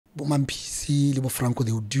Mampeezy, Franco,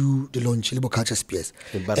 they would do the launch, culture space.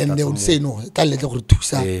 And they would say, no,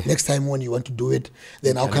 next time when you want to do it,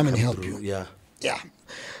 then I'll come and help you. Yeah. Yeah.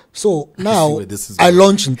 So now I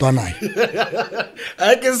launch in Twanai.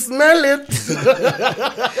 I can smell it.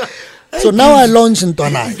 So now I launch in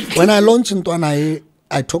Twanai. When I launch in Twanai,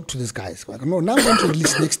 I talk to these guys. Like, no, now I'm going to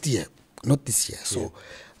release next year, not this year. So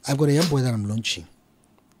I've got a young boy that I'm launching.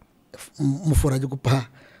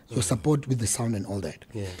 Your support with the sound and all that.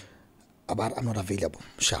 Yeah. But I'm not available.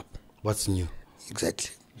 Sharp. What's new? Exactly.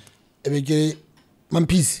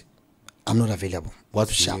 Mampeezy, I'm not available.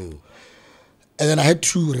 What's sharp? New? And then I had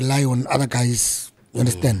to rely on other guys. You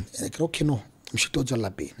understand? And like, okay, no.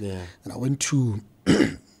 Yeah. And I went to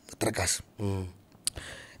Trakas.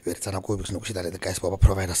 The guys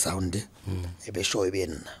provide a sound.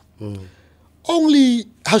 Only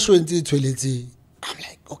I'm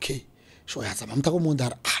like, okay. I'm talking about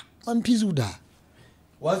that.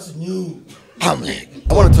 What's new? I'm like,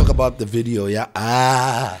 I want to talk about the video,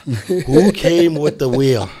 yeah. Who came with the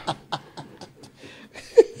wheel?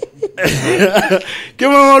 Give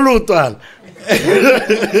me a loot, man.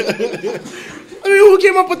 I mean, who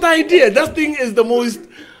came up with the idea? That thing is the most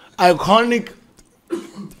iconic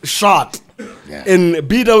shot in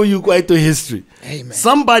BW Kwaito history. Hey, man.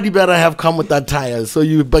 Somebody better have come with that tire. So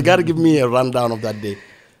you gotta give me a rundown of that day.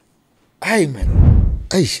 Hey, man.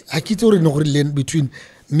 I keep on between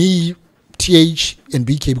me, TH, and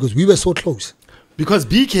BK because we were so close. Because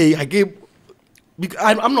BK,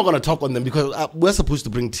 I'm not going to talk on them because we're supposed to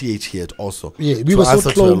bring TH here also. Yeah, we were so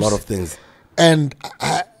close. To a lot of things. And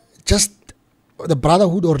just the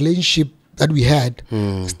brotherhood or relationship that we had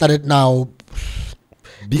started now.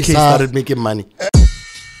 BK started making money.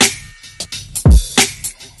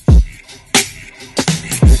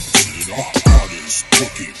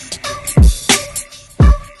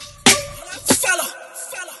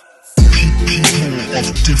 Of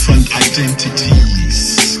different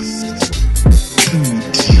identities.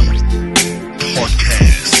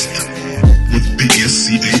 Podcast with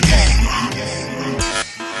T.H.A.B.O.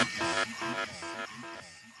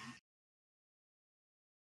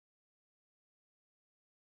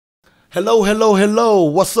 Hello.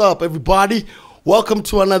 What's up, everybody? Welcome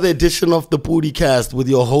to another edition of the PODI-CAST with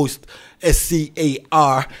your host,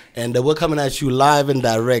 SCAR. And we're coming at you live and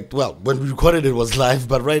direct. Well, when we recorded it was live,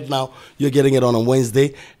 but right now you're getting it on a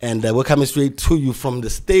Wednesday. And we're coming straight to you from the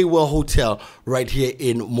Stay Well Hotel right here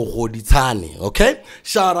in Mogoditsane. Okay?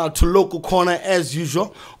 Shout out to Local Corner as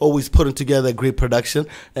usual. Always putting together a great production.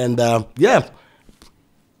 And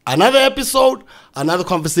another episode, another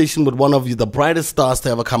conversation with one of the brightest stars to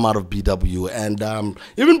ever come out of BW. And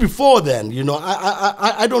even before then,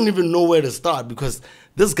 I don't even know where to start because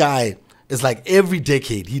this guy is like every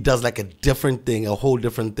decade, he does like a different thing, a whole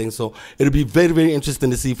different thing. So it'll be very, very interesting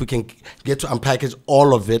to see if we can get to unpackage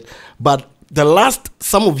all of it. But the last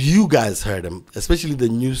some of you guys heard him, especially the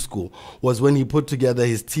new school, was when he put together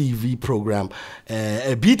his TV program.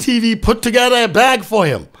 BTV put together a bag for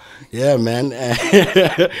him. Yeah, man.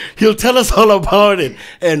 He'll tell us all about it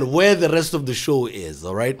and where the rest of the show is,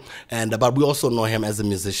 all right? But we also know him as a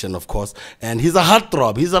musician, of course. And he's a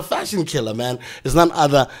heartthrob. He's a fashion killer, man. It's none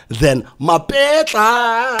other than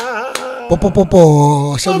Mapetla.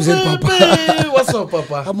 What's up,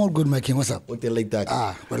 Papa? I'm all good, my king. What's up? What they like that?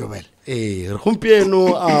 Well. Hey,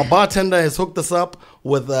 our bartender has hooked us up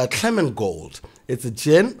with Clement Gold. It's a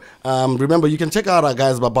gin. Remember, you can check out our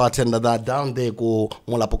guys by bartender that down there go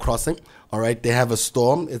Molapo Crossing. All right, they have a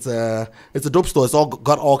store. It's a dope store. It's all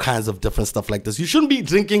got all kinds of different stuff like this. You shouldn't be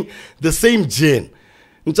drinking the same gin.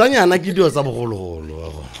 It's a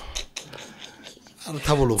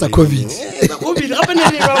COVID.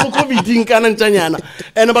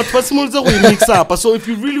 And about we mix up. So if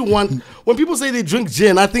you really want, when people say they drink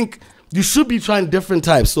gin, I think you should be trying different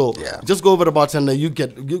types. So just go over to the bartender. You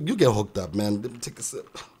get hooked up, man. Let me take a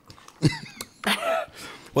sip.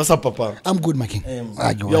 What's up, Papa? I'm good, my king.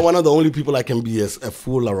 You're one of the only people I can be a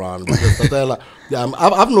fool around. Because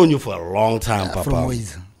I've known you for a long time, Papa. From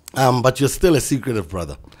ways. But you're still a secretive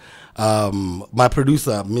brother. My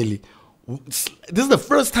producer, Millie, this is the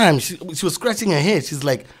first time she was scratching her head. She's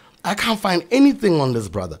like, I can't find anything on this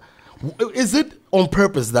brother. Is it on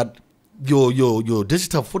purpose that your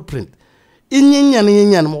digital footprint? Hi,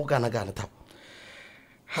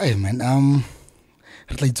 man. No.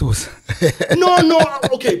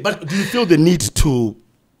 Okay, but do you feel the need to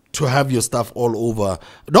have your stuff all over,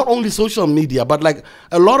 not only social media, but like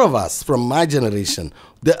a lot of us from my generation,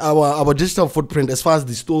 our digital footprint, as far as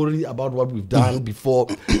the story about what we've done before,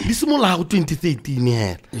 this is more like 2013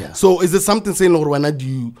 here. Yeah. So is it something saying, Lorwana, do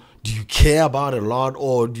you care about it a lot,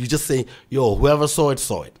 or do you just say, yo, whoever saw it,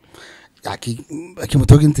 saw it? it's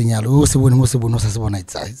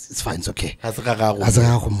fine, it's okay.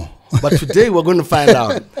 But today we're going to find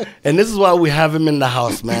out. And this is why we have him in the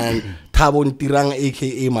house, man. T.H.A.B.O Ntirang,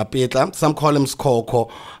 aka Mapetla. Some call him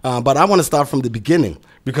Seiko. But I want to start from the beginning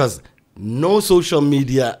because no social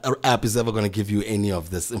media app is ever going to give you any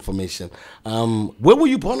of this information. Where were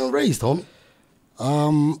you born and raised, homie?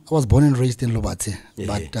 I was born and raised in Lobate,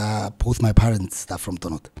 but both my parents are from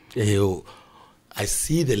Tonot. I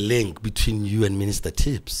see the link between you and Minister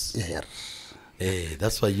Tips. Yeah. Hey,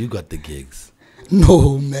 that's why you got the gigs.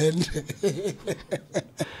 No, man.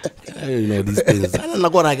 You know these things. I don't know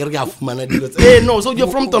what I get. Hey, no. So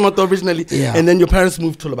you're from Tonot originally, and then your parents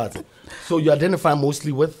moved to Lobate. So you identify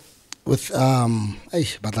mostly with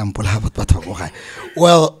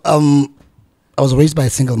well, I was raised by a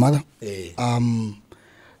single mother. And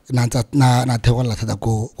that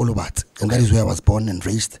is where I was born and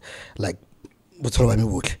raised, like, but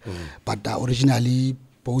originally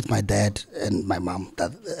both my dad and my mom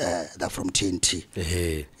they're from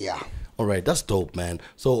TNT. Yeah. All right, that's dope, man.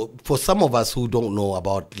 So for some of us who don't know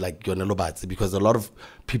about like Lobatse, because a lot of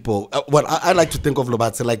people, I like to think of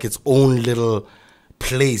Lobatse like its own little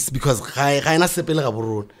place, because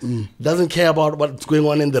doesn't care about what's going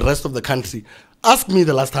on in the rest of the country. Ask me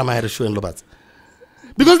the last time I had a show in Lobatse.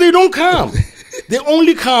 Because they don't come. They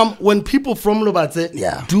only come when people from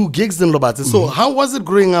Lobatse do gigs in Lobatse. So how was it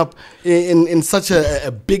growing up in such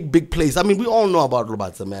a big place? I mean, we all know about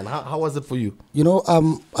Lobatse, man. How was it for you? You know,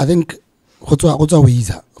 I think group have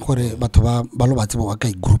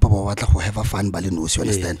a fun, you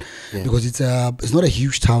understand? Because it's not a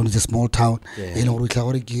huge town, it's a small town. You know,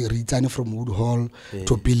 from Wood Hall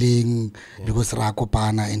to Billing, because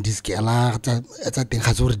Rakopana and this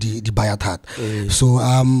so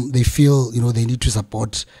they feel, you know, they need to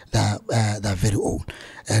support their very own.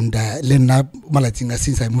 And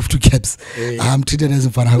since I moved to Caps, I'm treated as a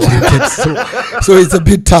fan of Caps. So it's a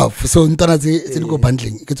bit tough. So it's go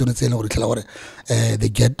bundling. They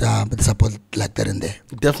get the support like that and there.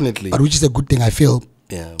 Definitely. But which is a good thing, I feel.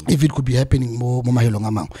 If it could be happening more, you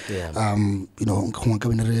know,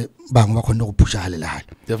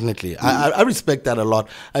 definitely. I respect that a lot.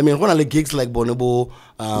 I mean, when I like gigs like Bonobo,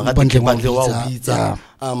 I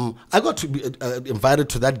got to be invited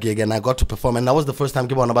to that gig and I got to perform, and that was the first time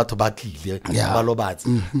I was about to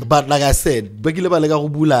But like I said,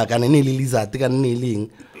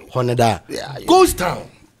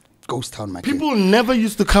 Ghost town, my people never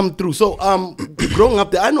used to come through. So growing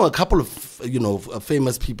up there, I know a couple of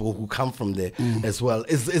famous people who come from there as well.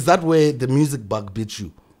 Is that where the music bug bit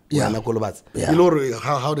you? Yeah. You know,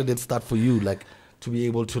 how did it start for you, like to be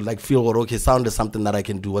able to like feel, okay, sound is something that I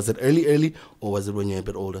can do? Was it early or was it when you're a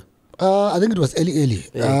bit older? I think it was early.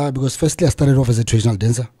 Because firstly I started off as a traditional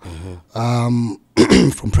dancer from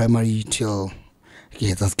primary till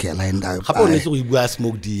guys,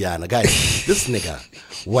 this nigga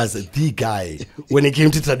was the guy when it came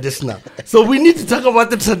to traditional. So we need to talk about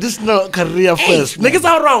the traditional career first. Niggas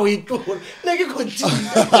are wrong.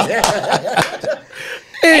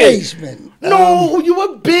 Hey, man. No, you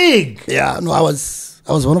were big. Yeah, no, I was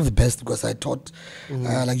one of the best because I taught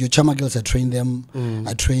like your Chama girls. I trained them.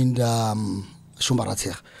 I trained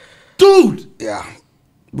Shumbaratia. Dude. Yeah.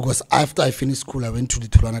 Because after I finished school, I went to the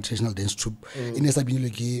Tulana Traditional Dance Troupe. In the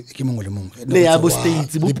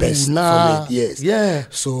best for me. Yes. Yeah.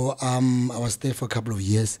 So I was there for a couple of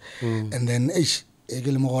years, and then I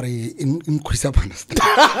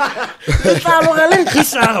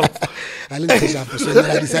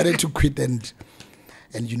decided to quit and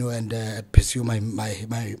pursue my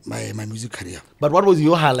music career. But what was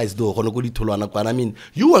your highlights though? I mean,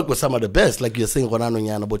 you work with some of the best, like you're saying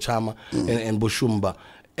Bochama and Boshumba.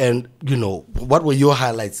 And you know, what were your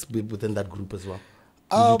highlights within that group as well?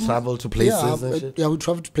 Did you travel to places and shit? Yeah, we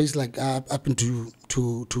traveled to places like I've been to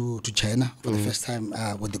China for the first time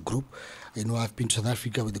with the group. You know, I've been to South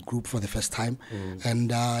Africa with the group for the first time,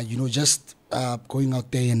 and you know, just going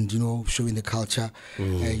out there and showing the culture.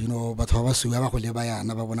 You know, but stage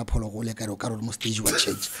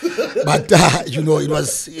but you know, it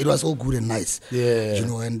was all good and nice. Yeah. You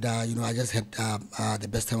know, and you know, I just had the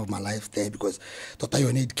best time of my life there because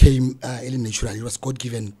it came natural. It was God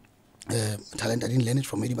given talent. I didn't learn it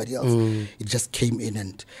from anybody else. It just came in,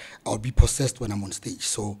 and I'll be possessed when I'm on stage.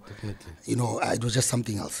 So, you know, it was just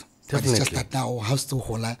something else. But it's just that now, how's to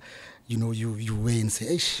hola? You know, you weigh and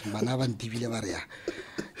say, "Ish, manavan TV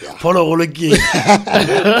follow again."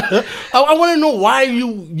 I want to know why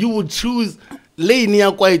you would choose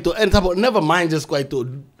Lenia Kwaito and T.H.A.B.O. Never mind just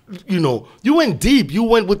Kwaito. You know, you went deep. You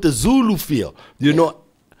went with the Zulu feel. You know,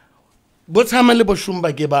 what's happening?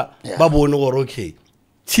 Okay.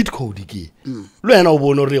 cheat code ke lo yena o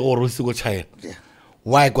bona re go se go China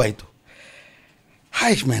why Kwaito?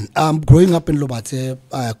 Hi man, growing up in Lobatse,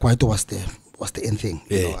 Kwaito was the end thing,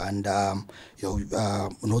 you know, and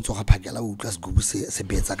no to phakela o tla se go se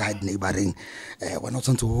betsa ka neighboring when not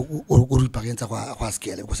to o parents go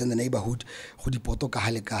scale because in the neighborhood go dipoto ka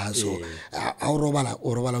hale ka so a o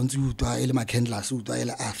robala ntse utwa ele makhendlas utwa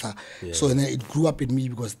ele atha so then it grew up in me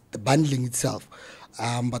because the bundling itself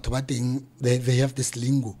but what thing they have this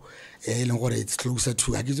lingo it's closer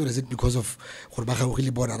to I guess is it because of gore ba ga go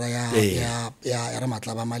le border ya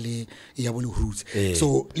ramatlaba male ya bole roots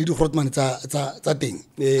so le di grotman tsa teng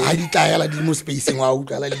ha di tayala di mo spacing wa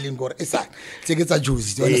utlala le leng gore esa tseke tsa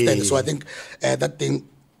juice you understand so I think that thing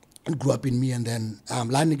grew up in me and then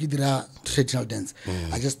la ne ke dira traditional dance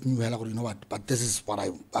I just knew hela gore you know what but this is what I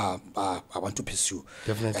want to pursue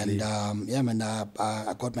definitely and yeah man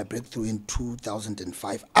I got my breakthrough in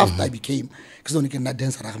 2005 after I became because only can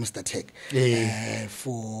dance at Mr. T.H.A.B.O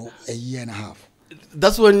for a year and a half.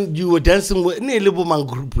 That's when you were dancing with ne le bo mang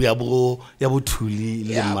group ya bo Thuli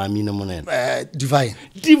le mami na monena Divine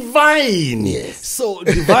yes so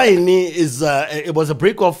Divine is it was a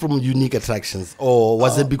break off from Unique Attractions or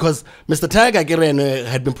was it because Mr. Tiger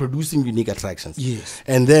had been producing Unique Attractions yes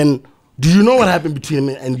and then do you know what happened between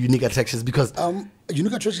him and Unique Attractions because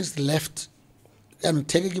Unique Attractions left and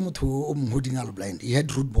take a to holding all blind. He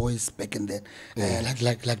had Rude Boys back in there,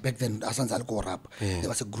 like back then. Asan's alcohol rap. There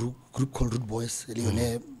was a group called Rude Boys.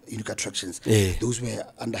 Unique Attractions. Those were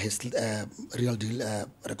under his Real Deal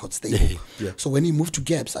record stable. So when he moved to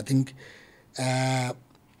Gaps, I think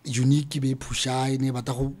Unique be pushai ne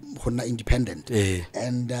bata go independent,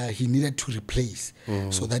 and he needed to replace.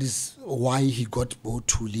 So that is why he got both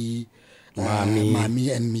Thuli.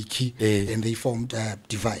 Mami and Mickey and they formed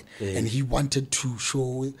Divine and he wanted to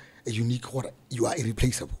show a Unique what you are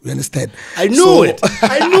irreplaceable, you understand? I knew it.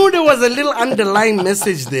 I knew there was a little underlying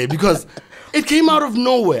message there because it came out of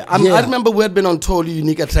nowhere. I remember we had been on tour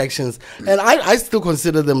Unique Attractions and I still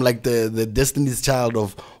consider them like the Destiny's Child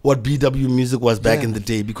of what BW music was back in the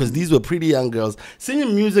day because these were pretty young girls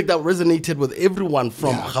singing music that resonated with everyone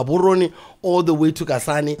from Gaborone all the way to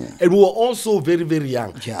Kasane and we were also very, very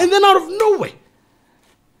young. And then out of nowhere,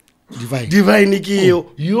 Divine Nikki,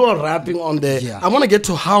 you are rapping on the. I want to get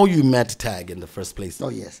to how you met T.H.A.B.O in the first place. Oh,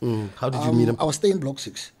 yes. How did you meet him? I was staying in Block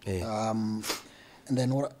 6. And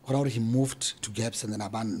then when he moved to Gaps and then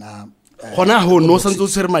Aban. No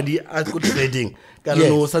trading.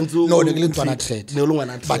 No, they didn't want to trade.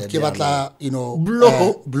 But Kibatla, you know,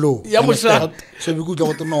 blow. So we could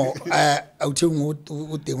to know. I'll tell you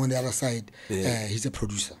what they on the other side. He's a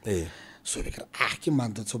producer. So we can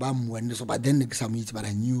so but then some meet but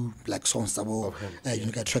I knew like songs about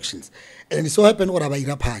Unique Attractions. And it so happened what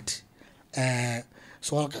about part.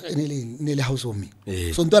 So nearly house of me.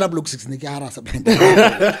 So Dora Block 6 so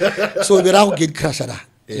we are get crusher.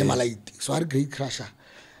 So I great crusher.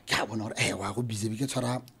 Yeah, we're not busy because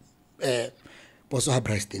also have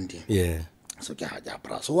breast in yeah. So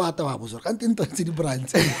so what I was can't see the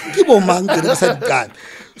brands. Keep on man to said God.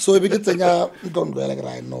 So if it's don't go like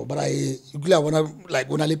right no, but I wanna like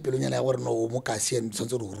when I live in I want no mokasi and some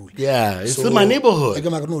sort of rule. Yeah, it's in my neighborhood. I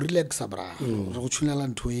can no relax abra.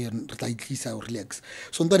 Rochunala to relax.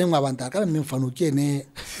 So don't want I mean fanukene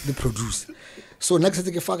the produce. So next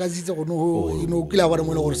thing fagazi no you know kila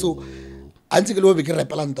one also anti ke lo be ke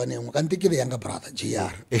repela ntwaneng ka nte ke the younger brother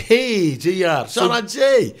JR. Hey JR, shout out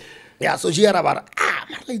J. Yeah, so JR about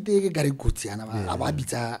mara ite ke gare kutsi ana ba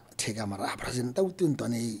bitsa T.H.A.B.O mara president o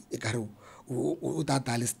tuntwane e kare o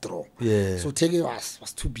tatale strong. So T.H.A.B.O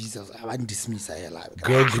was too busy. I want dismiss her like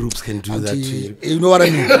girl groups can do that too. You know what I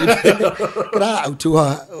mean? Out to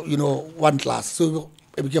her, you know, one class. So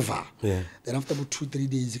then after about 2-3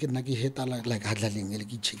 days, you can hit like hadlaling,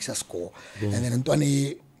 like checks a score, and then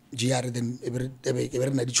Ntwane GR then every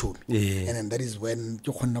night show, and then that is when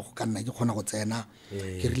you can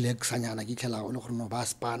relax and you can no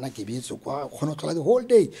baspana, give it so the whole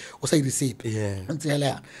day or say receipt.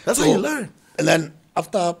 That's how you learn. And then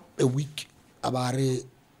after a week, Abare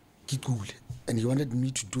cool. And he wanted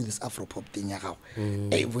me to do this Afro pop thing. Is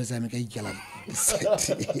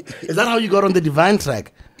that how you got on the Divine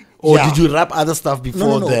track? Or did you rap other stuff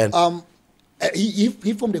before then?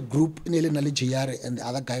 He formed a group in Elenali JR and the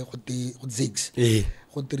other guy Zigs.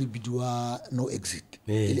 No exit.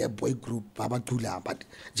 A boy group, Babatula, but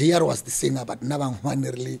JR was the singer, but never one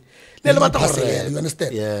really. You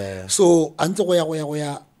understand? Yeah. So until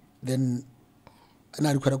then. And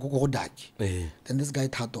I require go dark. Then this guy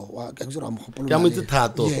Dato,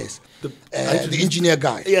 Yes, the engineer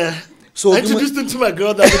guy. Yeah. So I introduced him to my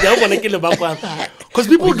girl the other day. I want to kill him because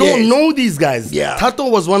people don't know these guys. Yeah. Tato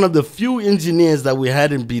was one of the few engineers that we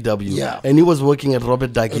had in BW. Yeah. And he was working at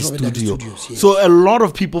Robert Daki's Robert Daki's studio. studios, yes. So a lot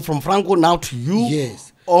of people from Franco now to you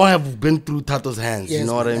Yes. all have been through Tato's hands. Yes, you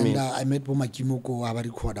know what I mean? And I met Bomakimoko, I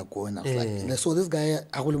recorder go, and I was like, so this guy,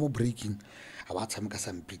 I will more breaking about some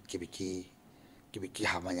Kasam beat Kibiki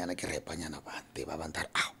Hamanyana Kerepanyana Bante Babantar.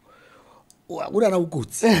 What are our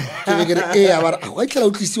goods? I tell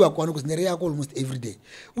you, see what one was near almost every day.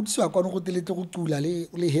 Would see a con with the little Tula,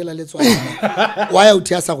 Hela, let's why out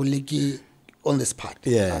Tiasa will lick on the spot.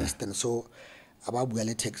 Yeah. Understand? So, about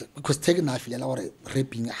well, takes because taking a feel or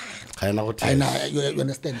raping. I know. You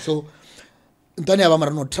understand? So, Antonio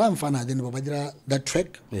Abamarano triumph, and then that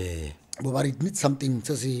track. Yeah. But it needs something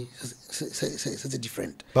such a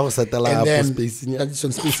different. And then that's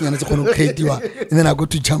on spacing and it's going to create and then I go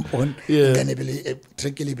to jump on. Yeah. And then I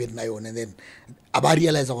track a little bit my own, and then I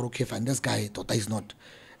realize okay, fine, this guy thought he's not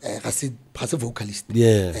passive vocalist.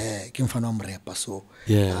 Yeah. Came from rapper, so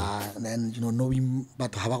and then knowing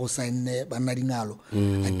but how I sign Banadingalo.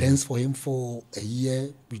 I danced for him for a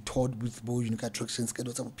year. We toured with Bo Unique Attractions,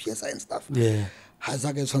 scheduled some PSI and stuff. Yeah.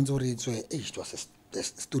 Hazaka Sanzori, so it was the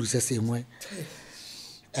story the same way.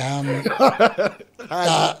 Ka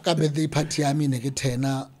birthday party I mean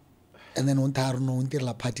tena, and then on Tarno until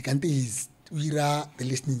la party can't is the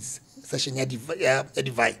listening session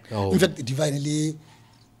divine. In fact the divine Lily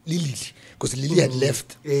because Lily had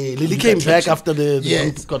left. Lily came back after the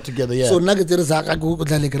group got together. Yeah. So nagetera zaka go go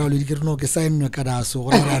tla le kra le dikere no ke sign no kada so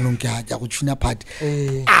go ra no ke ha go tshina party.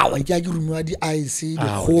 Wa ke a ke rumiwa di IC di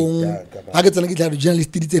khong. Ha ke tsena ke tla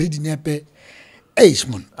journalist di tsere di nepe.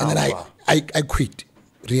 Man. And then I quit.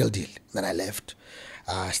 Real deal. Then I left.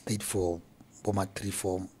 Stayed for about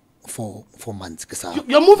 4 months.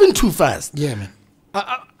 You're moving too fast. Yeah, man.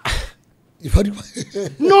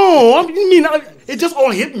 No, I mean, it just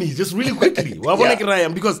all hit me just really quickly.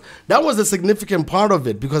 Because that was a significant part of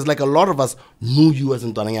it. Because like a lot of us knew you as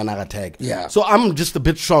in Tag. Yeah. So I'm just a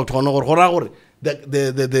bit shocked. The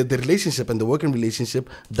relationship and the working relationship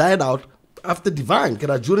died out after Divine,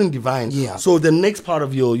 during Divine. Yeah. So the next part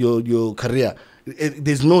of your career,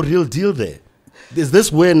 there's no real deal there. Is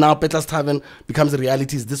this where now Petla's Tavern becomes a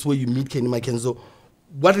reality? Is this where you meet Kenny Makenzo?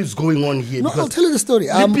 What is going on here? No, I'll tell you the story.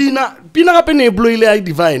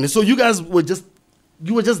 Divine. So you guys were just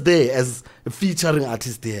there as a featuring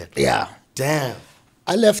artist there. Yeah. Damn.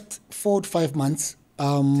 I left 4 to 5 months.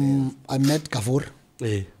 I met Kavor.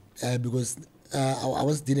 Yeah. Because I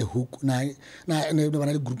was did a hook na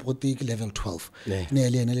group go take level 12 ne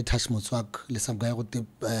le T.H.A.B.O le some guy go te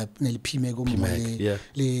ne le P.M.E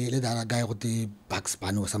le that guy go te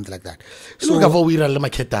Batswana or something like that. So ka vo ira le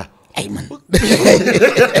maketa. Hey man.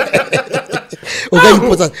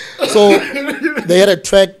 Okay, so they had a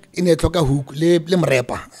track in a Toka hook le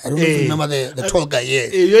rapper. I don't know if you remember the tall guy. Yeah.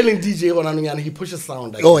 You're in DJ on he pushes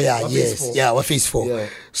sound. Oh yeah, yes. Yeah, what face for. Yeah.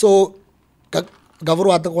 So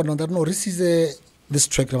Gavoro at the no, this is this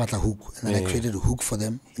track about a hook, and then I created a hook for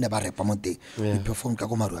them in a Barepamonte. We performed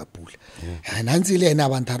Kagomaru pool. And Hansile and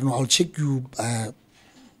Avantarno, I'll check you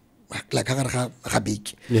like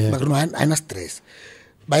Habik. But no, I'm not stressed.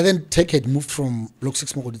 By then, Tech had moved from Block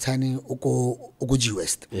 6 Mokoditani, Ogoji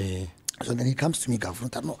West. So then he comes to me,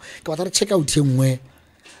 Gavro, no, check out him where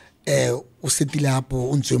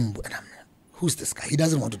Usetilapo Unzumbu. Who's this guy? He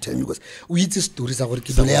doesn't want to tell me because we eat his stories about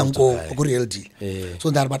real deal.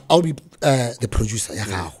 So that, but I'll be the producer.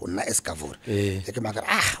 Okay,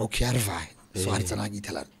 I so I tell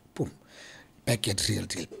her, boom, back at real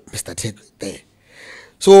deal, Mr. Tech there.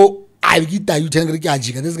 So I get that you tell me this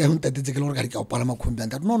guy who take a lot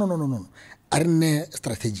no. Are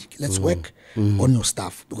strategic. Let's work on your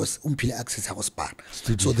stuff because umpile access our span.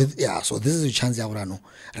 So this is a chance ya urano.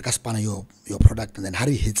 Reka span your product and then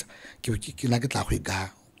Harry hits ke la ke tla go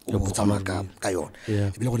ga o tsamaka ka yona.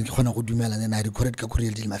 Ebile go khona go dumela and then I recorded ka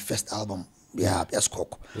Real Deal my first album.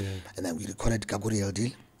 Skoko. And then we recorded ka Real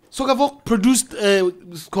Deal. So Gavok produced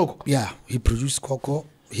Skoko. Yeah, he produced Skoko.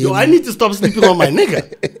 Yo, I need to stop sleeping on my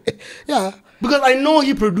nigga. Yeah. Because I know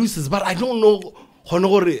he produces, but I don't know. And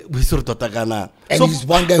he's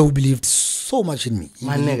one guy who believed so much in me. He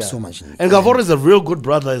believed so much in me. And Gavor is a real good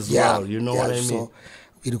brother as well. You know what I mean? So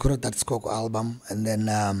we recorded that Skoko album, and then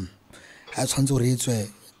as Hanzo reads where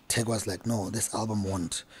Tech was like, no, this album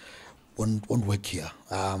won't work here.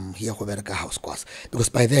 Here Hoverka House Quas. Because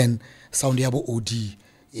by then, Sound Yabo OD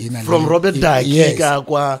from Robert Dyke. Yes. I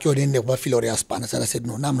said,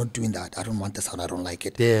 no, I'm not doing that. I don't want the sound. I don't like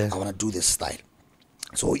it. Yeah. I want to do this style.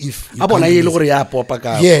 So if you a bona can't e do le gore this- ya popa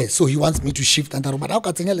ka yeah, so he wants me to shift and but how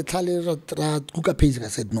can I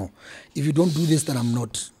said no. If you don't do this, then I'm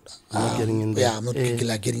not getting in there. Yeah, I'm not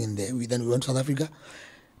getting in there. Then we went to South Africa.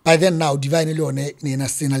 By then now, Divine Leone Nina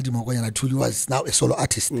Senal Dimokoyana Tuli was now a solo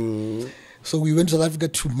artist. So we went to South Africa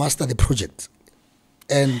to master the project.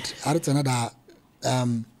 And another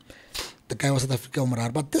the guy was South Africa,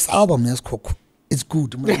 but this album is cool. It's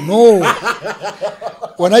good. I'm like, no.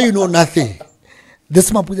 When you know nothing. This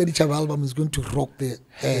T.H.A.B.O album is going to rock the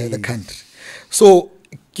country. So,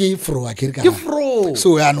 so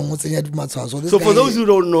for those who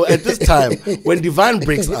don't know, at this time, when Divine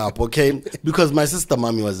breaks up, okay, because my sister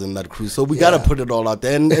Mommy was in that crew, so we gotta put it all out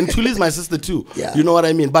there. And Tuli's my sister too. Yeah. You know what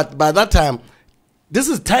I mean? But by that time, this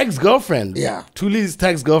is T.H.A.B.'s girlfriend. Yeah. Tuli's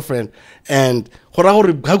T.H.A.B.'s girlfriend. And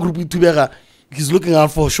he's looking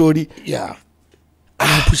out for Shorty. Yeah.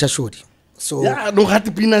 Push a shorty. So Yeah, no had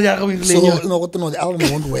to be na ya go so the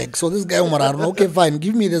album won't work. So this guy okay, fine,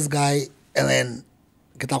 give me this guy and then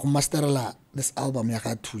get master this album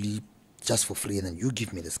Tuli just for free, and then you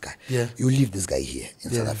give me this guy. Yeah. You leave this guy here in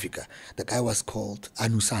South Africa. The guy was called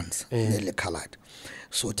Anu Sans, colored.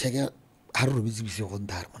 So take a so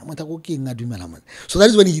that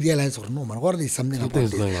is when he realized, oh no man, what is something about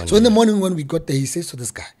Something's going on this? So in the morning when we got there, he says to this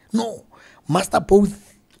guy, no, master both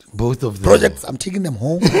of them. projects, I'm taking them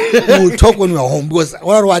home. We will talk when we are home, because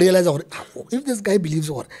what I realize, if this guy believes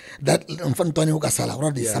that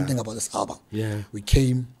there's something about this album. Yeah. We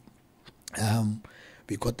came,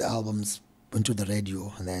 we got the albums, went to the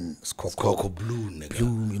radio, and then Coco Blue, nigga.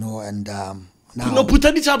 Blue, you know, and now No,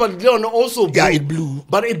 T.H.A.B.O also blew. Yeah, it blew.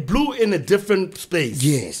 But it blew in a different space.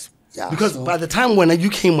 yes, yeah, Because so- by the time when you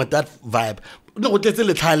came with that vibe, no,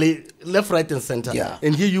 left, right, and center. Yeah.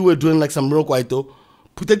 And here you were doing like some real kwaito.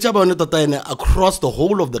 T.H.A.B.O across the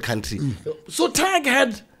whole of the country. So Tag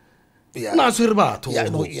had. yeah, No,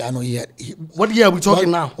 yeah, no, he had. What year are we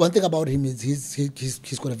talking now? One thing about him is he's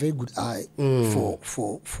got a very good eye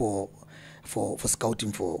for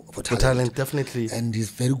scouting for talent. Talent, definitely. And he's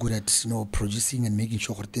very good at producing and making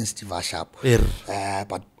sure things are sharp.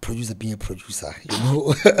 But producer being a producer,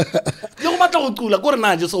 No matter what,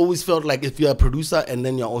 I just always felt like if you're a producer and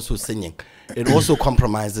then you're also singing, it also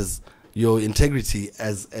compromises your integrity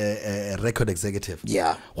as a record executive.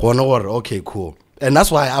 Yeah. Okay, cool. And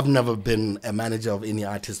that's why I've never been a manager of any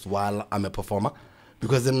artist while I'm a performer,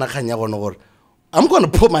 because then I'm going to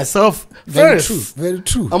put myself first. Very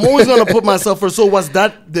true. I'm always going to put myself first. So was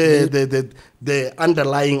that the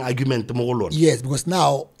underlying argument? Yes, because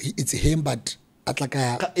now it's him, but at like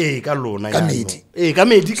a Kamedi.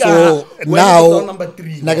 so now number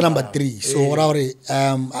 3. number 3. So what I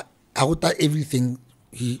would everything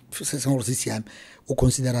he says or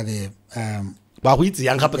consider the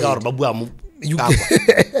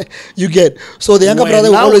you get so the younger brother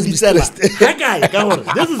will always be stressed. This is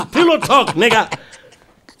pillow talk, nigga.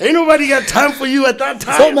 Ain't nobody got time for you at that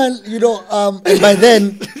time. So man, and by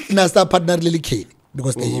then Nasta partner Lily came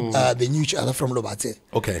because they knew each other from Lobate.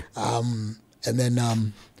 Okay. And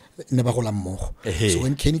then so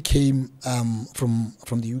when Kenny came from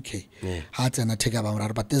the UK, had and I take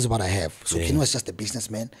about, but this is what I have. So Kenny was just a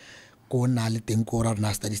businessman. Go studied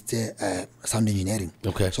sound engineering.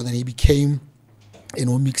 Okay. So then he became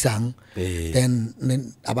mixing. Then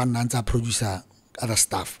Abananza producer, other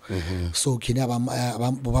stuff. So Kenny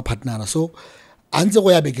partner. So I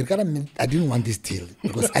didn't want this deal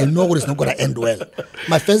because I know it's not gonna end well.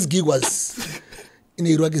 My first gig was in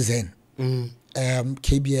Iraq Zen.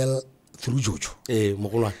 KBL through Jojo.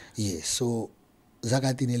 Yeah, so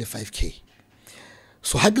Zagati nearly 5K.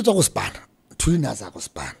 So how did I go span? 2 years I go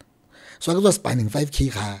span. So I was spanning 5K.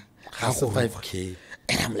 5K.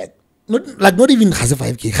 And I'm like, not even has a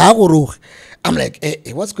 5K. I'm like,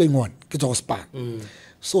 hey, what's going on? Get our span.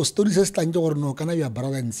 So stories are standing or no, can I be a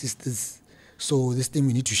brother and sisters? So this thing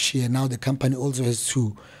we need to share. Now the company also has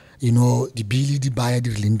to, the Billy, the buyer,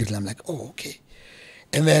 the Linder. I'm like, oh, okay.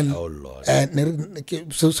 And then, oh Lord. So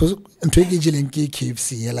and to engage in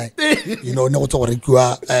KFC, like, now it's already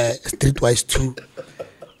streetwise too.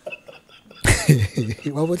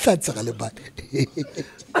 What was that?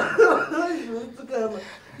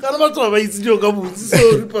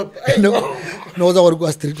 No, I want to go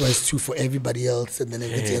streetwise too for everybody else, and then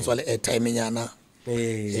everything else a time in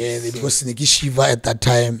because Sniki Shiva at that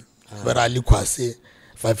time, but I look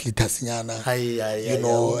 5 liters and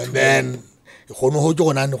then.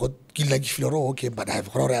 Okay, but I have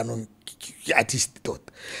artist but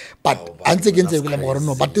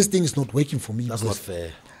but this thing is not working for me. That's not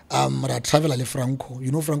fair. I travel like Franco.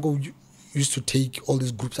 Franco used to take all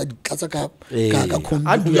these groups. I did Franco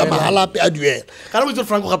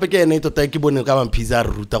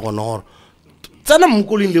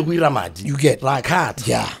You get. like that.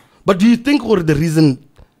 Yeah. But do you think the reason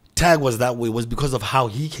T.A.B.O was that way was because of how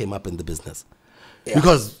he came up in the business? Yeah.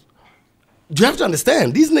 Because you have to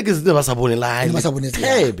understand, these niggas never sabone lie.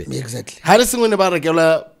 Exactly. How does someone about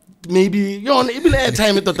regular maybe you know even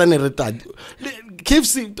airtime it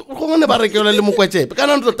KFC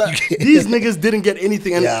these niggas didn't get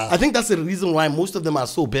anything, and I think that's the reason why most of them are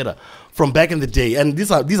so better from back in the day. And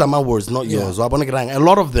these are my words, not yours. A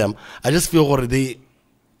lot of them, I just feel they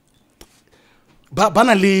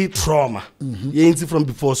banally trauma from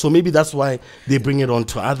before, so maybe that's why they bring it on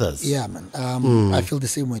to others. Yeah, man. I feel the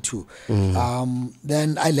same way too.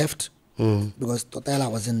 Then I left because total I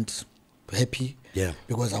wasn't happy. Yeah,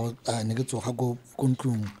 because I was go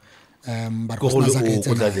but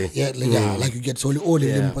like you get solely all in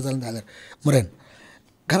them. Moren,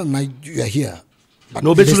 you are here. But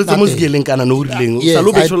no, I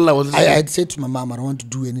had said to my mom, I don't want to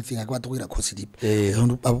do anything. I got to wear a course deep. I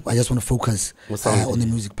just want to focus on the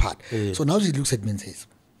music part. So now she looks at me and says,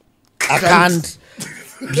 I can't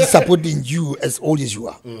be supporting you as old as you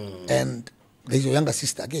are. And there's your younger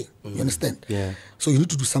sister again. You understand? Yeah. So you need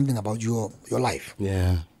to do something about your life.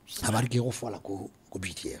 Yeah. Like,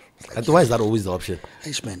 why is that always the option?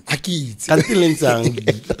 Man, I application.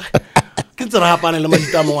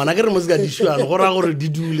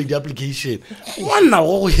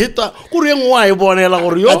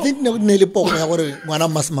 think nearly one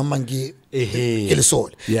of us mamangi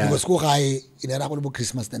because go high in a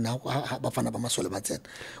Christmas then now bafana bamasole batsena.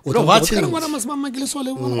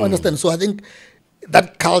 Understand? So I think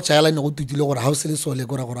that culture I know to house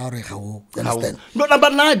understand? No,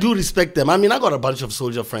 but now I do respect them. I mean, I got a bunch of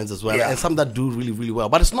soldier friends as well, and some that do really, really well.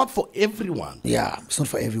 But it's not for everyone. Yeah, it's not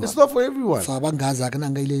for everyone. It's not for everyone. So abangaza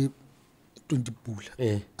kanangaile 20 pool.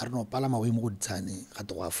 I don't know, palama we mo tsane ga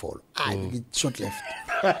to fall. I get short left.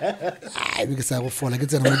 I because I go fall. I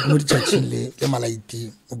get mo ditšhatšing le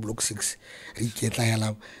malaiti mo block 6. Re ketla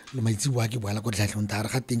yala le maitsi wa ke boela go tlatla ntara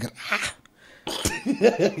ga tinga.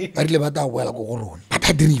 But I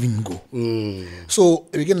didn't even go. So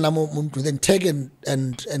again, then T.A.B.O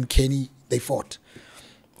and Kenny, they fought.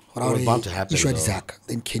 What was bound to happen?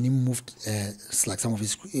 Then Kenny moved like some of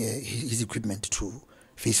his equipment to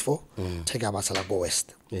Phase 4. T.A.B.O was go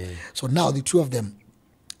west. So now the two of them,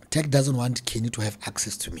 T.A.B.O doesn't want Kenny to have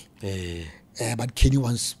access to me, but Kenny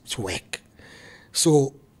wants to work.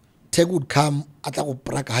 So T.A.B.O would come at a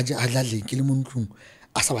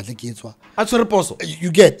you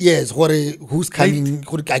get, yes, who's coming,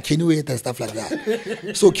 I can wait and stuff like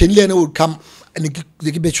that. So Kenny would come and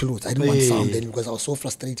they give loads. I didn't want sound then because I was so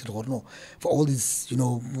frustrated for all this,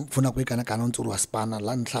 for Spana,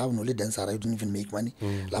 only dancer, I didn't even make money.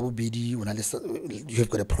 Labo BD, when you have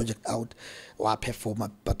got a project out, or I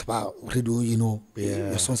perform, but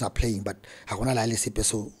your songs are playing, but I want to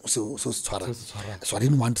so I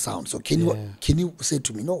didn't want sound. So Kenny said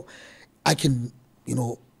to me, no, I can,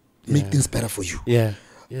 make things better for you.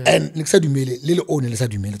 And next time little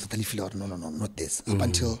totally feel out, no, not this. Up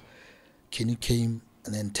until Kenny came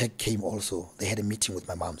and then T.A.B.O came also. They had a meeting with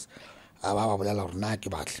my moms. So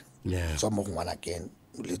I'm one again,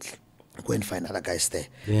 go and find other guys there.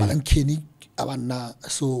 But then Kenny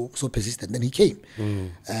so persistent. Then he came.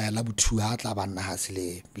 I want to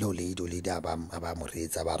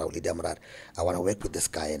work with this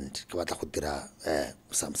guy and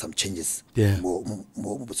some changes. So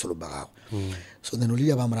then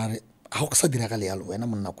we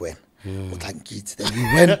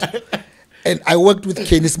went and I worked with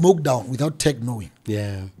Kenny Smoke Down without T.A.B knowing.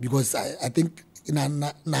 Because I think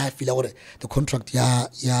I feel the contract real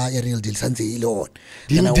deal.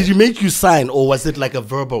 Did he make you sign, or was it like a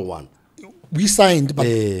verbal one? We signed, but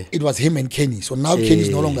it was him and Kenny. So now Kenny is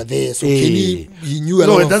no longer there. So Kenny, he knew a lot.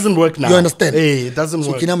 No, it doesn't work now. You understand? It doesn't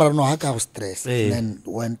work. So Kenny was stressed,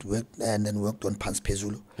 and then worked on Pans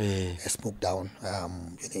Pezulu, Smoke Down,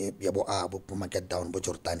 Market Down,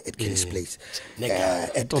 Jordan at Kenny's place.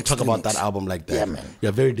 Don't talk about that album like that. Yeah, man.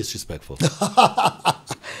 You're very disrespectful.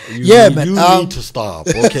 You need to stop.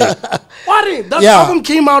 Okay. That album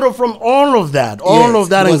came out from all of that. All of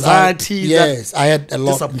that anxiety. Yes, I had a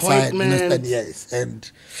lot disappointment. Inside. Yes,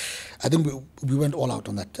 and I think we went all out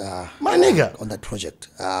on that. My nigga, on that project.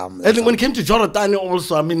 I think when it came to Jonathan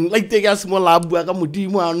also, I mean, like they got small it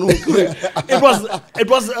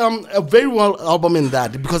was a very well album in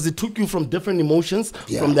that because it took you from different emotions,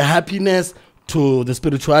 from the happiness to the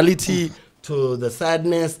spirituality to the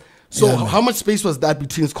sadness. So how much space was that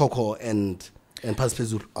between Skoko and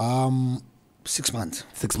Paspezur? 6 months.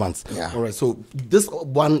 6 months. Yeah. All right. So this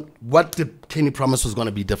one, what did Kenny promise was going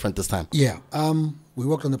to be different this time? Yeah. We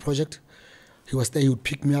worked on the project. He was there. He would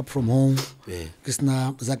pick me up from home. Yeah.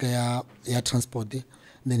 Kisna zaka ya transport.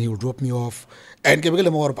 Then he would drop me off. And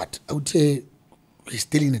but I would say he's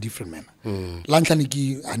still in a different manner.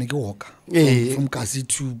 Lantaniki aniki walk from Kasi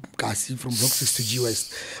to Kasi, from Block 6 to G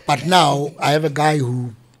West. But now I have a guy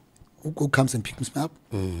who comes and picks me up.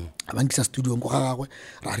 I'm in the studio.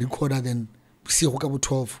 I record, then see who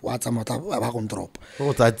 12. What's I'm going to drop.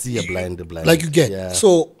 Oh, that's blind. Like you get. Yeah.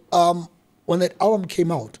 So when that album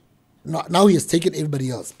came out, now he has taken everybody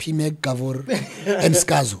else. P-Meg, Gavor, and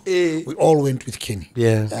Skazo. We all went with Kenny.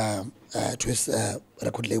 Yeah. To his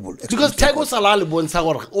record label. Because Tego Salali bonsa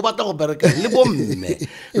gore o batla go bereka le bomme.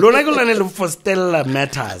 Lona go lane le fostella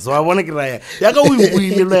matters. Wa bona ke raya. Ya ka o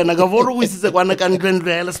ibuile le yena ka voro o isitse kwana ka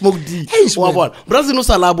ndlendlela smoke D. Wa bona. Brazil no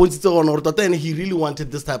sala bontse gona gore tota ene he really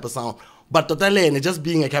wanted this type of sound. But tota le ene, just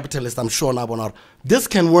being a capitalist, I'm sure na bona this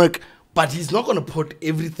can work. But he's not going to put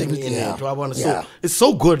everything in it. So it's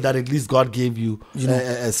so good that at least God gave you,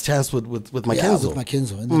 a chance with Makenzo. Yeah, with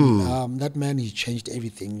Makenzo. And then, that man, he changed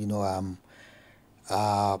everything,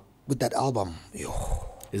 with that album.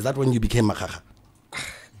 Is that when you became Makaka?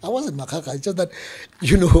 I wasn't Makaka. It's just that,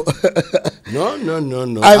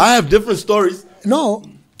 No. I have different stories. No.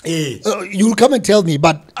 You'll come and tell me,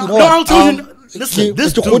 but, no, I'll tell you. Listen,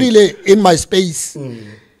 this dude. In my space.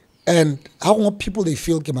 And how want people they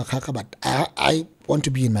feel Makaka, but I want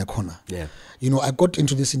to be in my corner. Yeah. I got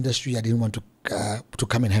into this industry. I didn't want to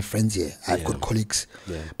come and have friends here. I've got colleagues,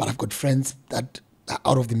 but I've got friends that are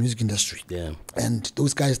out of the music industry. Yeah. And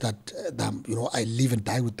those guys that I live and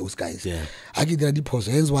die with those guys. Yeah. I get the pause.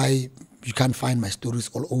 Hence why you can't find my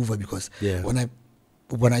stories all over, because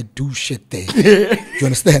when I do shit there, you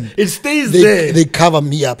understand? It stays there. They cover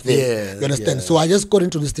me up there. Yeah, you understand? So I just got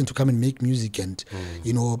into this thing to come and make music, and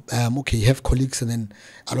you have colleagues, and then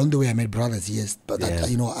along the way I made brothers. Yes, but that,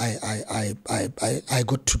 I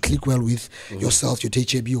got to click well with yourself, your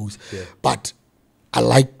T.H.A.B.Os. Yeah. But I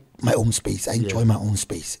like my own space. I enjoy my own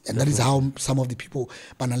space, and that is how some of the people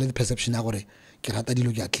banale perception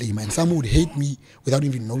and some would hate me without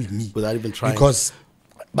even knowing me, without even trying, because.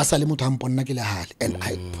 And I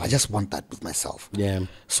just want that with myself. Yeah.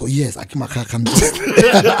 So yes, I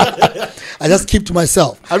just keep to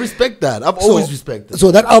myself. I respect that. I've always respected. So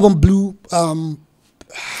that album Blue,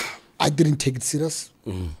 I didn't take it serious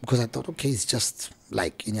because I thought, okay, it's just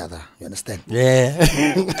like any other. You understand? Yeah.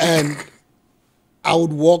 And I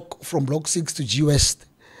would walk from Block 6 to G West.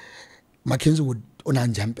 Mackenzie would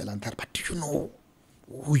unanjampel and that, but do you know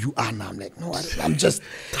who you are now? I'm like, no, I'm just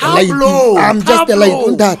T.A.B.O. I'm just a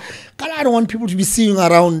light. I don't want people to be seeing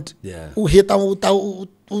around who hate them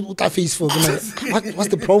face for. What's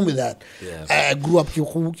the problem with that? Yeah. I grew up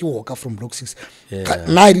walk from Block 6. Yeah.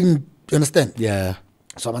 Now I didn't understand. Yeah.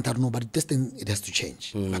 So I wanted to know, but this thing, it has to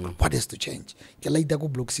change. Like, what has to change? Like that go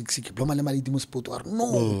Block 6. No,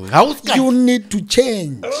 you need to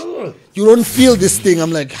change. You don't feel this thing.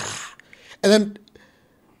 I'm like, and then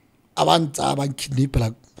kidnap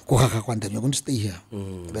like you're going to stay here.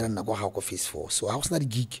 Then I go phase 4. So I was not a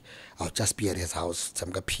geek. I'll just be at his house,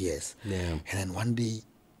 some PS. Yeah. And then one day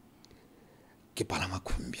I'm like,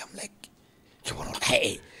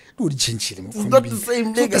 hey, do the change. It's not the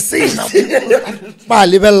same nigga. The same.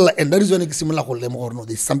 And that is when no,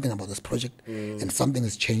 there's something about this project and something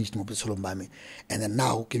has changed. And then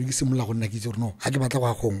now it's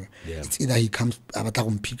either he comes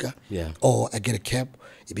or I get a cab.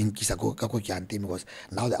 Because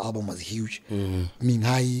now the album was huge.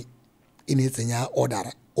 Minhai in its order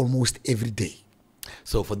almost every day.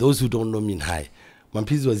 So for those who don't know Minhai,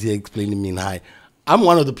 Mampeezy was here explaining Minhai. I'm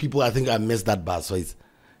one of the people I think I missed that bar. So it's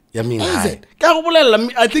Minhai. I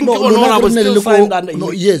think I was still signed under.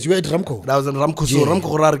 No, yes, you were at Ramco. That was in Ramco. So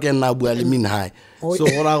Ramco Rarken now Minhai. So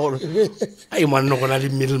I man no gonna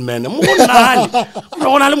middleman.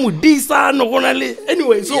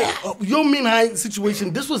 Anyway, so your Minhai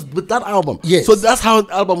situation, this was with that album. Yes. So that's how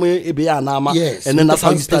the album yes. And then that's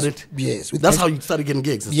how you started. Yes. That's how you started getting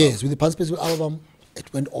gigs. Yes, with the Pan Space album,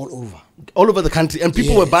 it went all over. All over the country. And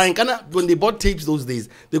people were buying. When they bought tapes those days,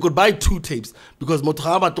 they could buy 2 tapes because they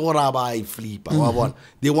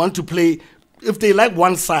want to play, if they like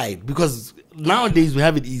one side, because nowadays we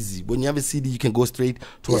have it easy. When you have a CD, you can go straight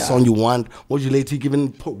to a song you want. Modulate, you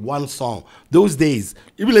even put one song. Those days,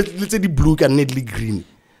 even let's say the blue and Nedley green.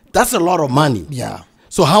 That's a lot of money. Yeah.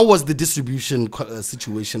 So how was the distribution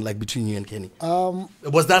situation like between you and Kenny?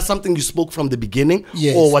 Was that something you spoke from the beginning?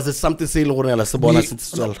 Yes. Or was it something saying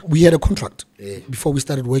we had a contract. Before we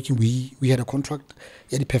started working, we had a contract.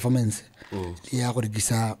 We had the performance. Yeah,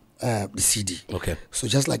 the CD. Okay. So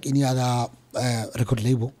just like any other record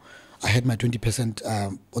label, I had my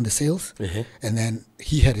 20% on the sales, and then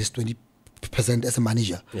he had his 20% as a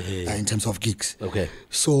manager in terms of gigs. Okay.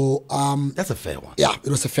 So that's a fair one. Yeah, it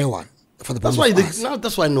was a fair one for the. That's why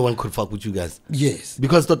that's why no one could fuck with you guys. Yes.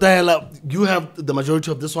 Because you have the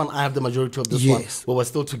majority of this one, I have the majority of this one, but we're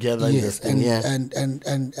still together in this thing.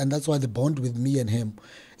 And that's why the bond with me and him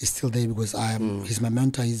is still there, because he's my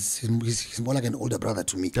mentor. He's more like an older brother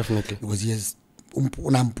to me. Definitely. Because he has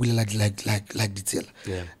like detail.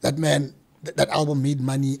 Yeah. That man, that album made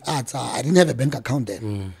money. I didn't have a bank account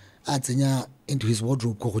then. Into his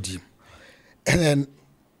wardrobe, and then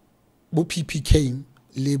PP came,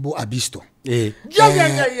 label Abisto. Yeah.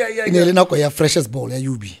 Freshest ball,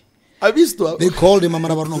 UB. Abisto. They called him.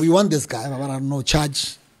 We want this guy. No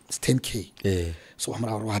charge. It's 10K. Yeah. So I'm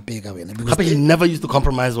But he never used to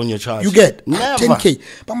compromise on your charge. You get never. 10K.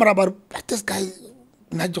 But this guy.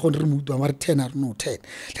 Not going to remove 10 or no 10.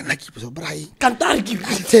 Then I keep so bright. Can't 10.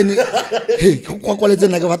 Hey,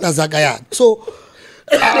 so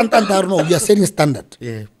we are setting standard.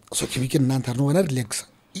 Yeah. So we can not relax.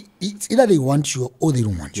 It's either they want you or they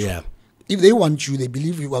don't want you. Yeah. If they want you, they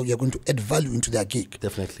believe you are going to add value into their gig.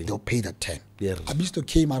 Definitely. They'll pay that 10. Yeah. Abisto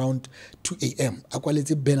came around 2 a.m. And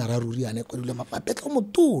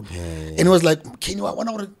it was like, can you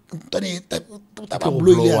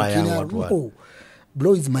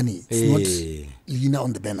blow his money. It's not Lina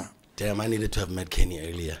on the banner. Damn, I needed to have met Kenny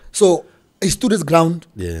earlier. So he stood his ground.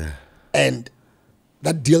 Yeah. And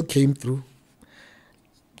that deal came through.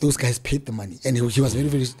 Those guys paid the money. And he was very,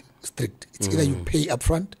 very strict. It's either you pay up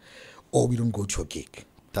front or we don't go to a gig.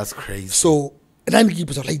 That's crazy. So, and then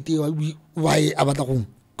people are like, why Abatahum?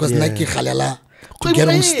 Because Nike Khalala to get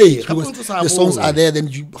on stage. Because the songs are there, then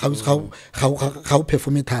you how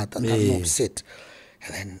perform it hard and I'm upset.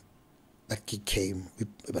 And then that gig came, and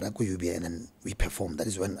then we performed. That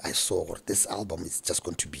is when I saw this album is just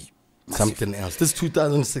going to be massive. Something else. This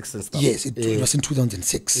 2006 and stuff. Yes, it was in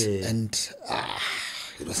 2006. And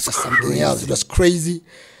it was just something else. It was crazy.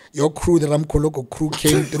 Your crew, the Ramkoloko crew,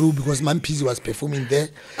 came through because Mampeezy was performing there.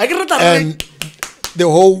 And the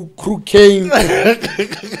whole crew came.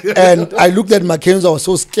 And I looked at Mackenzie, I was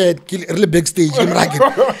so scared. Really backstage. And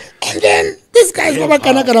then this guy's around.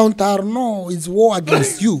 No, it's war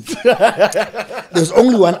against you. There's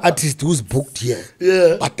only one artist who's booked here.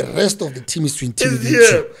 Yeah. But the rest of the team is to intimidate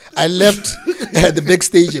you. I left the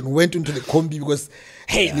backstage and went into the combi because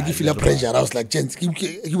they feel pressure. I was like, gents, and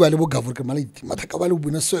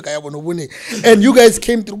you guys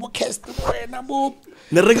came through. Amen.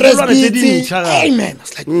 I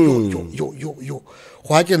was like, yo.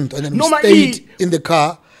 And then we stayed in the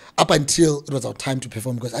car up until it was our time to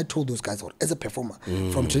perform, because I told those guys, as a performer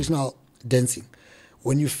from traditional dancing,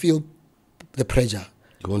 when you feel the pressure,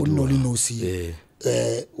 like we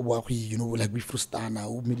frustana,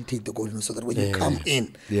 we meditate the golden, so that when you come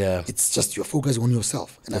in, it's just you're focusing on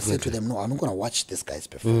yourself. And I said to them, no, I'm not going to watch this guys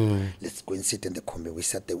perform. Let's go and sit in the combi. We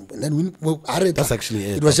sat there, and then that's actually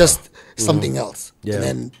it. It was just something else. And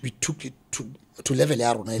then we took it to level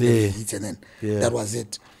R, and then that was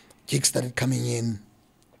it. Gigs started coming in.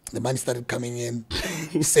 The money started coming in,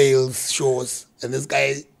 sales, shows, and this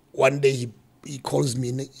guy, one day he calls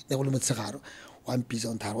me, one piece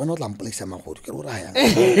on tar, why not Lamplex?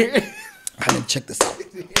 Come and check this out.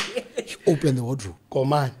 He opened the wardrobe.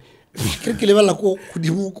 Come on. This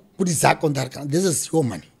is your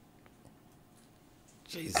money.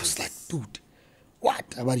 Jesus. I was like, dude,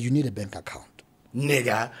 what? But you need a bank account.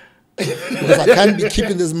 Nigga. Because I can't be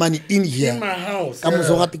keeping this money in here. In my house. And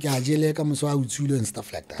stuff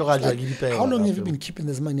like that. Like, how long have you been keeping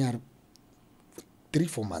this money out?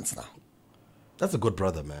 3-4 months now. That's a good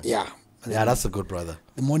brother, man. Yeah. Yeah, that's a good brother.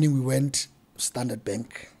 The morning we went, Standard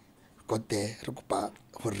Bank, got there,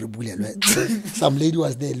 some lady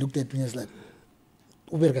was there, looked at me and was like,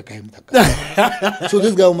 so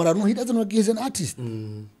this guy, no, he doesn't work, he's an artist.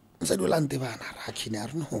 I said, well, I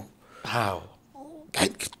don't know. How? I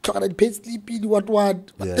paid sleepy, what.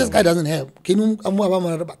 But this guy doesn't have.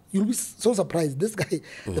 You'll be so surprised. This guy,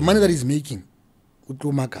 the money that he's making, then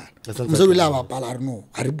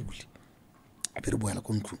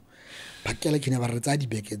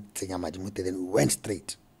we went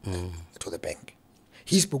straight to the bank.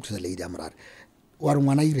 He spoke to the lady, Amrad. So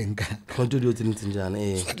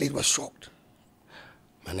that lady was shocked.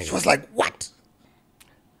 She was like, what?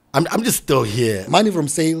 I'm just still here. Money from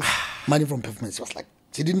sales, money from performance. She was like,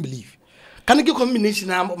 She didn't believe. Can I get a combination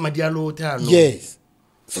of Madialo? Yes.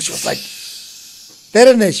 So she was like,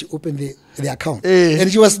 then she opened the account.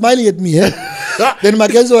 And she was smiling at me. Then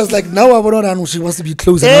Mackenzie was like, now I want to know she wants to be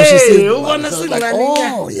closer. Now she said,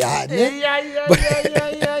 oh, yeah.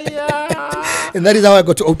 And that is how I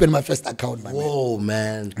got to open my first account, man. Whoa,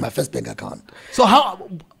 man. My first bank account.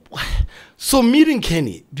 So meeting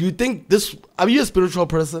Kenny, do you think are you a spiritual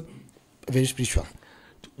person? Very spiritual.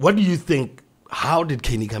 What do you think? How did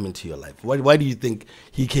Kenny come into your life? Why do you think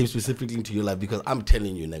he came specifically into your life? Because I'm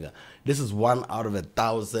telling you, nigga, this is 1 out of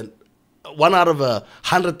 1,000, 1 out of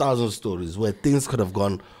 100,000 stories where things could have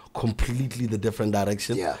gone completely the different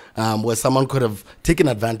direction. Yeah. Where someone could have taken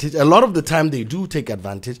advantage. A lot of the time they do take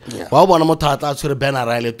advantage. Yeah.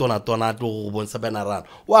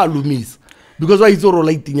 Because why is all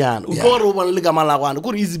like Tinyan?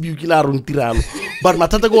 But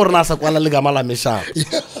matata go nasa kwala ligamala mesha.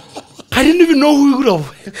 I didn't even know who he would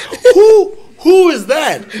have. Who is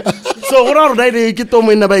that? So around that day, you told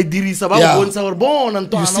me about Dirisa, about born and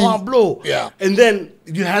blow. Yeah. And then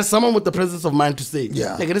you had someone with the presence of mind to say,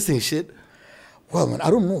 yeah, like this ain't shit. Well, man,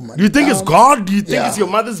 I don't know, man. Do you think it's God? Do you think it's your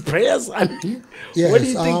mother's prayers? I mean, yes, what do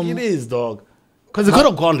you think it is, dog? Because it could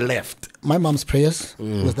have gone left. My mom's prayers,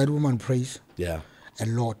 was that woman prays a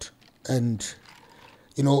lot. And,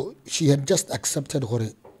 you know, she had just accepted her,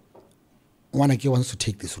 Wanake wants to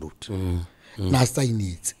take this route. Nasta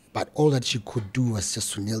needs. But all that she could do was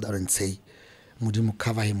just to kneel down and say, Mudimu,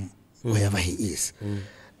 cover him wherever he is.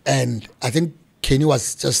 And I think Kenny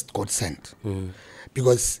was just God sent.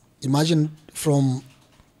 Because imagine from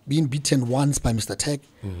being beaten once by Mr. Tech,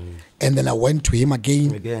 and then I went to him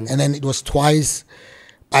again. And then it was twice.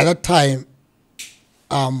 By that time,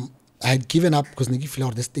 I had given up because Niki feel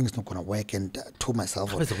out this thing is not gonna work, and told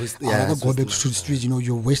myself, I'd rather go back to the streets. You know,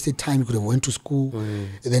 you wasted time. You could have went to school,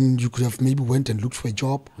 then you could have maybe went and looked for a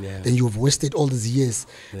job. Then you have wasted all these years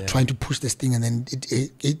trying to push this thing, and then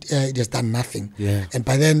it has done nothing. And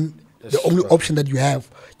by then, the only option that you have,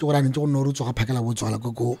 you know how you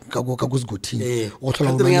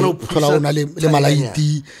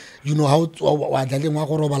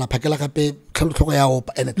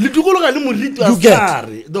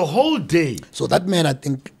get the whole day. So that man, I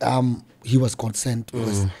think he was God sent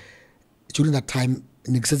because during that time,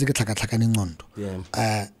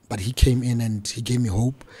 but he came in and he gave me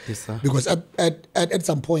hope. Yes, sir. Because at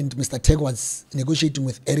some point, Mr. Teg was negotiating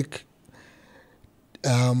with Eric.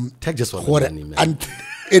 Tech just wanted money, man. And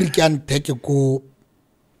Eric and Tech go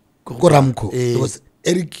Ramco. Because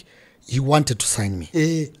Eric, he wanted to sign me.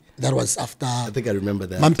 That was after I think I remember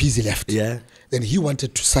that. Mampeezy left. Yeah. Then he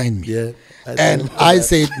wanted to sign me. Yeah. And I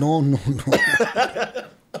said, no.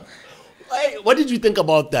 What did you think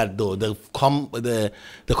about that, though? The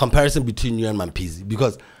comparison between you and Mampeezy?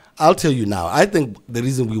 Because I'll tell you now, I think the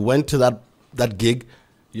reason we went to that gig,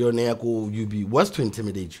 your Neako UB, was to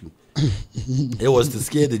intimidate you. It was to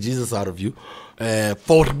scare the Jesus out of you.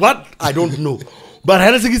 For what? I don't know. But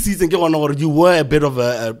you were a bit of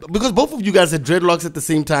a... because both of you guys had dreadlocks at the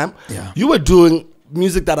same time. Yeah. You were doing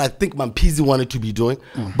music that I think Mampeezy wanted to be doing.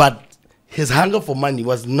 But his hunger for money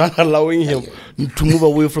was not allowing him to move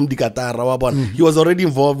away from the Qatar. He was already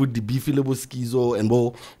involved with the Beefy Lebo Schizo and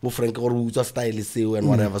Bo Frank Oruja style and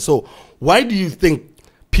whatever. So why do you think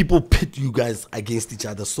people pit you guys against each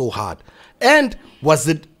other so hard? And was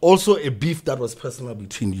it also a beef that was personal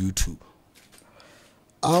between you two?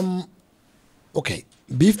 Okay,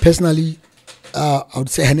 beef personally, I would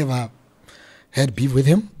say I never had beef with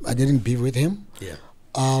him. I didn't beef with him. Yeah.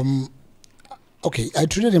 Okay, I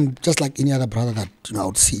treated him just like any other brother that I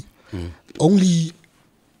would see. Only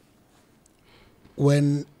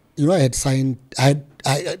when I had signed, I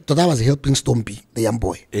thought I was helping Stompy, the young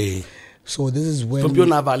boy. So this is when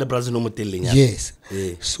yes.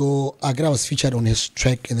 So Agra was featured on his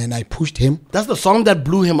track, and then I pushed him. That's the song that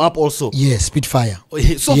blew him up also. Yes, Spitfire.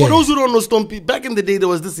 So for those who don't know Stompy, back in the day there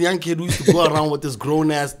was this young kid who used to go around with this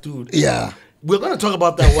grown ass dude. Yeah. We're gonna talk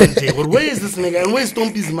about that one day. But where is this nigga and where's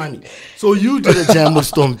Stompy's money? So you did a jam with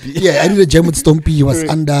Stompy. Yeah, I did a jam with Stompy. He was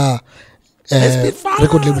under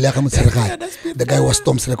record label. The guy was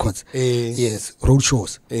Stomp's Records. Yes, road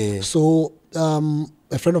shows. So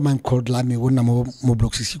a friend of mine called Lami when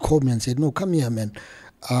he called me and said, no, come here, man.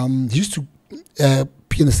 He used to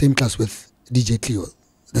be in the same class with DJ Cleo.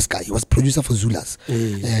 This guy, he was producer for Zulas.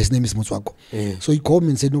 His name is Motswako. So he called me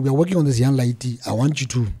and said, no, we are working on this young lady. I want you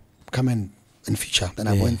to come and feature. Then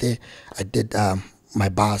I went there. I did my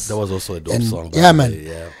bars. That was also a dope song. Yeah, man.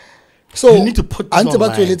 Yeah. So you need to put this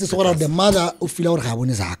online. The mother of Phila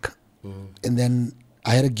and then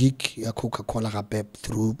I had a gig at Coca-Cola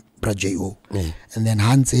through T.H.A.B.O. And then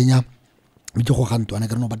Hans Enya,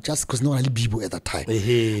 but just because no one had Bibo at that time.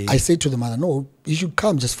 I said to the mother, no, you should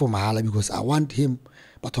come just for Mahala because I want him.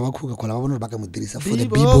 But for the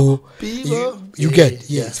Bibo, you get,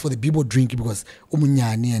 yes, for the Bibo drink because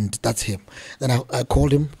Umunyani and that's him. Then I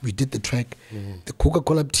called him, we did the track. The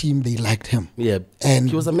Coca-Cola team, they liked him. Yeah, and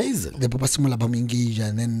he was amazing. The Batswana Bam engage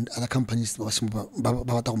and then other companies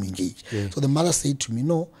engage. So the mother said to me,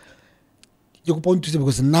 no, you point to say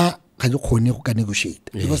because now can you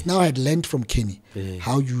negotiate? Because now I had learned from Kenny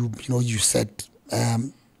how you set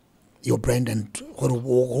your brand and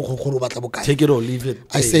take it or leave it.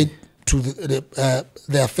 I said to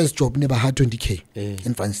their first job never had 20K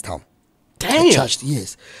in Francetown. Damn. Charged,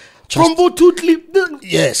 yes. From Botutli.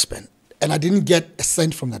 Yes, man. And I didn't get a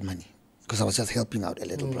cent from that money because I was just helping out a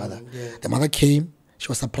little brother. The mother came. She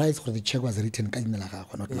was surprised because the check was written,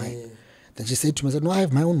 not mine. Then she said to me, I said, no, I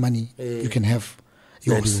have my own money. You can have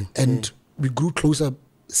yours. And we grew closer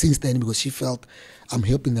since then because she felt I'm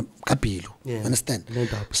helping them. Understand? No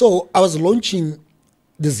doubt. So I was launching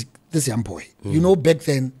this young boy. You know, back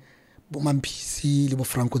then, Mampeezy, Libo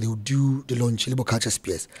Franco, they would do the launch, Libo Culture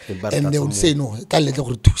Spears. And they would say, no,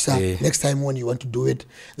 next time when you want to do it,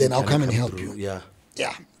 then I'll come and help you.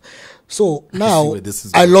 Yeah. So now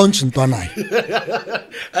I launched in Twanai.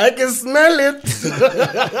 I can smell it.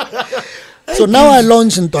 So now I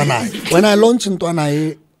launched in Twanai. When I launched in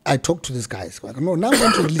Twanai, I talked to these guys. Like, no, now I'm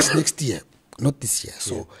going to release next year, not this year.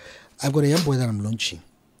 So I've got a young boy that I'm launching.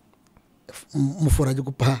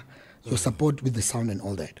 Your support with the sound and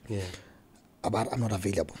all that. Yeah. But I'm not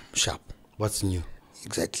available. Sharp. What's new?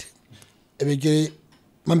 Exactly.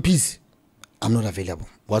 Mampeezy, I'm not available.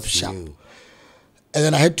 What's sharp? New? And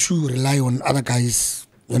then I had to rely on other guys.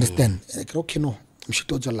 You understand? And I said, okay, no.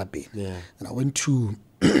 And I went to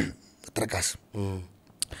Trakas.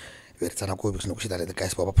 The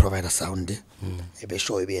guys provide a sound.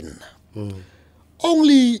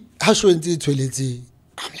 Only I'm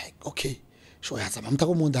like, okay. So I'm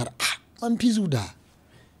talking about Mampeezy.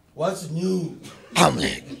 What's new? I'm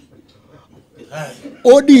like,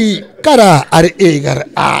 Odi kara are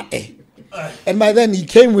and by then he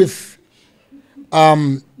came with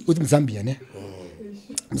Mzambia, ne?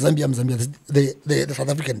 Mzambia, the South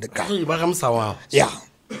African the guy. Yeah.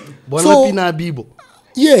 So,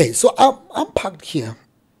 yeah, so I'm parked here.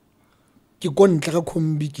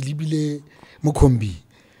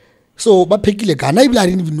 So ba phekile kana ibla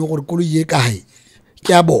re even know gore kolo ye kae ke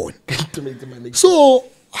a bona. So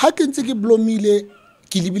ha ke ntse ke blomile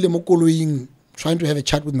ke libile mo koloing trying to have a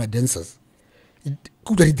chat with my dancers. I'm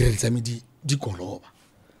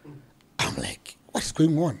like, what is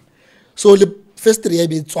going on? So the first day I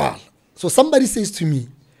be tswala. So somebody says to me,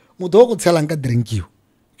 "Motho go tshela nka drink you."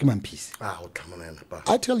 Ke Mampeezy.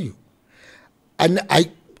 I tell you. And I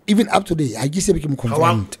even up today I give ke mo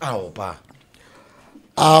confront.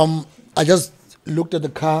 I just looked at the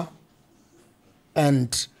car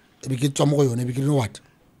and you know what?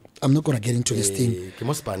 I'm not gonna get into this thing.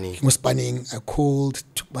 Spanning. I called,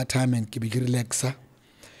 took my time and keep relaxer.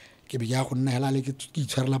 So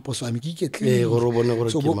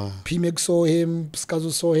PMX saw him,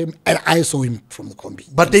 Skazo saw him, and I saw him from the combi.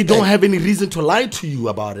 But they don't have any reason to lie to you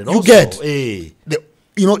about it. You also. Get,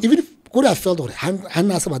 you know, even if could have felt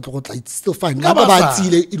it's still fine.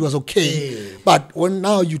 It was okay. But when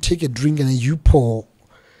now you take a drink and then you pour,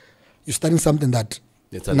 you're starting something that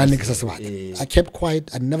I kept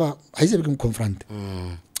quiet. I used to become confront.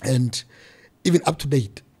 And even up to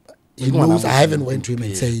date, he knows I haven't went to him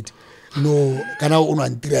and said, no,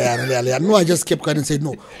 I just kept quiet and said,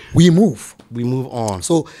 no, we move on.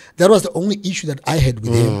 So that was the only issue that I had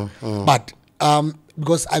with him. But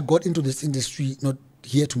because I got into this industry not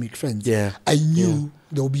here to make friends, I knew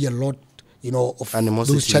there would be a lot, of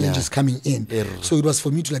animosity, those challenges coming in. So it was for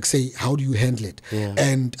me to say, how do you handle it?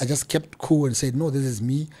 And I just kept cool and said, no, this is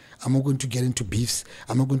me. I'm not going to get into beefs.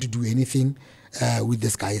 I'm not going to do anything with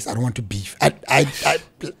these guys. I don't want to beef.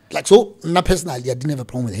 So not personally, I didn't have a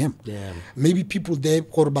problem with him. Maybe people there,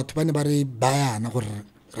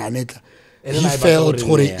 he felt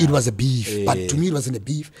it was a beef, but to me it wasn't a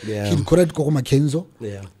beef. He recorded Koko Makenzo,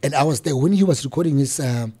 and I was there when he was recording his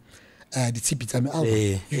the T.H.A.B.O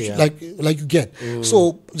album, like you get.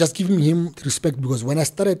 So just giving him respect, because when I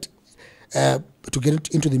started to get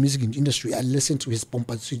into the music industry, I listened to his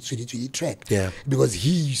Pompa Sweetie track, because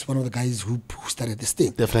he's one of the guys who started this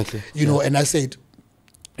thing. Definitely, and I said,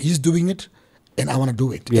 he's doing it, and I want to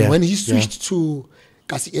do it. And when he switched to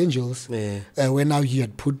Kasi Angels, when now he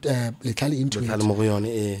had put Letali into it,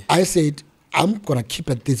 I said, I'm gonna keep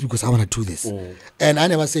at this because I wanna do this. And I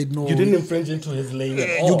never said no. You didn't infringe into his lane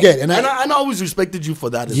at all. You get, and I always respected you for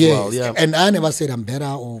that as well. Yeah. And I never said I'm better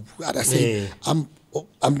or I said I'm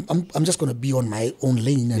just gonna be on my own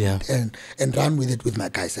lane and run with it with my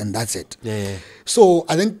guys, and that's it. Yeah. So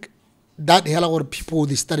I think that hell of a lot of people,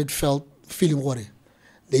 they started feeling worried.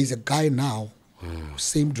 There is a guy now,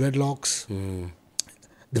 same dreadlocks,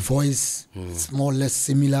 the voice is more or less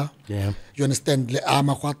similar. Yeah. You understand? So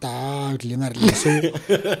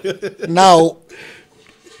now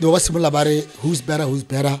there was similar about it, who's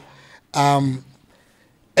better. And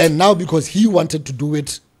now because he wanted to do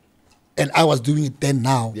it and I was doing it then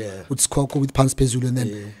now with Skoko, with Panspezulu, and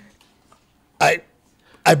then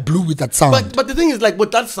I blew with that sound. But the thing is, like,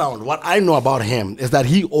 with that sound, what I know about him is that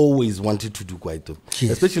he always wanted to do Kwaito.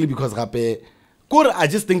 Yes. Especially because I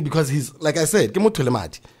just think because he's, like I said,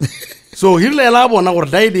 so he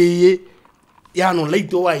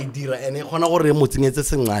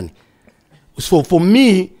so for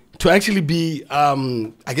me to actually be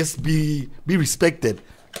I guess be respected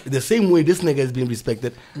the same way this nigga is being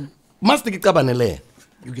respected, must take it.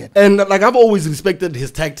 You get. And like I've always respected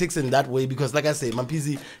his tactics in that way because, like I say,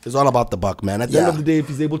 Mampeezy is all about the buck, man. At the end of the day, if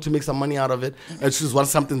he's able to make some money out of it, it's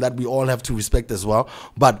just something that we all have to respect as well.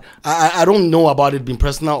 But I don't know about it being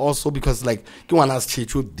personal also because, like, you want to ask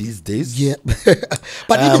T.H.A.B.O these days. Yeah.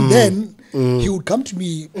 But even then, he would come to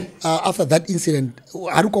me after that incident.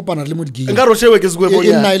 I don't compare remote game. You understand?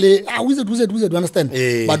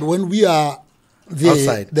 But when we are there,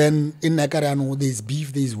 outside, then in Nakarano, there's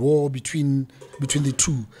beef, there's war between the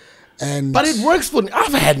two. But it works for me.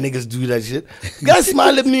 I've had niggas do that shit. Guys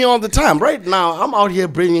smile at me all the time. Right now, I'm out here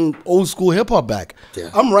bringing old school hip hop back. Yeah.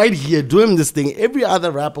 I'm right here doing this thing. Every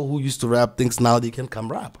other rapper who used to rap thinks now they can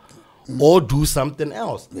come rap or do something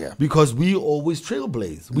else. Yeah. Because we always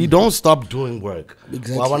trailblaze. We don't stop doing work.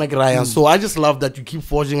 Exactly. So I just love that you keep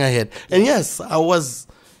forging ahead. And yes, I was,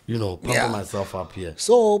 pumping myself up here.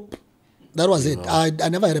 So that was it. I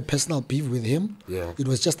never had a personal beef with him. Yeah. It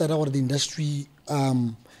was just that the industry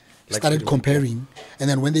started comparing. And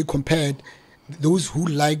then when they compared, those who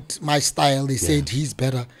liked my style, they said he's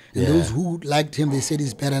better. And those who liked him, they said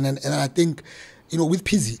he's better. And I think, with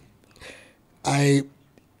Pizzy, I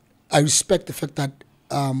respect the fact that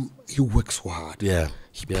he works so hard. Yeah.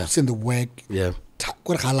 He puts in the work. Yeah.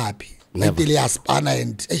 Never. 3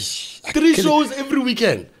 shows every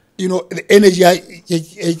weekend. The energy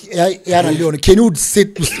Kenny would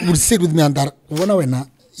sit with me and that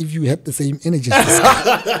if you had the same energy as this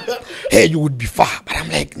guy, hey, you would be far. But I'm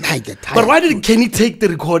like, nah, I get tired. But why did Kenny take the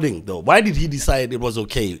recording though? Why did he decide it was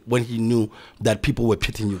okay when he knew that people were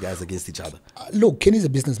pitting you guys against each other? Look, Kenny's a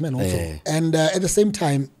businessman also. And at the same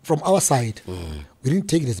time, from our side, we didn't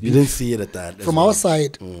take it as beef. You didn't see it at that. From our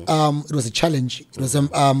side, it was a challenge. It was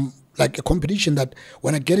like a competition that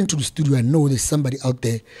when I get into the studio, I know there's somebody out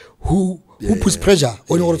there who puts pressure.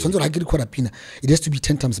 It has to be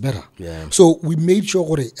 10 times better. Yeah. So we made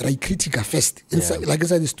sure I critique first inside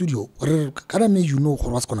the studio.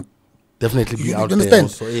 What's gonna definitely be out there. Understand?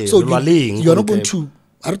 Also. So you're not going to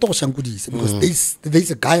because there's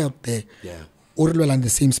a guy out there in the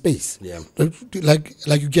same space. Yeah.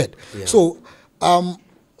 Like you get. Yeah. So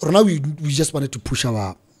now we just wanted to push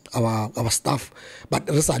our stuff, but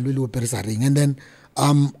and then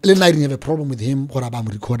I didn't have a problem with him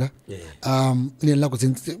recorder. Relax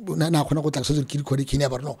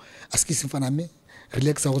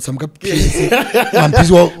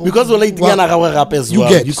because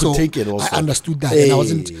you could take it also. I understood that and I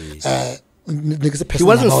wasn't he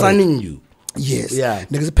wasn't sunning you. Yes. Yeah.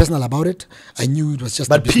 Personal about it. I knew it was just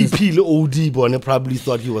but PP OD probably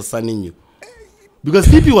thought he was sunning you. Because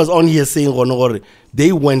PP was on here saying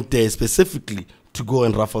they went there specifically to go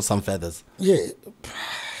and ruffle some feathers. Yeah.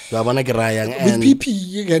 With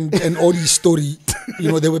PP and all this story,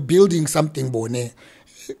 they were building something. They were the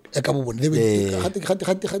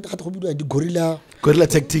guerrilla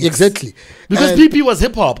tactics. Exactly. Because PP was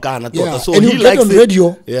hip hop, so and he get on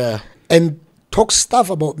radio and talk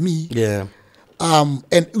stuff about me. Yeah.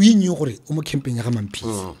 And we knew camping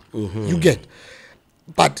Mampeezy. You get.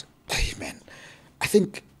 But hey man, I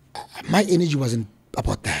think my energy wasn't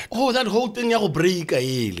about that. Oh, that whole thing you break.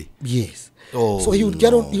 Yes. Oh, so he would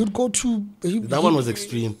get on. He would go to. That one was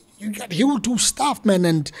extreme. He would do stuff, man,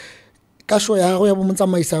 and what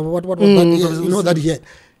that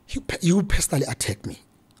he would personally attack me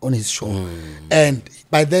on his show, and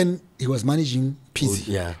by then he was managing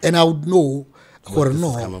Pizzy, and I would know,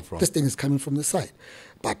 this thing is coming from the side,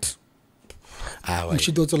 but. Now you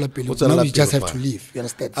just have to leave. You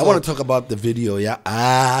understand? I want to talk about the video.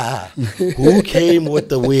 Who came with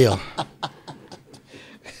the wheel?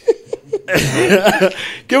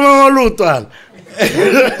 Give him a lutan.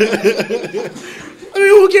 I mean,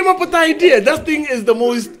 who came up with the idea? That thing is the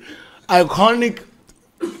most iconic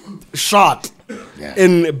shot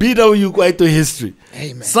in BW Kwaito history.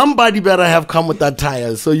 Hey, man. Somebody better have come with that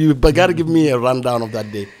tire. So you gotta give me a rundown of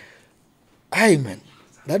that day. Hey, man,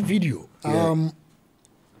 that video.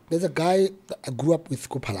 There's a guy that I grew up with,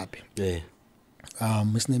 Kopalapi. Yeah.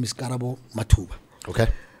 His name is Karabo Matuba. Okay.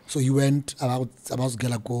 So he went about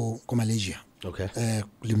to go Malaysia. Okay.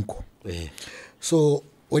 Limco. Yeah. So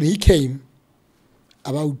when he came,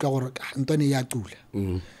 about Anthony Yatula.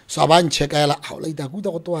 So I want to check. I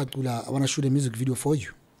want to shoot a music video for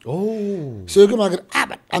you. Oh. So you're going to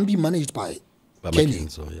I'm being managed by Kenny.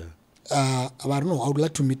 So yeah. I don't know. I would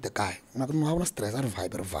like to meet the guy. I don't know how to stress. I don't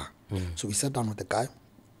vibe. So we sat down with the guy.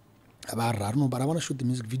 I don't know, but I want to shoot the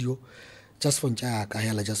music video just for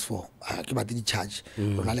just for the charge.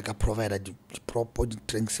 Like a provider proper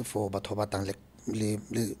drinks for but like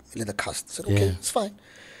the cast. I said, okay, it's fine.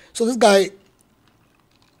 So this guy,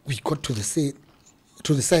 we got to the set.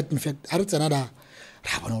 In fact, I read another.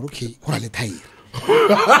 Okay,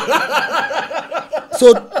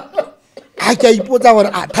 so I can put our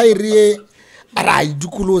tire.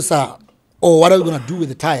 Or what are we gonna do with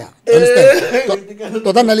the tire? Understand?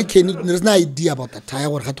 There's no idea about the tire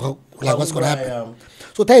or like what's gonna happen.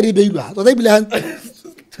 So tire so they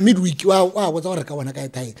midweek. Wow, what's our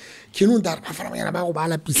tire? Kinu dar about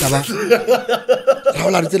bala pizza.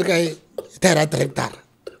 Tire director.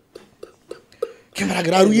 Camera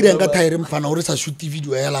graduate and got tire fan or shoot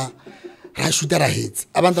video. I shoot at heads.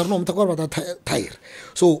 About the tire.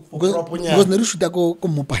 So because the shoot go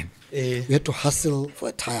mopine. We had to hustle for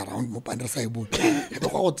a tire around Mopanda Saibu.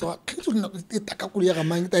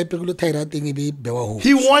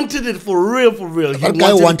 He wanted it for real. That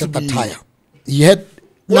guy wanted the tire. He had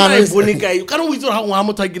he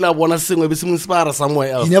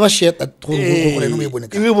never shared that.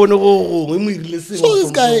 So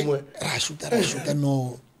this guy,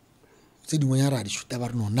 no.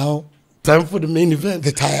 Now time for the main event.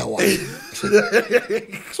 The tire one.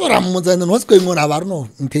 So Muzenda, what's going on? I don't know.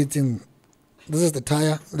 This is the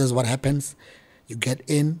tire. This is what happens. You get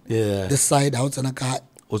in. Yeah. This side, out in a car.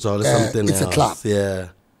 Also, something it's else. A club. Yeah.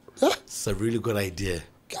 It's a really good idea.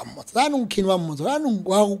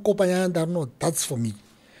 That's for me.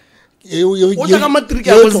 Yeah.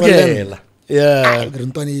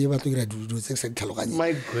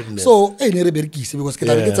 My goodness. So, because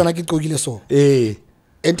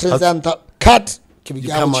entrance and cut. You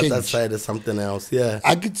come out that side is something else. Yeah.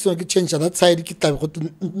 I get change that side.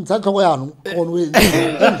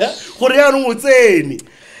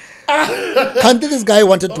 Can't this guy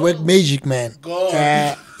wanted to work magic, man? Because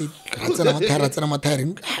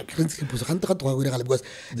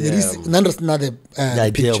there is another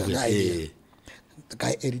picture. The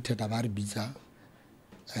guy edited a very bizarre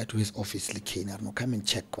to his office. Come and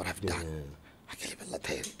check what I've done.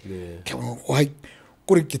 Why?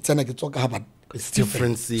 It's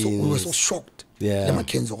different scenes. So we were so shocked. Yeah.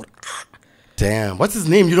 Damn. What's his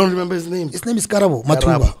name? You don't remember his name? His name is Karabo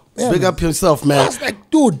Matuba. Yeah, big up yourself, man. I was like,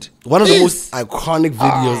 dude. One of the most iconic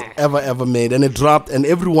videos ever made. And it dropped and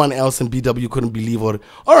everyone else in BW couldn't believe it.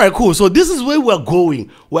 All right, cool. So this is where we're going.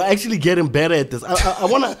 We're actually getting better at this.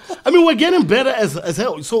 We're getting better as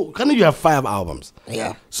hell. So kind of you have 5 albums.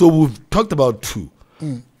 Yeah. So we've talked about 2.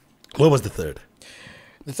 What was the third?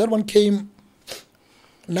 The third one came.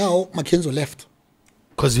 Now Mackenzo left.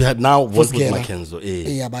 Because you had now worked with Mackenzo.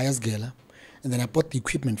 Yeah, by Gela. And then I bought the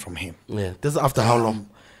equipment from him. Yeah. This is after how long?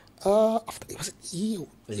 After it was a year.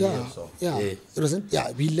 Yeah. It wasn't.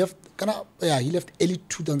 Yeah, we left. He left early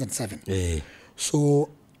 2007. Yeah. So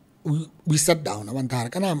we sat down. I went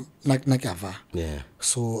yeah.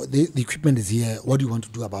 So the equipment is here. What do you want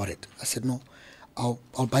to do about it? I said no. I'll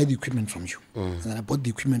buy the equipment from you. And then I bought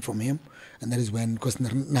the equipment from him. And that is when, because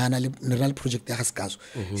the project has gas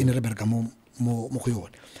in Rebecca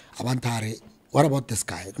what about this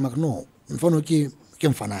guy? I'm like, no. I've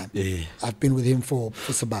been with him for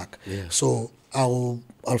Sabak. Yeah. So I'll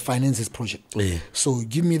finance his project. Yeah. So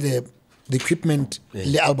give me the equipment,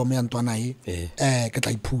 the album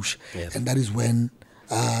push. Yeah. And that is when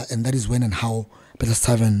and how Peter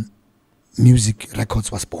 7 Music Records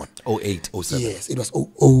was born. 08, 07. Yes, it was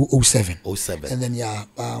 07. 07. And then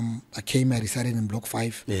I came. I resided in Block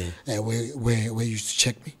 5, where you used to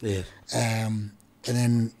check me. Yeah. And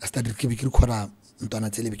then I started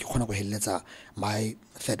my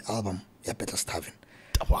third album, Peter 7.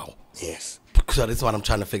 Wow. Yes. So that's what I'm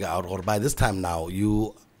trying to figure out. Or by this time now,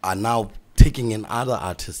 you are now taking in other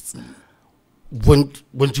artists. Weren't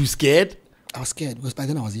you scared? I was scared because by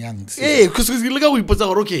then I was young. Yeah, because you look at we put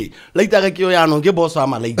okay, like that,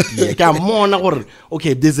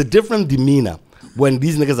 okay, there's a different demeanor when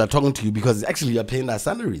these niggas are talking to you because actually you're paying their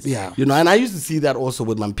salaries. Yeah. You know, and I used to see that also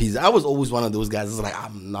with Mampeezy. I was always one of those guys that's like,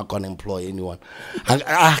 I'm not going to employ anyone.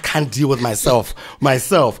 I can't deal with myself.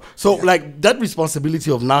 So, like, that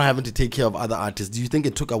responsibility of now having to take care of other artists, do you think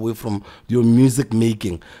it took away from your music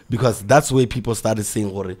making? Because that's where people started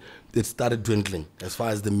saying, it started dwindling as far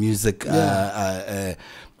as the music.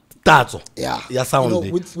 Dato. Yeah. Yeah, sound. You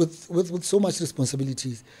know, with so much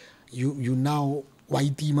responsibilities, you now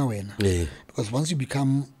because once you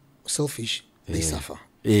become selfish, they suffer.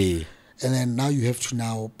 And then now you have to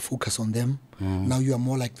now focus on them. Now you are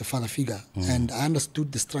more like the father figure. And I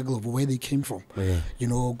understood the struggle of where they came from. You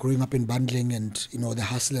know, growing up in bundling and, you know, the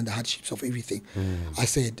hustle and the hardships of everything. I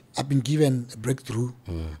said, I've been given a breakthrough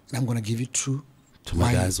and I'm going to give it to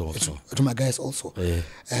my guys also. To my guys also.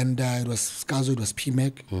 And it was Skazo, it was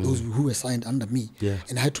P-Mac, those who were signed under me.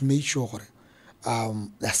 And I had to make sure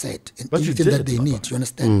that's it. And everything that they need, you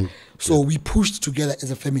understand? So we pushed together as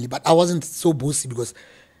a family. But I wasn't so bossy because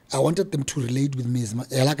I wanted them to relate with me. It's not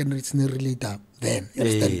relate then, you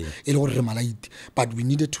understand? But we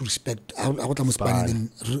needed to respect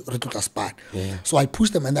so I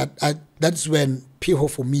pushed them, and that's when P.H.A.B.O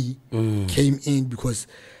for me came in because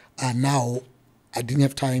now I didn't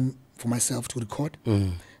have time for myself to record.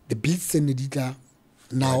 The beats and the data,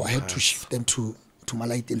 now I had to shift them to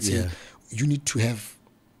Malite and say, you need to have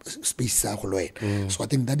space. So I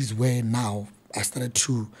think that is where now I started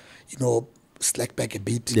to, you know, slack back a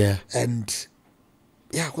bit. And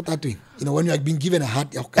what are doing? You know, when you are being given a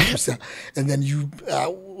heart, and then you,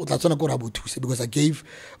 that's what I got about to say, because I gave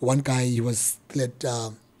one guy, he was still at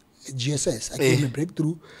GSS. I gave him a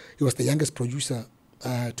breakthrough. He was the youngest producer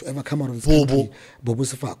to ever come out of this country. Bobo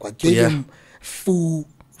Sefako. I gave him full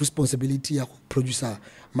responsibility of producer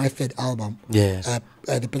my third album. The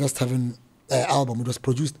P.O.D-CAST album. It was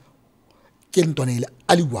produced and by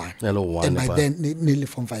then nearly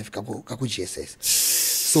from 5 kako GSS.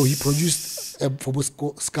 So he produced for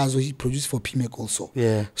Skazo, he produced for P-Mac also.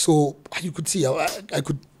 So you could see I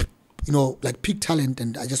could, you know, like pick talent,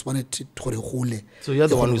 and I just wanted to whole. So you're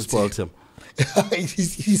the one who spoiled him.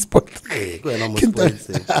 he spoiled. But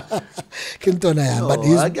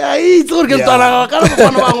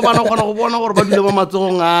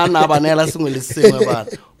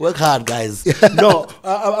work hard, guys. No,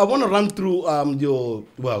 I want to run through your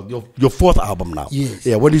fourth album now.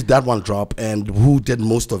 When did that one drop, and who did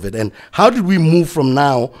most of it, and how did we move from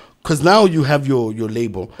now? Because now you have your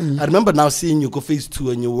label. I remember now seeing you go phase 2,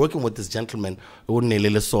 and you're working with this gentleman,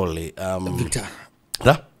 Victor.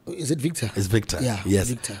 Huh? Is it Victor? It's Victor. Yes.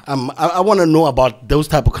 Victor. I want to know about those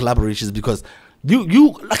type of collaborations, because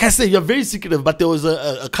you like I said, you're very secretive, but there was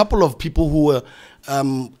a couple of people who were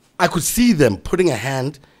I could see them putting a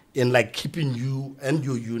hand in like keeping you and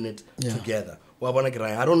your unit together.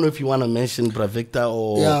 I don't know if you want to mention Victor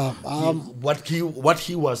or what he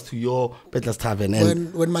was to your Petla's Tavern.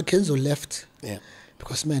 When Mackenzo left,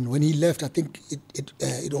 because man, when he left, I think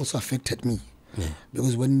it also affected me.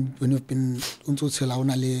 Because when you've been,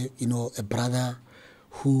 you know, a brother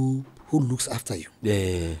who looks after you,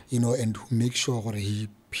 you know, and who makes sure he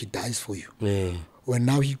dies for you. When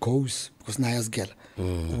now he goes, because Naya's girl,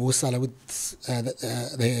 with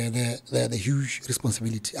the huge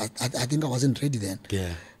responsibility. I think I wasn't ready then.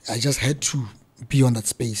 I just had to be on that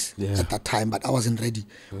space at that time, but I wasn't ready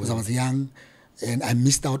because I was young and I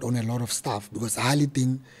missed out on a lot of stuff because I hardly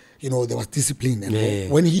think, you know, there was discipline. And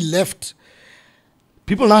when he left,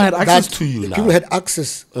 people now had access to you. People had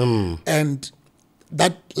access, and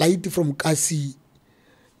that lady from Kasi,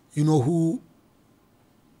 you know, who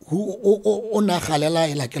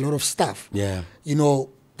like a lot of stuff. You know,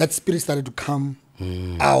 that spirit started to come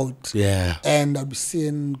out. And I'll be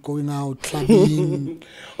seeing going out clubbing.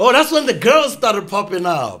 That's when the girls started popping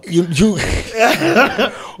up.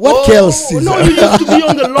 What girls? No, you used to be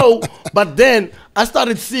on the low, but then I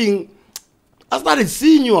started seeing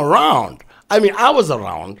you around. I mean, I was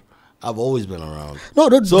around. I've always been around. No,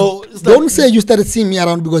 don't say you started seeing me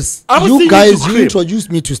around, because you guys, you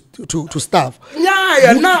introduced me to stuff.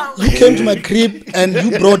 You came to my crib and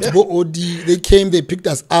you brought Bo-Odi. They came, they picked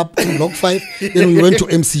us up in Block 5. Then we went to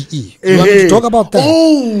MCE. You want me to talk about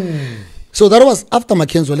that? So that was after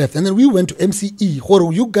Mackenzo left. And then we went to MCE.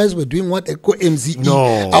 You guys were doing what? MCE.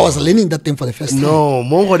 No. I was learning that thing for the first time. No.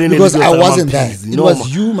 Because I wasn't there. It was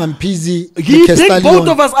you, Mampeezy. He picked both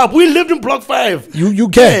of us up. We lived in Block 5. You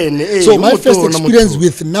can. So my first experience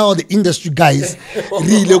with now the industry guys,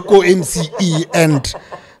 really go MCE and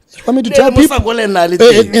You want me to tell people? And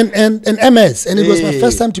MS, and it was my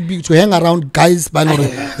first time to hang around guys by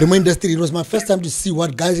the industry. It was my first time to see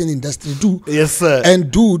what guys in the industry do. Yes, sir.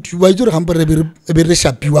 And dude, why do you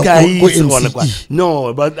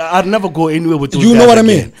No, but I'd never go anywhere with those you know guys what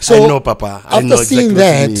again. I mean? So I know, Papa. I after know seeing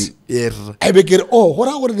exactly that, yes. I begin,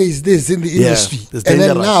 what is this in the industry? It's And then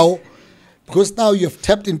dangerous. now, because now you have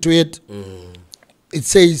tapped into it, it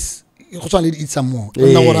says, you need to eat some more.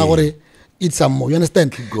 Eat some more. You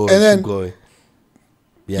understand? Keep going, and then keep going.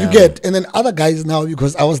 Yeah. you get, and then other guys now,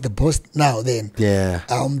 because I was the boss now then, Yeah.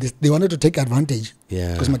 they wanted to take advantage.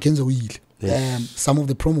 Yeah. Because Mackenzie will, Yes. some of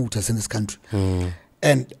the promoters in this country.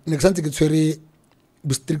 And next time it's very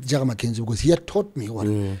strict Jaga Mackenzie, because he had taught me what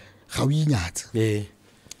how you not. Yeah.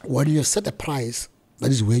 When you have set a price, that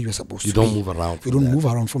is where you're supposed You to be. don't move around You from don't that. move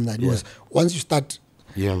around from that. Yeah. Because once you start,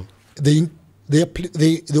 Yeah. they'll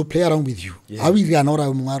play around with you. Yeah. How we no, I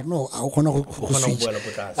switch.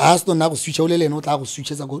 As to now switch, no switch.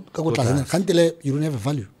 You don't have a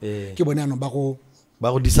value. Yeah. Ke bone ano ba go-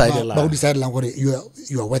 But we decided ba go decide lang gore you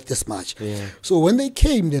are worth this much. Yeah. So when they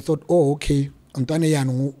came, they thought, oh, okay, Antwane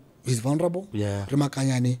Yano is vulnerable. Yeah.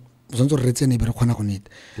 Remakanyane, Zonzo Retsene, but Kona need.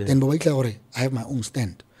 Then I have my own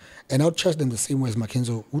stand. And I would charge them the same way as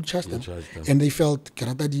Mackenzie would charge them. charge them. And they felt,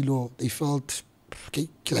 Karatadilo, they felt, okay,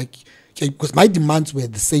 like, because my demands were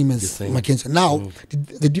the same as Mackenzie. Now,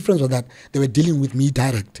 the difference was that they were dealing with me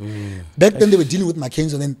direct. Back then, they were dealing with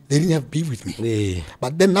Mackenzie, then they didn't have beef with me. Yeah.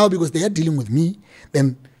 But then now, because they are dealing with me,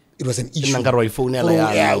 then it was an issue. And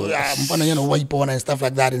stuff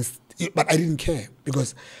like that. But I didn't care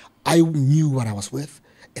because I knew what I was worth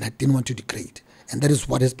and I didn't want to degrade. And that is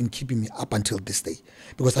what has been keeping me up until this day.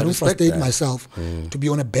 Because I don't frustrate myself to be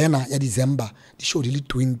on a banner in December. The show really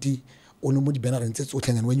 20 on the banner and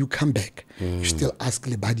then when you come back, you still ask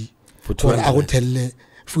the body For 200. I would tell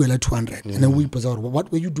fuel 200. And then we pause out,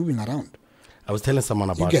 what were you doing around? I was telling someone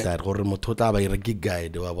about get- that. Gore motho o tla ba ira gig guy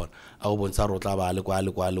de wa bona. A go bontsha re o tla ba le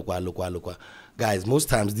kwa. Guys, most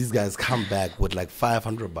times these guys come back with like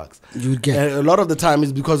 $500. You get- And a lot of the time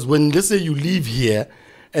is because when, let's say you leave here,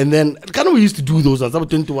 and then kind of we used to do those ones. About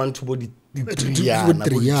 21 to body 3 yeah.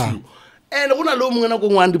 And when I low mona go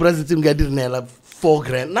one the president get like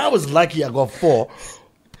 $4,000. Now I was lucky I got 4,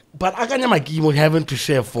 but I can't my chemo having to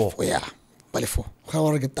share 4. Oh, yeah. Balefo. How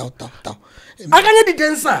are I get out? I can't the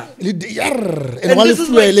dancer. And this is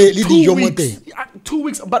like 2 weeks. 2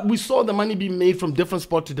 weeks, but we saw the money being made from different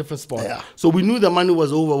spot to different spot. Yeah. So we knew the money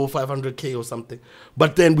was over 500K or something.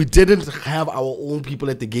 But then we didn't have our own people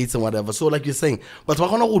at the gates and whatever. So like you're saying, but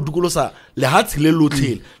let's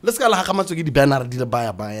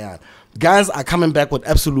go guys are coming back with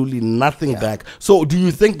absolutely nothing back. So do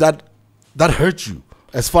you think that hurt you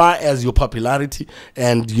as far as your popularity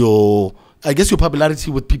and your, I guess, your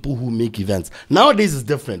popularity with people who make events? Nowadays it's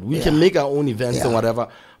different. We can make our own events and whatever.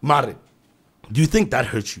 Mare, do you think that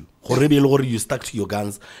hurt you? You stuck to your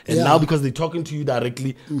guns, and now because they're talking to you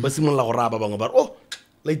directly, oh,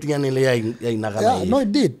 Yeah, no,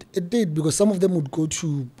 it did. It did because some of them would go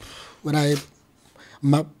to when I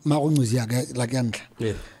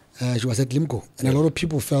she was at Limco, and a lot of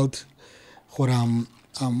people felt I'm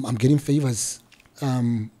getting favors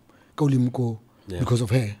go Limco because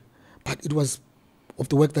of her, but it was of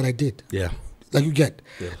the work that I did. Yeah. Like you get,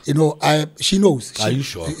 you know, she knows. Are you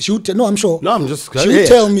sure? She would no, I'm sure. No, I'm just. She would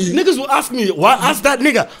tell me. Niggas will ask me, why ask that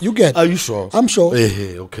nigga? You get. Are you sure? I'm sure.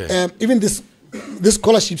 Hey, okay. Even this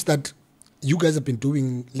scholarships that you guys have been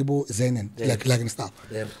doing, Libo Zen and like and stuff.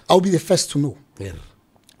 Yeah. I'll be the first to know. Yeah.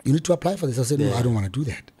 You need to apply for this. I said, no, I don't want to do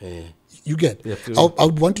that. Yeah. You get. Yeah, I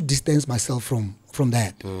would want to distance myself from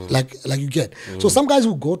that. Like you get. So some guys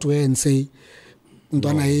will go to her and say,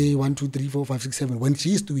 Ndwana 1, 2, 3, 4, 5, 6, 7. When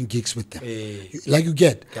she is doing gigs with them, like you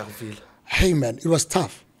get. Hey man, it was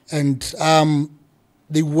tough, and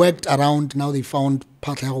they worked around. Now they found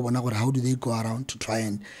partly how do they go around to try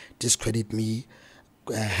and discredit me.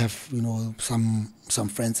 Have some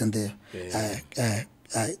friends in the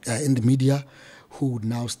in the media who would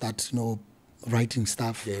now start writing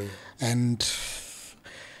stuff and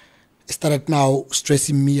started now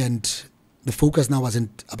stressing me, and the focus now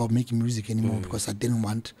wasn't about making music anymore because I didn't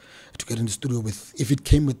want to get in the studio if it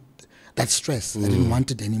came with that stress. I didn't want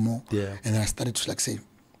it anymore. Yeah. And then I started to say,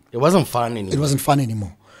 it wasn't fun anymore. It wasn't fun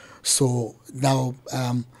anymore. So now,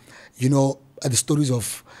 the stories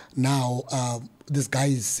of now, this guy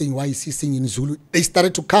is saying, why is he singing in Zulu? They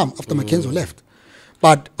started to come after Mackenzie left.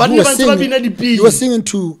 But you were singing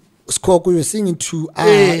to Skoko, you were singing to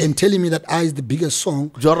and telling me that I is the biggest song.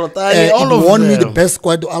 Jorotani, all of won them. Me the best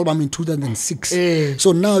squad album in 2006.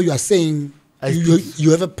 So now you are saying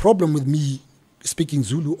you have a problem with me speaking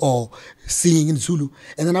Zulu or singing in Zulu,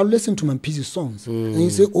 and then I'll listen to Mampeezy's songs, and you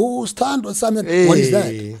say, "Oh, stand or something." What is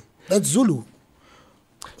that? That's Zulu.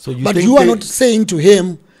 So but you are not saying to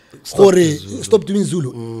him, stop doing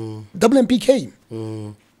Zulu. WMP came.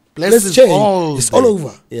 Let's change. It's all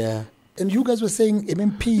over. Yeah. And you guys were saying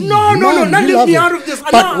MMP. No, not let me out of this.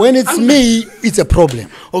 But when it's me, it's a problem.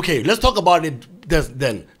 Okay, let's talk about it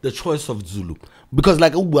then. The choice of Zulu. Because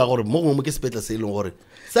like you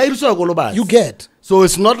get. So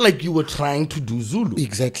it's not like you were trying to do Zulu.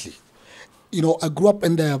 Exactly. You know, I grew up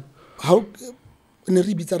in the how in the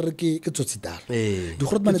ribitsa re ke tsotsitala. Di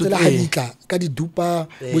khotmane tsela ha ditla ka di dupa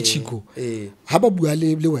bo chiko. Ha ba bua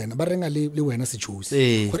le wena ba renga le wena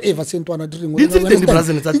sechosi. Gore eva sentwana di ringwe.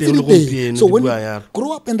 So when you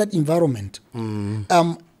grow up in that environment,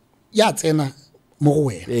 ya tsena mo go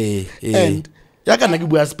wena. And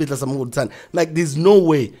like there's no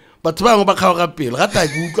way. But Apollo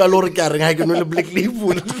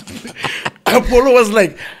was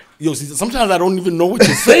like, yo, sometimes I don't even know what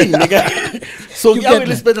you're saying. So you get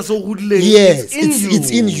yes, it's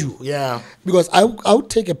in you. Yeah. Because I would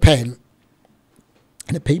take a pen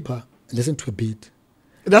and a paper and listen to a beat.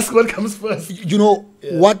 That's what comes first. You know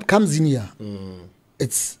what comes in here?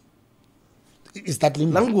 It's that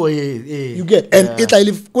lingo. You get, and there's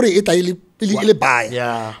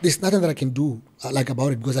nothing that I can do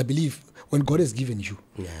about it, because I believe when God has given you,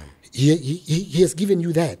 he has given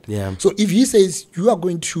you that. Yeah. So if he says you are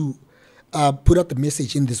going to put out the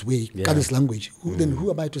message in this way, this language, then who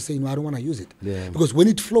am I to say no? I don't want to use it. Yeah. Because when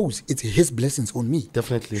it flows, it's his blessings on me.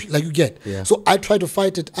 Definitely. Like you get. Yeah. So I try to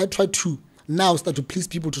fight it. I try to now start to please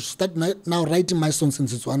people, to start now writing my songs in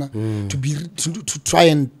Botswana, to try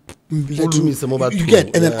and you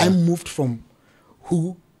get. And then I moved from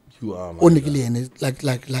who you are, like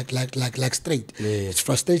straight. It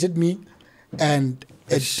frustrated me, and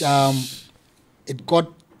it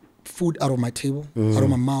got food out of my table, out of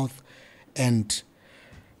my mouth, and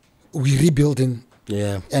we're rebuilding.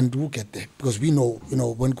 Yeah. And we'll get there, because we know,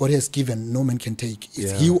 when God has given, no man can take.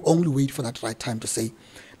 He will only wait for that right time to say,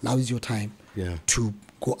 now is your time to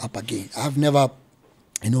go up again. I've never,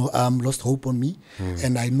 lost hope on me,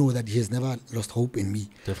 and I know that he has never lost hope in me.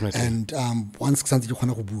 Definitely. And once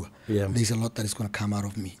there's a lot that is going to come out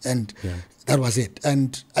of me, and that was it.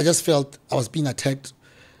 And I just felt I was being attacked,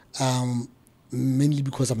 mainly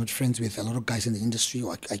because I'm not friends with a lot of guys in the industry,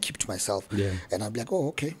 or I keep to myself. And I'll be like, oh,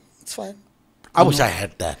 okay, it's fine. I wish I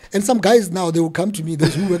had that. And some guys now, they will come to me,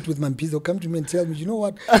 those who worked with Mampeezy, they'll come to me and tell me, you know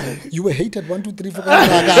what, you were hated 1, 2, 3, 4, 5.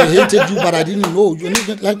 I hated you, but I didn't know.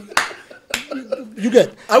 You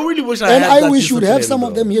get. I really wish I had that. And I wish you'd have some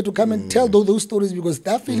of them here to come and tell those stories, because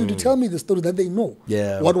they're feeling to tell me the story that they know.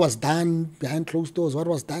 Yeah. What was done behind closed doors, what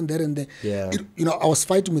was done there and there. Yeah. I was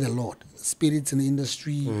fighting with a lot. Spirits in the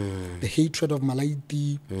industry, the hatred of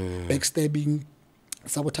Malaiti, backstabbing,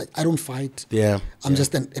 sabotage. I don't fight. I'm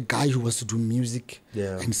just a guy who wants to do music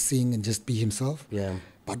and sing and just be himself.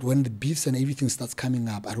 But when the beefs and everything starts coming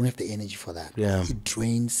up, I don't have the energy for that. It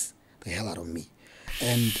drains the hell out of me.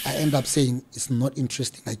 And I end up saying, it's not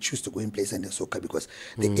interesting. I choose to go and play Sunday soccer, because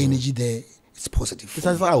the energy there is positive. It's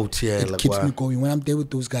out here. It keeps me going. When I'm there with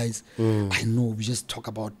those guys, I know we just talk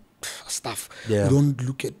about stuff. We don't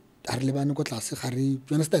look at, you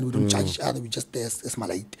understand? We don't judge each other. We just there as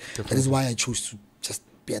Malaiti. That is why I chose to just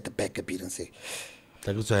be at the back a bit and say,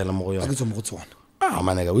 oh my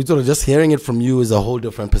nigga, we sort of just hearing it from you is a whole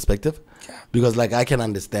different perspective. Because I can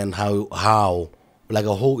understand how like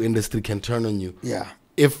a whole industry can turn on you.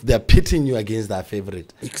 If they're pitting you against their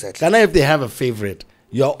favorite. Exactly. And if they have a favorite,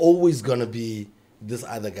 you're always gonna be this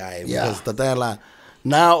other guy. Because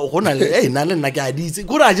now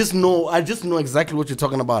I just know exactly what you're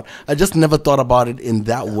talking about. I just never thought about it in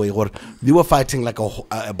that way. Or you were fighting like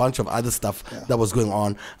a bunch of other stuff that was going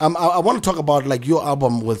on. I want to talk about your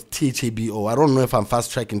album with T.H.A.B.O. I don't know if I'm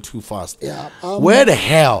fast tracking too fast. Where the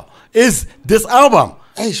hell is this album?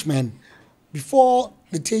 Eish, man. Before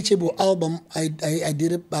the T.H.A.B.O. album, I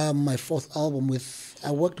did my 4th album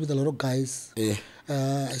I worked with a lot of guys. I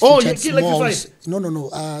featured Smalls. No,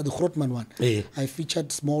 the Grootman one. I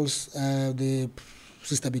featured Smalls, the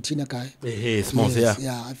Sister Bettina guy. Smalls,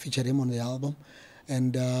 I featured him on the album.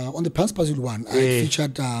 And on the Pants Puzzle one, I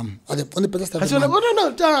featured on the Pants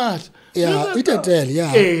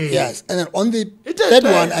yes. And then on the third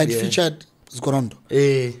one, I featured Zgorondo.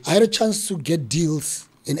 I had a chance to get deals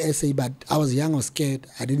in SA, but I was young, I was scared.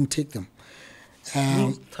 I didn't take them.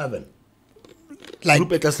 I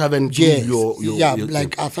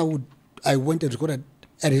went and recorded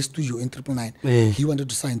at his studio in 999. He wanted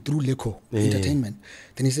to sign through Leco Entertainment.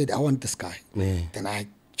 Then he said, I want this guy. Then I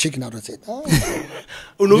checking out and said, oh,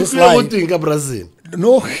 No, this you life- want to in Brazil.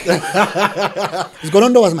 no.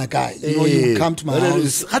 Zgonondo was my guy. You know, you would come to my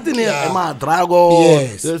house. Drago.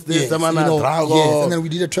 Yes, This, yes, the man you know, Drago. yes. And then we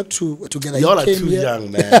did a trip together. Y'all He are came too here.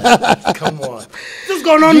 young, man. Come on. Just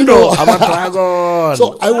going on, You know. though. I'm a dragon.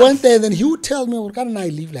 So I went there, and then he would tell me, "Why can't I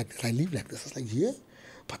live like this? I live like this." I was like, "Yeah,"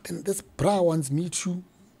 but then this bra wants me to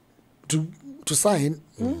sign.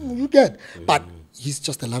 You get, but he's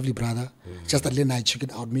just a lovely brother. Just that then I check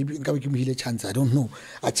it out. Maybe give me a chance. I don't know.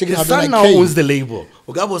 I check it His out. son Then now I came. owns the label.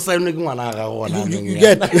 You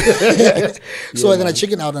get. So then I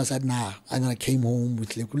checked it out and I said, nah. And then I came home with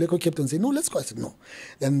Leko kept on saying, no, let's go. I said, no.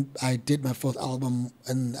 Then I did my fourth album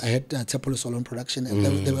and I had T.H.A.B.O solo on production. And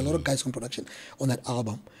there were a lot of guys on production on that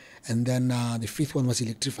album. And then the fifth one was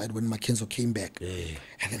Electrified when Mackenzie came back.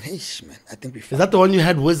 And then, hey, man, I think we Is that the one you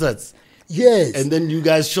had Wizards? Yes. And then you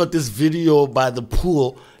guys shot this video by the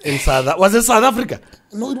pool in Was it South Africa?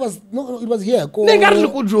 No, it was here. Behind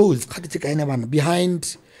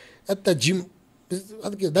at the gym.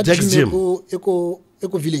 That Jack's gym. Eco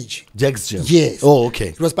Village. Jack's gym. Yes. Oh, okay.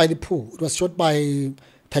 It was by the pool. It was shot by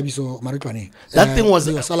Tabiso Marutwane. That thing was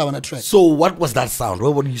Salawana track. So what was that sound?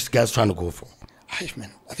 What were you guys trying to go for?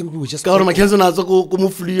 Man, I think we were just. No. No,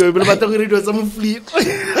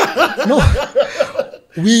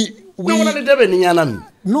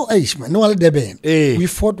 man, no, we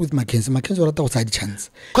fought with Mackenzie. Mackenzie was outside chance.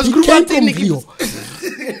 Because he came from Vio.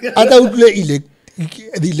 I would play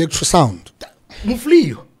the electro sound.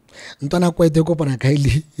 Ntana kwa ite ko pana ka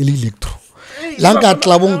ile electro. Langa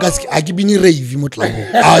tlabong ka akibini rave mo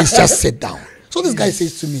tlabong. I just sat down. So this guy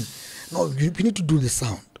says to me, "No, you need to do the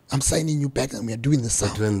sound. I'm signing you back and we are doing the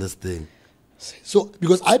sound." We're doing this thing. So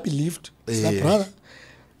because I believed, my brother,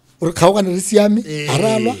 I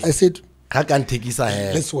said, I can take his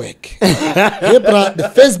hand. let's work. Hey, bro,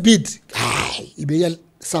 the first beat, Ibeya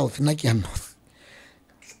South, Nakia North.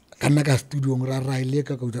 Kanaka studio,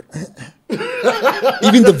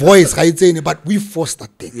 even the voice, but we forced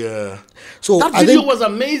that thing. Yeah. So that video was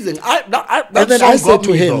amazing. And then I said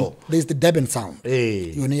to him, though. there's the Durban sound.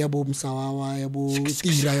 Hey. You understand?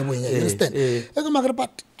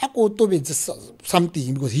 But I could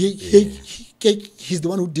something because he's the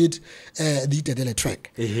one who did the Itadele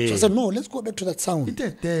track. So I said, no, let's go back to that sound.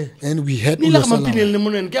 And we had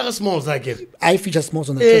I feature Smalls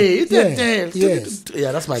on the track. Yes.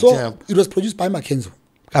 Yeah, that's my so jam. It was produced by Mackenzie.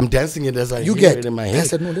 I'm dancing it as I You hear get it in my I head.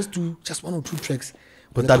 said, no, let's do just 1 or 2 tracks.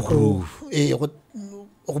 With that groove. Because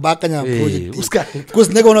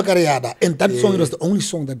and that song, it was the only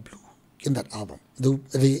song that blew in that album. The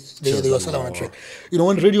Salama track. You know,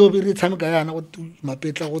 when radio every time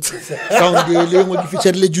Mapetla sound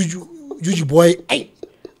featured Juju boy. I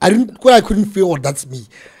couldn't feel what that's me.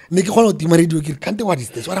 Can't what is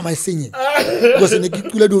this? What am I singing? Because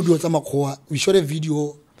we shot a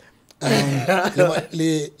video. Le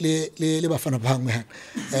bafana bang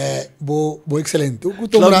bo excellent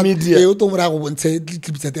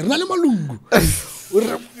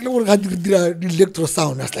electro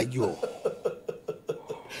sound. I was like, yo,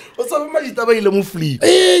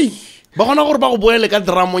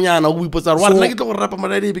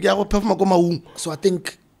 so I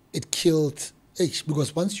think it killed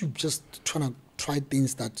because once you just try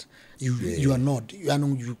things that you are not,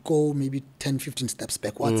 you go maybe 10-15 steps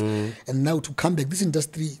backwards, and now to come back, this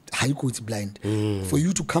industry it's blind. For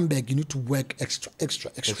you to come back, you need to work extra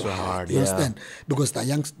hard. You understand? Because the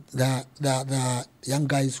young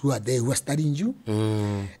guys who are there, who are studying you,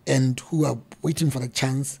 and who are waiting for a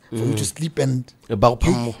chance for you to sleep and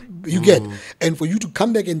you get, and for you to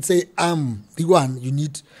come back and say the one, you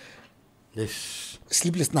need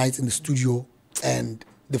sleepless nights in the studio and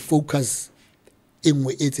the focus. And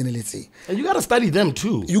you gotta study them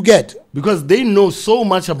too. You get, because they know so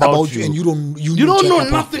much about you, and you don't know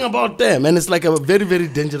nothing about them, and it's like a very, very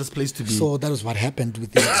dangerous place to be. So that was what happened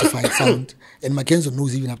with the electrified sound, and Mackenzie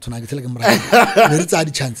knows even up tonight. Tell him right, it's a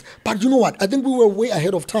chance. But you know what? I think we were way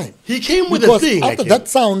ahead of time. He came with a thing after that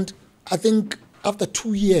sound. I think after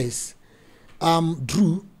 2 years,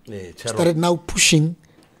 Drew started now pushing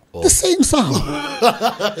the same sound,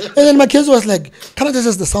 and then Mackenzie was like, "Canada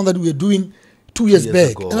is the sound that we were doing 2 years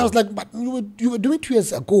back." Ago. And I was like, but you were doing 2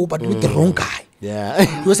 years ago, but with the wrong guy.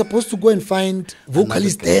 Yeah. You were supposed to go and find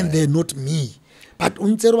vocalists there and there, not me. But do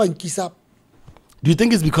you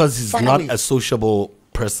think it's because he's not a sociable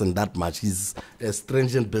person that much? He's a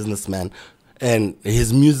stringent businessman, and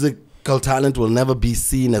his musical talent will never be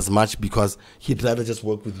seen as much because he'd rather just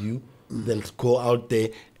work with you? than to go out there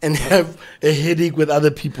and have a headache with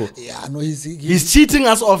other people. Yeah, no, he's cheating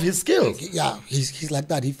us of his skills. Yeah, he's like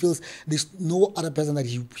that. He feels there's no other person that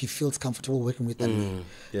he feels comfortable working with. And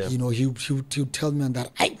you know, he'll tell me on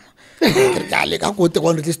that. You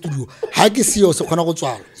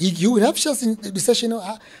have just in the session. No,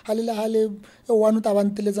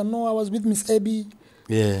 I was with Miss Abby.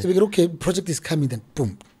 Yeah. So we go, okay, project is coming. Then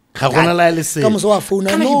boom. Come so phone.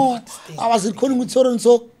 No, I was recording with so and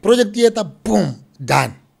so. Project theater. Boom.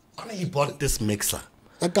 Done. He bought this mixer.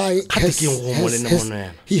 That guy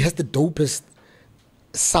he has the dopest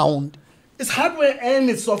sound. It's hardware and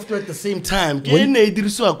it's software at the same time. I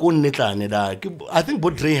think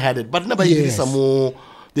both Dre had it, but nobody some more.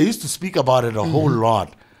 They used to speak about it a whole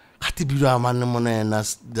lot.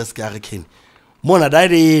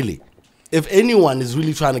 If anyone is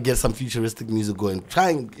really trying to get some futuristic music going,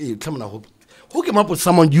 try and hook him up with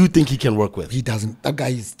someone you think he can work with. He doesn't. That guy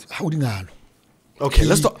is holding on. Okay,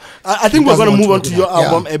 let's talk. I think we're going to move on to your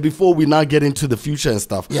album before we now get into the future and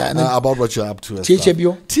stuff. Yeah, about what you're up to. And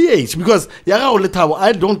T.H.A.B.O. T.H. Because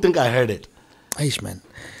I don't think I heard it. Aish, man.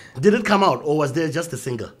 Did it come out or was there just a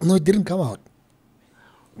single? No, it didn't come out.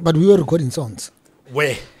 But we were recording songs.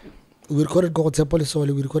 Where? We recorded Go T.A.B.O.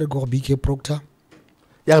 We recorded Go BK Proctor.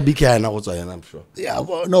 Yeah, BK and I'm sure. Yeah,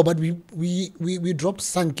 well, no, but we dropped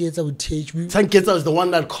Sanketsa with T.H. Sanketsa is the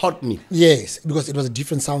one that caught me. Yes, because it was a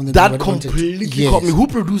different sound than that completely caught me. Who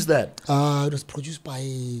produced that? It was produced by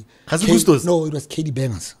No, it was KD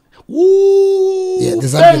Bangers. Ooh, yeah, the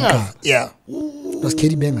Zambian car. Yeah, it was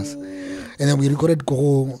KD Bangers, and then we recorded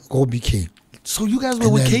Go BK. So you guys were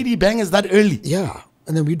with KD Bangers that early? Yeah,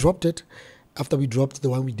 and then we dropped it. After we dropped the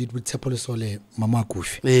one we did with Tshepo Mama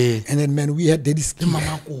Kofi. And then, man, we had Daddy Ski.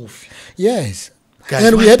 Mama Kofi. Yes. Guys, and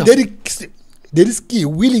then we had Daddy Ski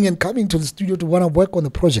willing and coming to the studio to want to work on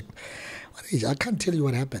the project. I can't tell you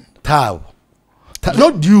what happened. T.A.B.O.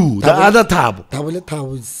 Not you, the other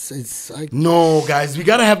T.A.B.O. is no, guys, we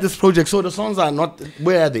got to have this project. So the songs are not,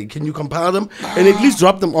 where are they? Can you compile them? And at least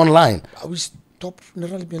drop them online. We stopped,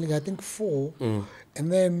 I think 4.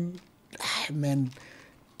 And then, man...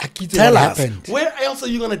 Tell us, where else are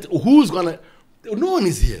you gonna? Who's gonna? No one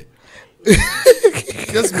is here.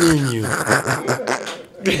 Just me and you.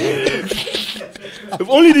 If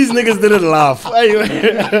only these niggas didn't laugh.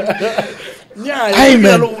 Yeah. Hey,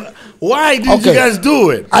 man. Why did you guys do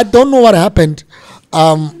it? I don't know what happened,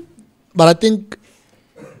 but I think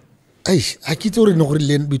I keep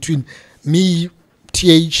already between me,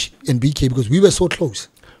 TH, and BK because we were so close.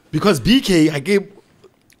 Because BK,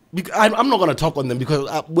 I'm not going to talk on them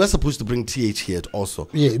because we're supposed to bring TH here also.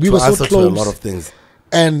 Yeah, we were so close. To a lot of things.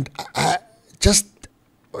 And just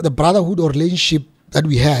the brotherhood or relationship that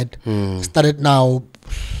we had started now.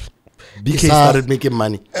 BK started making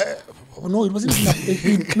money. No, it wasn't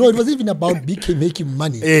even about BK making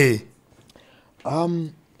money. Hey. I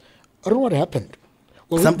don't know what happened.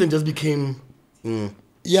 Well, something just became...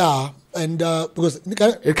 Yeah, and because...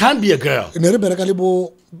 It can't be a girl.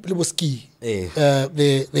 Ski.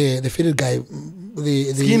 The fitted guy,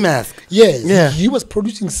 the ski mask. Yes, yeah. He was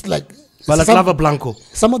producing like Balaclava Blanco.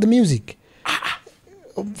 Some of the music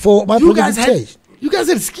for my project. You guys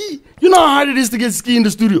had ski. You know how hard it is to get ski in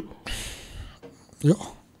the studio. Yeah.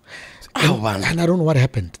 And I don't know what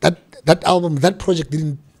happened. That album, that project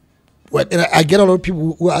didn't. And I get a lot of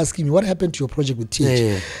people who are asking me what happened to your project with TH.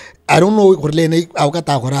 Yeah. I don't know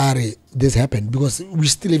this happened because we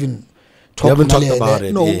still even. You haven't talked about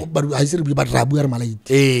it. No, but I still but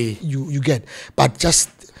you get. But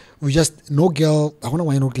we just no girl. I don't know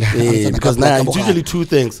why because now it's usually 2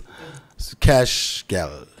 things: cash,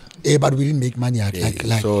 girl. But we didn't make money.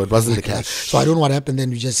 So it wasn't the cash. So I don't know what happened. Then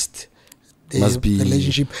we just must be the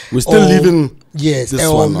relationship. We're still living. Yes,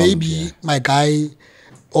 or maybe my guy.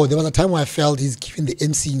 Oh, there was a time where I felt he's giving the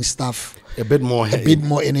MCing stuff a bit more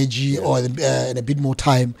energy or and a bit more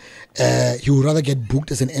time. He would rather get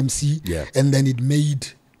booked as an MC, and then it made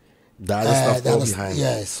the other stuff fall behind.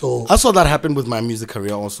 Yeah, so I saw that happen with my music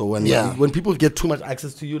career also. When people get too much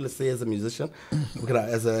access to you, let's say as a musician,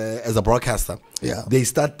 as a broadcaster, they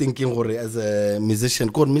start thinking, as a musician,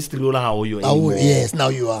 how are you anymore? Yes, now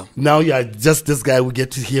you are. Now you are just this guy we get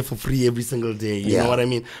to hear for free every single day. You know what I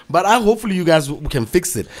mean? But hopefully you guys can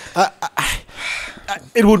fix it.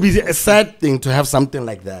 It would be a sad thing to have something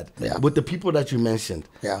like that with the people that you mentioned,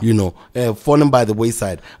 falling by the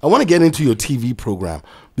wayside. I want to get into your TV program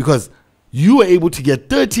because you were able to get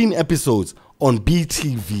 13 episodes on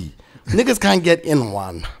BTV. Niggas can't get in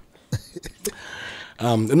one.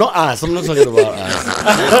 Not us. I'm not talking about us.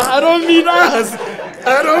 I don't mean us.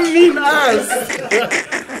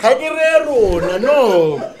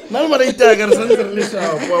 No.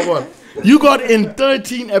 You got in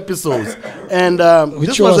 13 episodes, and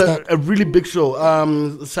this show was was that? a really big show.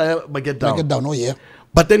 Get Down. Get Down, oh yeah.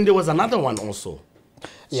 But then there was another one also.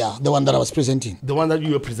 Yeah, the one that I was presenting. The one that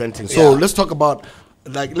you were presenting. So Yeah. let's talk about,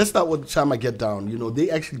 let's start with T.H.A.B.O Get Down. You know, they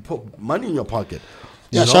actually put money in your pocket.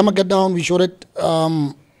 Yeah, you know? T.H.A.B.O Get Down, we showed it,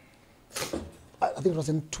 I think it was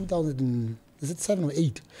in 2007 or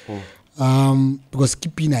 8? Because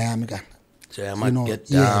Kipina Yamigan. T.H.A.B.O Get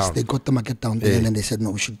Down. Yes, they got them a Get Down thing, and then they said,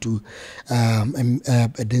 no, we should do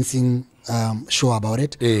a dancing show about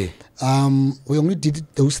it. We only did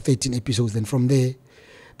those 13 episodes, and from there,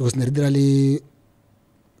 because literally,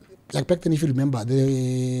 like back then, if you remember,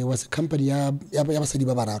 there was a company,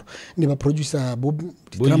 they producer,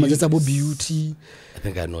 drama, just about beauty. I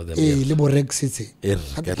think I know them. Lebo Rex, it's I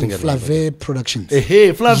think I Flave Productions.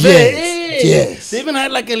 Hey, Flave. Yes, yes. They even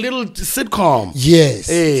had like a little sitcom. Yes.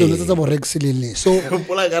 Hey. So this is about Rex Lele. So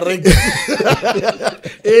Like a Rex.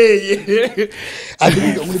 Hey. I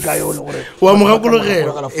think the only guy on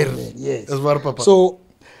yes. That's what Papa. So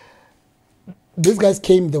these guys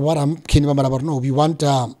came, the what I'm kidding about, no, we want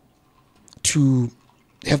to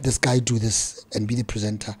have this guy do this and be the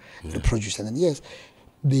presenter, the producer. And yes,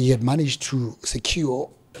 they had managed to secure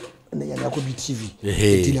the Yakubi TV.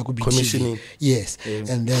 Hey, the Yakubi commissioning. TV. Yes.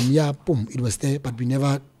 And then, boom, it was there, but we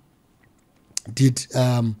never did.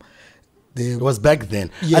 It was back then.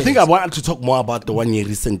 Yes. I think I wanted to talk more about the 1 year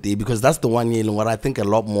recent day, because that's the 1 year where I think a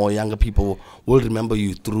lot more younger people will remember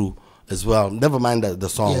you through as well. Never mind the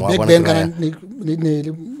song. Yeah, back then,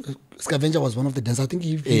 Scavenger was one of the dancers. I think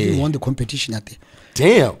he even won the competition at the.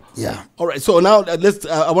 Damn. Yeah. All right. So now let's.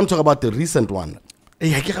 I want to talk about the recent one.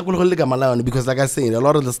 Because like I said, a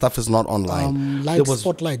lot of the stuff is not online. Like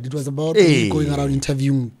Spotlight. It was about going around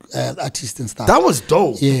interviewing artists and stuff. That was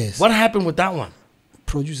dope. Yes. What happened with that one?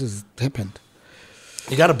 Producers happened.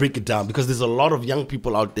 You got to break it down, because there's a lot of young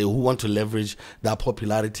people out there who want to leverage that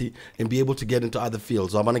popularity and be able to get into other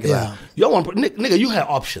fields. So I want to get nigga, you had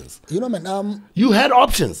options. You know, man. You had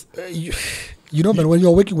options. You know, man, when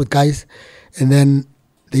you're working with guys and then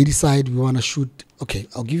they decide we want to shoot. Okay,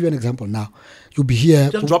 I'll give you an example now. You'll be here.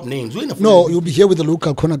 Just drop names. You'll be here with the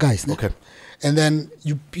local corner guys. Okay. And then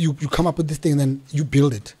you come up with this thing and then you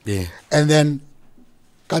build it. Yeah. And then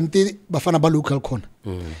kanti bafana ba local corner.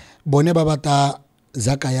 Bone babata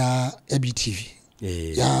Zakaya ABTV.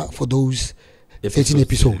 Yeah, for those 13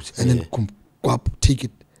 episodes. And then go up, take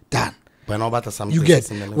it, done. You get,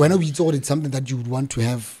 when we thought it's something that you would want to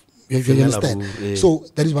have, you understand. So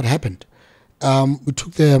that is what happened. We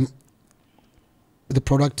took the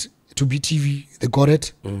product to BTV, they got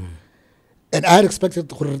it. And I had expected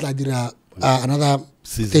another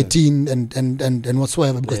season. 13 and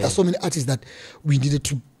whatsoever, because there's so many artists that we needed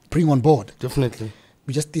to bring on board. Definitely.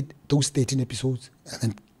 We just did those 13 episodes and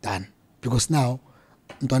then done. Because now,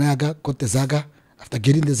 Ntwanaga got the Zaga. After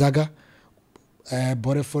getting the Zaga,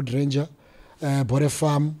 bought a Ford Ranger, bought a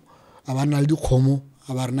farm, Abanaldu Komo,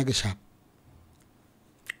 Abarnagesha.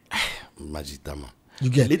 Majitama. You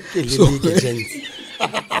get it.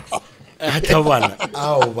 I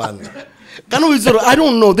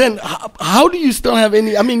don't know. Then, how do you still have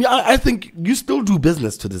any? I mean, I think you still do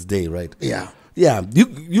business to this day, right? Yeah. Yeah,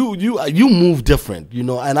 you move different, you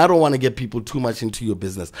know, and I don't want to get people too much into your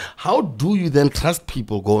business. How do you then trust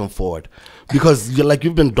people going forward? Because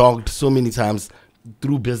you've been dogged so many times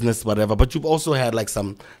through business, whatever, but you've also had like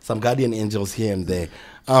some guardian angels here and there.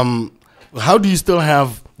 How do you still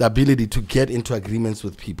have the ability to get into agreements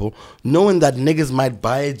with people, knowing that niggas might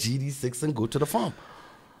buy a GD6 and go to the farm?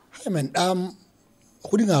 Hey man,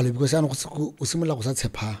 because I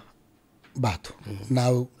Bato.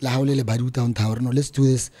 Now, let's do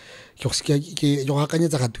this.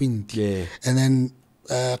 And then,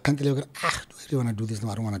 can't tell you, do I really want to do this? No,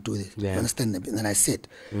 I don't want to do this. You understand? And then I said,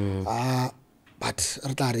 but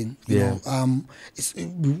you know,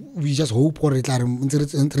 we just hope for it.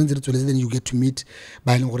 Then you get to meet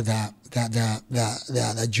by the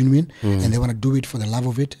genuine, and they want to do it for the love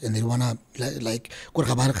of it, and they want to like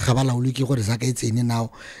now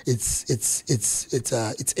it's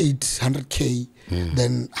 800K.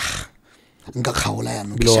 Then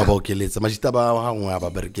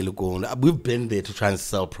we've been there to try and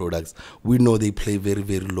sell products. We know they play very,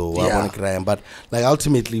 very low. But like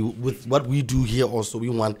ultimately with what we do here also, we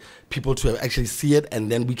want people to actually see it,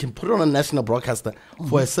 and then we can put it on a national broadcaster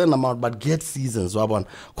for a certain amount, but get seasons. So I want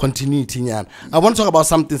continuity. I want to talk about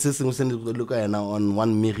something look at now on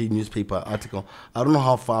one Millie newspaper article. I don't know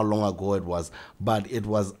how far long ago it was, but it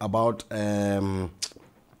was about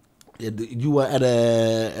you were at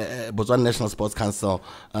a Botswana National Sports Council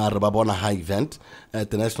Rababona High event at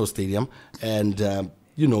the National Stadium, and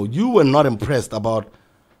you know, you were not impressed about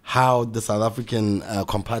how the South African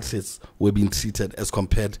compatriots were being treated as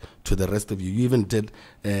compared to the rest of you. You even did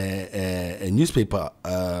a newspaper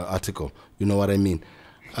article. You know what I mean?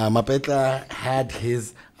 Mapetla had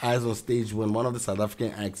his eyes on stage when one of the South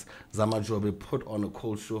African acts, T.H.A.B.O, put on a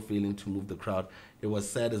cold show failing to move the crowd. It was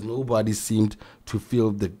sad as nobody seemed to feel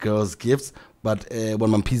the girls' gifts, but when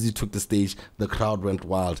Mampeezy took the stage, the crowd went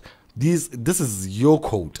wild. This is your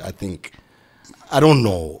quote, I think. I don't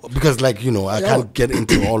know, because I can't get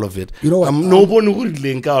into all of it. You know what?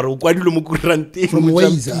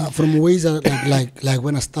 From ways like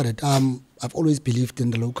when I started, I've always believed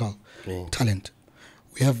in the local talent.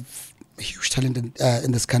 We have huge talent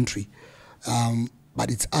in this country,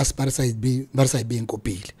 but it's us, Barsai being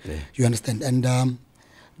copied. You understand? And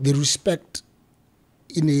the respect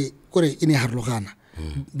in a Harlogana.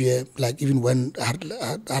 Like even when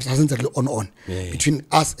hasn't on between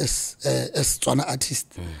us as Botswana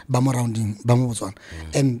artists, Botswana,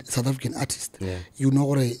 and South African artists, you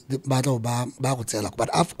know the battle but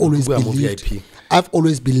I've always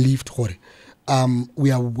believed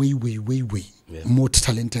we are way more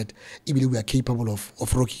talented. Even we are capable of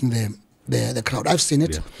rocking the crowd. I've seen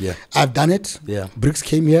it. I've done it. Bricks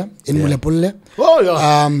came here in Mulepolle.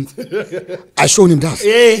 I showed him that.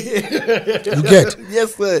 You get?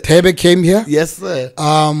 Yes, sir. T.H.A.B.O came here. Yes, sir.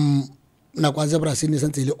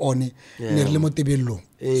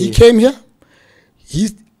 He came here. He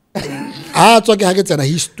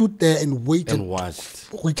stood there and waited and watched.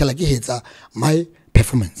 My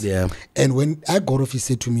performance. Yeah. And when I got off, he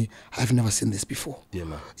said to me, I've never seen this before. Yeah,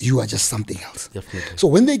 man. You are just something else. Definitely. So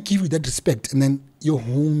when they give you that respect and then your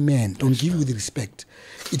home man don't give you the respect,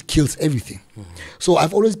 it kills everything. So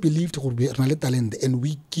I've always believed and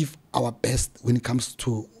we give our best when it comes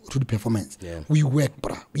to the performance. We work,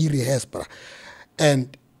 brah. We rehearse, brah.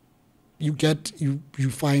 And you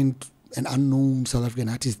find an unknown South African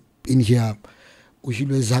artist in here. After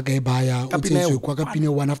I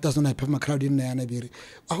put my crowd in there,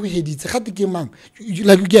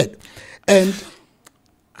 you get, and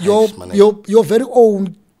your very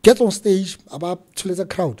own get on stage about to let a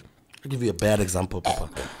crowd. I'll give you a bad example, Papa.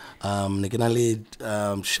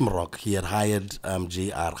 Shimrock, he had hired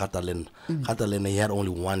JR Katalin. He had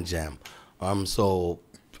only one jam. So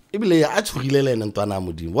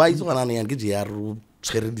why is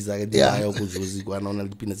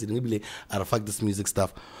fuck this music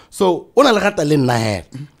stuff. So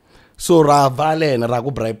so ra vale na ra go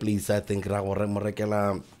bright place, I think ra go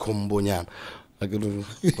rekela kombonyana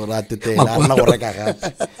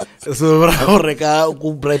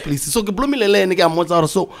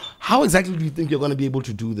so how exactly do you think you're going to be able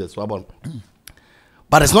to do this?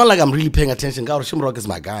 But it's not like I'm really paying attention. Shimrock is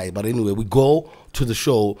my guy. But anyway, we go to the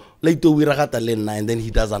show. Later we and then he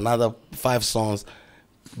does another 5 songs.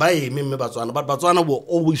 But Batswana will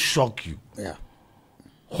always shock you. Yeah.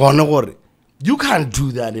 You can't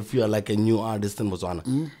do that if you're like a new artist in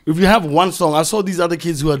Botswana. If you have one song, I saw these other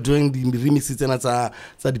kids who are doing the remixes and it's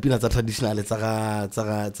traditional, it's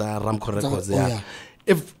Ramco Records.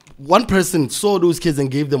 If one person saw those kids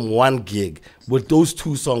and gave them one gig with those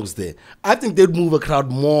 2 songs there, I think they'd move a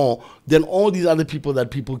crowd more than all these other people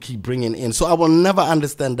that people keep bringing in. So I will never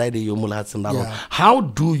understand that. How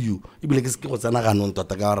do you,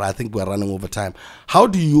 I think we're running over time. How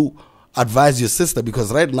do you advise your sister?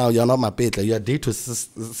 Because right now you're not Mapetla, you're Dato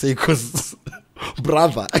Seiko's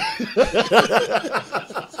brother.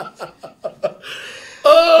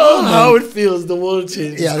 How it feels, the world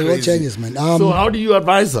changes. Yeah, the world changes, man. So how do you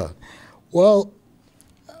advise her? Well,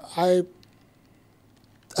 I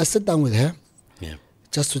sat down with her,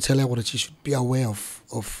 just to tell her what she should be aware of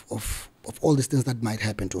all these things that might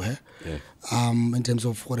happen to her. In terms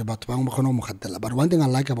of what about. But one thing I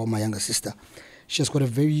like about my younger sister, she has got a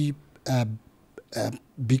very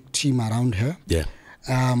big team around her.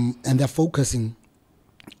 And they're focusing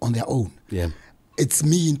on their own. It's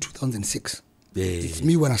me in 2006. It's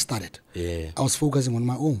me when I started. I was focusing on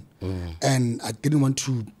my own. And I didn't want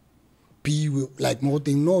to be like more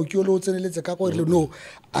thing. No,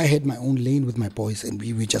 I had my own lane with my boys and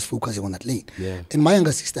we were just focusing on that lane. And my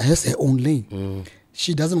younger sister has her own lane.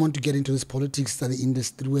 She doesn't want to get into this politics, the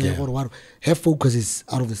industry, or her focus is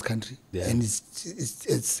out of this country. And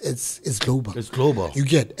it's global. It's global. You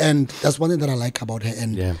get, and that's one thing that I like about her.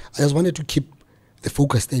 And I just wanted to keep the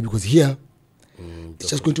focus there because here it's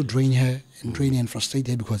just going to drain her and frustrate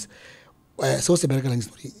her because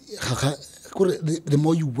the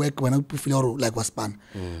more you work when I feel like Waspan,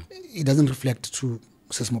 it doesn't reflect to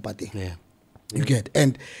Sesmopati. You get,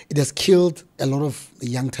 and it has killed a lot of the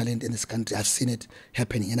young talent in this country. I've seen it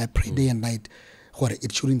happening, and I pray day and night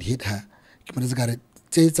it shouldn't hit her.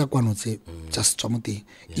 just chamote.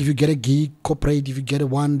 If you get a gig, corporate, if you get a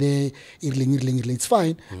one there, it's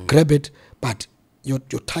fine. Grab it, but your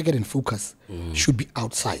target and focus should be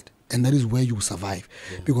outside, and that is where you will survive.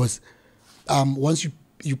 Because once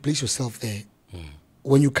you place yourself there,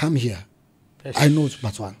 when you come here, I know it's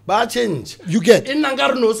Batswana. But change. You get.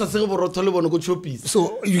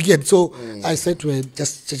 So you get. So I said to her,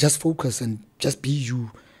 just focus and just be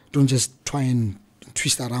you. Don't just try and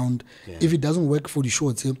twist around. If it doesn't work for the show,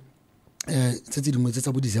 it doesn't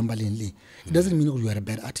mean you are a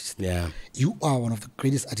bad artist. Yeah. You are one of the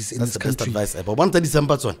greatest artists in this country. That's the best advice ever. 1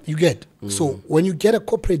 December. You get. So when you get a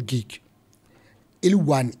corporate gig,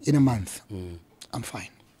 one in a month, I'm fine.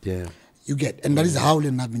 Yeah. You get. And that is how I've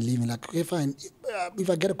been living. Like, okay, fine. If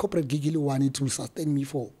I get a corporate gig, one, it will sustain me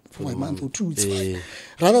for a month or two. It's fine.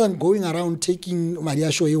 Rather than going around taking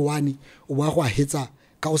Maria show one, or hitza,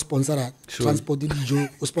 sponsor transport,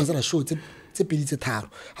 sponsor a show.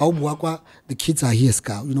 How the kids are here,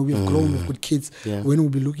 Scar. You know, we have grown with good kids. When we'll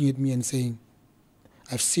be looking at me and saying,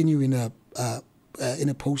 I've seen you in a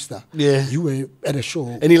poster. Yeah. You were at a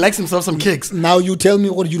show. And he likes himself some kicks. Now you tell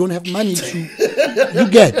me, you don't have money to you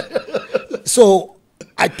get. So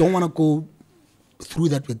I don't want to go through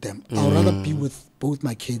that with them. I'd rather be with both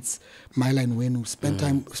my kids, Myla and Wenu, spend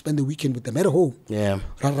the weekend with them at home. Yeah.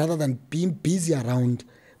 Rather than being busy around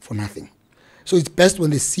for nothing. So it's best when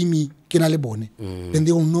they see me, then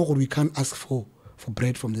they will know we can't ask for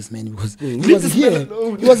bread from this man because he was here.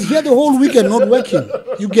 He was here the whole weekend not working.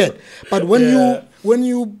 You get. But when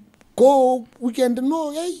you go weekend,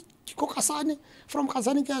 no, hey, go Kasane, from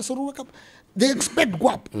Kasane, they expect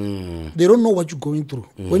guap. They don't know what you're going through.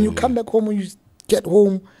 When you come back home, when you get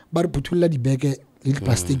home, but putula di bag little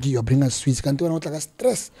plastic, you bring us sweets, can't do not like a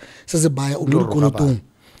stress. Says a buyer,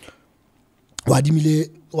 Wadimile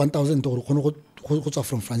 1,000 from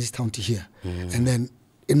Francistown to here, and then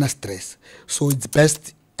in a stress. So it's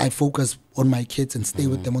best I focus on my kids and stay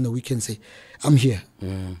with them on the weekend. Say, I'm here.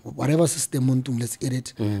 Whatever system, let's eat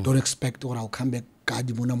it. Don't expect or I'll come back. Because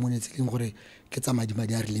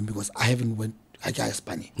I haven't went. I got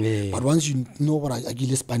spanning. But once you know what I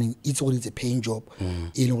get spanning, it's already a paying job.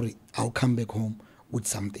 You know, I'll come back home with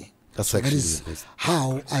something. That is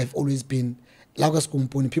how I've always been.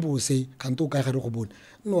 People will say,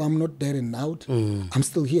 no, I'm not there and out. I'm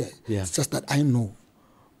still here. It's just that I know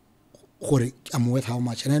I'm worth how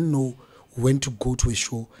much, and I know when to go to a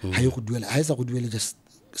show. How you could do it. Just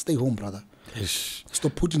stay home, brother.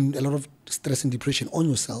 Stop putting a lot of stress and depression on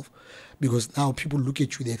yourself, because now people look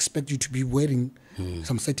at you, they expect you to be wearing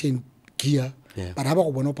some certain gear. But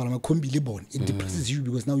it depresses you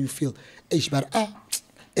because now you feel,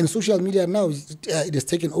 and social media now it has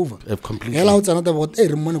taken over. Completely. They're going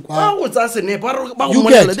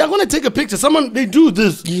to take a picture. They do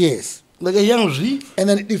this. Yes. Like a young G. And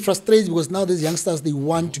then it frustrates because now these youngsters, they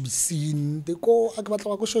want to be seen. They go, and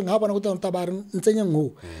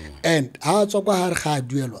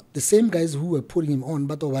the same guys who were putting him on,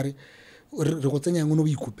 but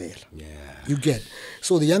you get.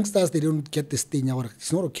 So the youngsters, they don't get this thing.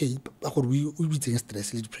 It's not okay. We be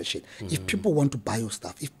stress, depression. If people want to buy your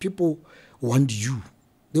stuff, if people want you,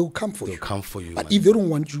 they will come for you. They'll come for you. But if they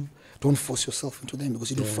don't want you, don't force yourself into them,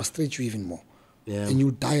 because it will frustrate you even more. And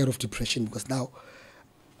you die out of depression because now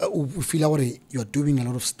we feel you're doing a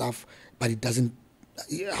lot of stuff, but it doesn't.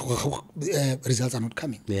 Results are not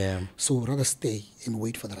coming. So rather stay and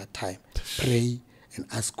wait for the right time. Pray and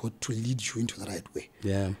ask God to lead you into the right way.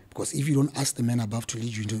 Because if you don't ask the man above to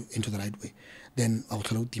lead you into the right way, then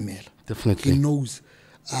definitely he knows.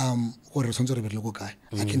 I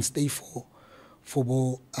can stay for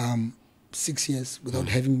 6 years without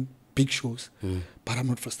having big shows, but I'm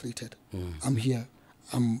not frustrated. I'm here.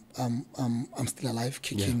 I'm still alive,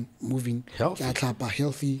 kicking, moving,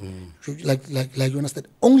 healthy. Like you understand.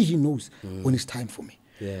 Only he knows when it's time for me.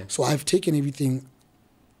 So I've taken everything,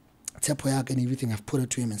 T.H.A.B.O and everything. I've put it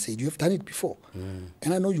to him and said, "You have done it before,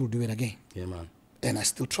 and I know you'll do it again." Man. And I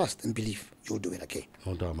still trust and believe you'll do it again.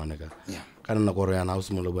 No doubt, man. Yeah. Because I'm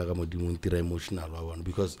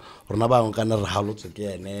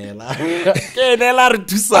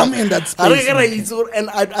in that space. And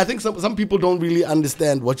I think some people don't really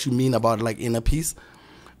understand what you mean about like inner peace.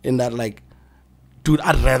 In that, like, dude,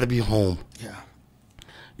 I'd rather be home. Yeah.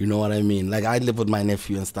 You know what I mean? Like, I live with my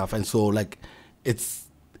nephew and stuff, and so like it's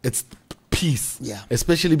peace. Yeah.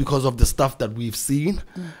 Especially because of the stuff that we've seen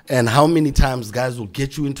and how many times guys will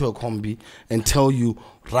get you into a combi and tell you,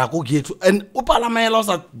 Rako get you and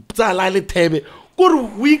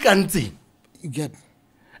you get.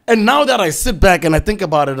 And now that I sit back and I think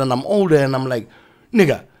about it and I'm older and I'm like,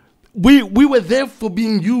 nigga, we were there for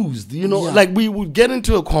being used, you know. Yeah. Like we would get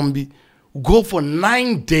into a combi, go for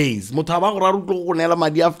 9 days.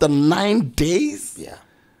 After 9 days, Yeah.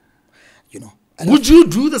 You know. would you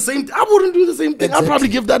do the same? I wouldn't do the same thing. I'd probably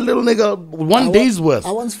give that little nigga one day's worth.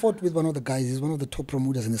 I once fought with one of the guys. He's one of the top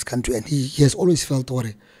promoters in this country, and he has always felt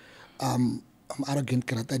I'm arrogant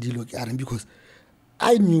because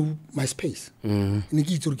I knew my space. And I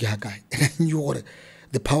knew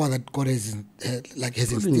the power that God has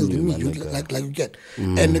instilled in me. Like you get.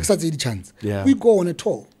 And next time chance. Yeah. We go on a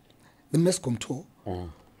tour, the MESCOM tour.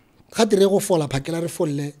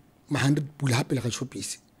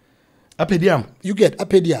 You get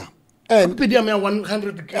Apedia. And Apediam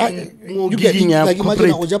 100 you get like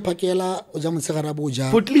imagine Oja Pakela, Oja Msegarabo,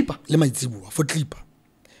 Oja for Klipa.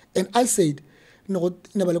 And I said, no,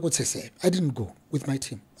 never let go say. I didn't go with my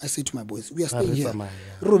team. I said to my boys, we are staying here.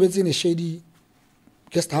 Robert's in a shady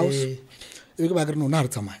guest house.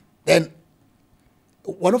 Then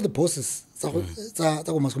one of the bosses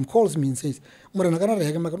calls me and says, no, the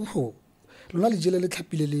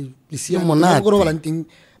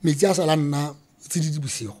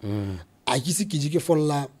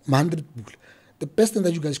best thing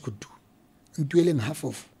that you guys could do, dwelling half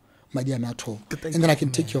of my dear Nato, and then I can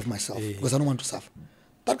take care of myself because I don't want to suffer.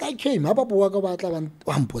 That guy came. The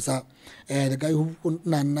guy who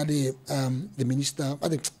the minister,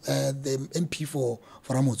 the MP for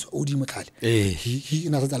Ramos, Odi Mekali. He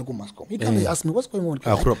came and asked me what's going on.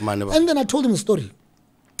 And then I told him the story.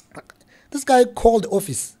 This guy called the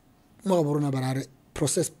office,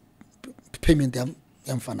 process payment. It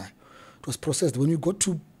was processed. When you got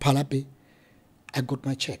to Palape, I got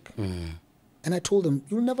my check. And I told them,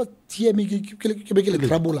 you'll never hear me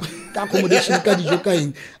trouble.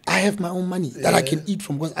 I have my own money that I can eat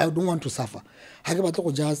from because I don't want to suffer. I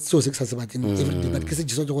just so every day, but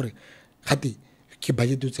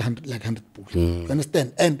like 100 bull. You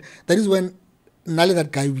understand? And that is when Nali,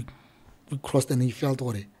 that guy, we crossed and he felt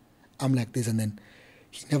I'm like this, and then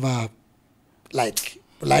he never liked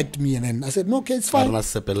me, and then I said, no, okay, it's fine.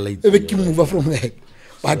 We can move on from there.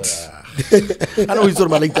 But I know he's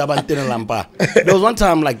talking about like that. There was one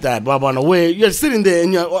time like that, where you're sitting there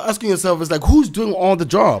and you're asking yourself, it's like, who's doing all the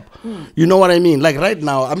job? You know what I mean? Like right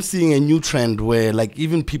now, I'm seeing a new trend where like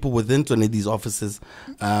even people within these offices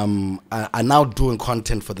are now doing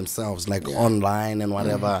content for themselves, like online and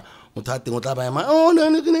whatever. It's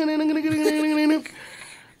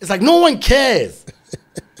like no one cares.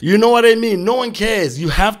 You know what I mean? No one cares. You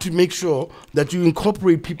have to make sure that you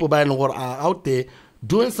incorporate people by what are out there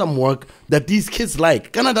doing some work that these kids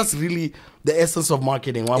like. That's really the essence of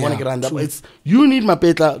marketing. It's you need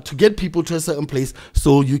Mapetla to get people to a certain place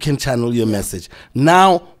so you can channel your message.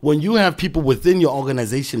 Now, when you have people within your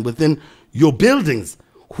organization, within your buildings,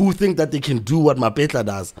 who think that they can do what Mapetla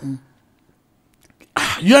does,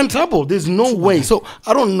 you're in trouble. There's no way. So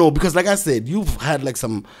I don't know, because like I said, you've had like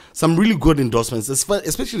some really good endorsements,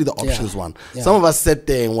 especially the options one. Some of us sat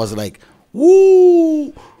there and was like,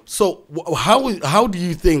 woo. So how do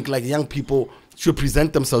you think like young people should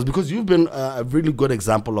present themselves? Because you've been a really good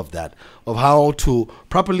example of that, of how to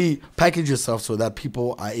properly package yourself so that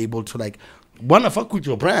people are able to like wanna fuck with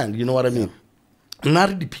your brand. You know what I mean?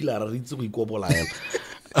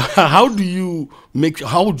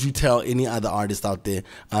 How would you tell any other artist out there,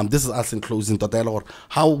 this is us in closing, or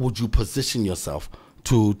how would you position yourself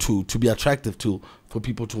to be attractive for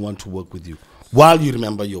people to want to work with you while you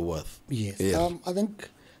remember your worth? Yes. I think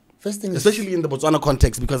first thing especially in the Botswana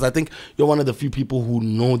context, because I think you're one of the few people who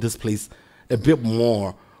know this place a bit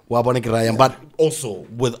more, but also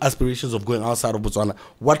with aspirations of going outside of Botswana.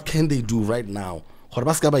 What can they do right now?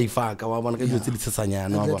 Exactly.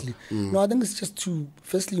 No, I think it's just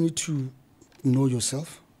firstly you need to know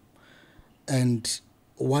yourself and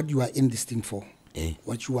what you are in this thing for,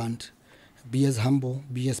 what you want. Be as humble,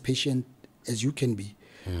 be as patient as you can be.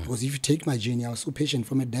 Because if you take my journey, I was so patient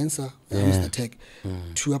from a dancer, Mr. Tech,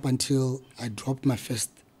 to up until I dropped my first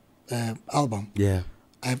album.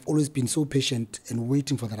 I've always been so patient and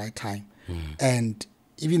waiting for the right time. And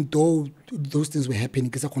even though those things were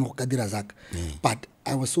happening, but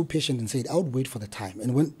I was so patient and said I would wait for the time.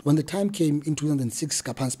 And when the time came in 2006,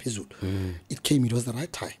 it came. It was the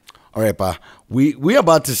right time. All right, Pa. We're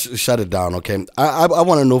about to shut it down, okay? I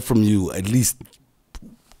want to know from you, at least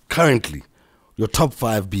currently, your top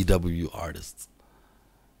 5 BW artists.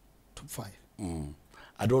 Top 5?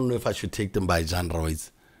 I don't know if I should take them by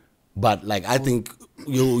genre-wise. But like I think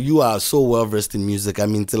you are so well versed in music. I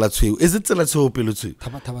mean, T.H.A.B.O. Is it T.H.A.B.O.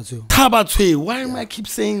 T.H.A.B.O. Why am I keep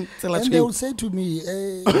saying T.H.A.B.O? And they will say to me,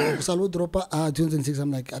 Salo dropper 2006. I'm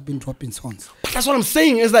like, I've been dropping songs. But that's what I'm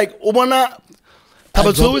saying. It's like Obana.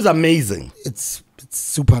 T.A.B.O is amazing. It's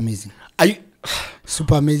super amazing.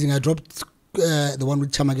 Super amazing. I dropped the one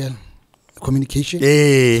with Abigail, Communication.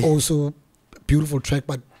 Yeah. Also beautiful track,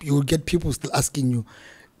 but you will get people still asking you,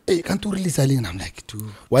 hey, can't you release Eileen? And I'm like, dude.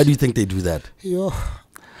 Why do you think they do that? Yo.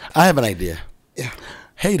 I have an idea. Yeah.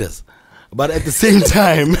 Haters. But at the same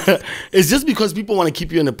time, it's just because people want to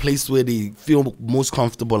keep you in a place where they feel most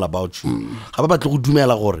comfortable about you.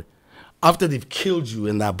 After they've killed you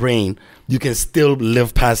in that brain, you can still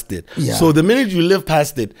live past it. Yeah. So the minute you live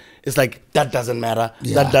past it, it's like, that doesn't matter.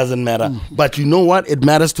 Yeah. That doesn't matter. But you know what? It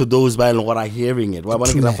matters to those by what are hearing it. I want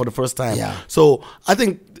to get that for the first time. Yeah. So I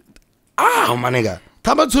think, my nigga,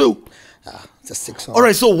 T.A.B.O. It's a 6 song. All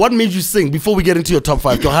right, so what made you sing before we get into your top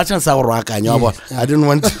 5? I didn't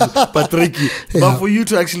want to, but tricky. But for you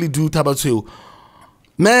to actually do T.A.B.O,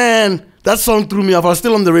 man, that song threw me off. I was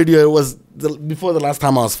still on the radio. It was before the last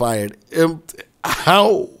time I was fired.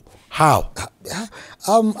 How?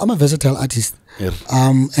 I'm a versatile artist. Yeah.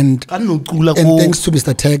 And thanks to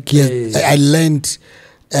Mr. Tech, I learned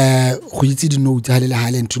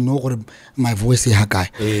to know what my voice is.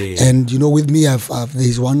 And you know, with me,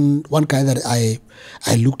 there's one guy that I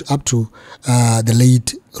looked up to, the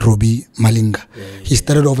late Robbie Malinga. He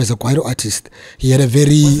started off as a choir artist. He had a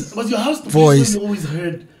very was your house voice. You always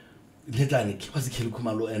heard Yes, I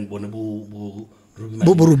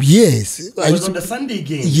was on the Sunday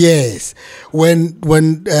game. Yes, when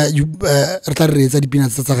you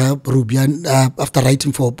after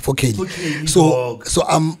writing for Kelly. So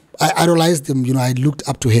I idolized him. You know, I looked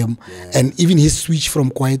up to him, and even his switch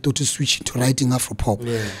from Kwaito to switch into writing Afropop,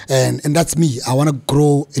 and that's me. I want to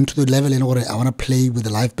grow into the level in order I want to play with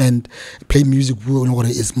the live band, play music in order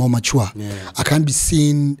is more mature. I can't be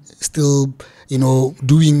seen still, you know,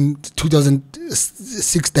 doing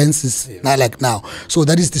 2006 dances not like now. So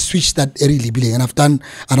that is the switch that really building. And I've done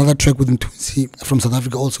another track with Multimedia from South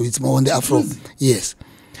Africa also. It's more on the Afro. Yes.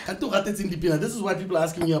 This is why people are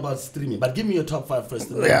asking you about streaming. But give me your top 5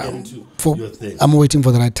 first, and then get into your thing. I'm waiting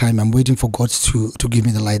for the right time. I'm waiting for God to give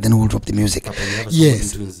me the light. Then we'll drop the music.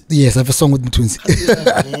 Yes, I have a song with Twins.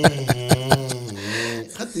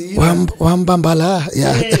 Wambambala,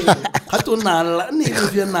 yeah.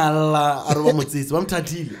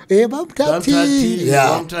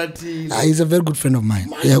 He's a very good friend of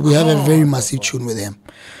mine. Yeah, we have a very massive tune with him.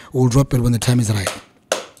 We'll drop it when the time is right.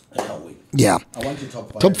 Yeah. I want your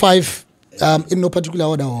top 5. Top 5, in no particular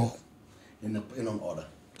order or in order.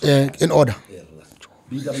 In order.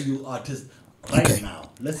 BW artist right now.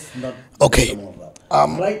 Let's not. Okay.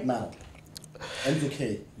 Right now.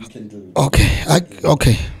 MK, you can do it. Okay.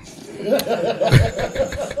 Okay.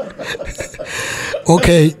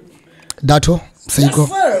 Okay. Dato, Seiko,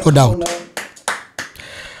 no doubt.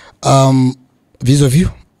 Vis-a-vis.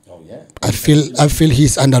 Oh yeah. I feel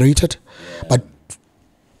he's underrated, but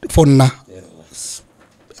for now,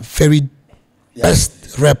 very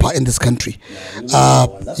best rapper in this country.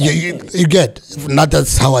 You get, not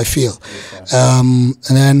that's how I feel. And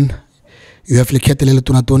then you have Lekete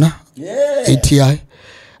Tunatuna, ATI,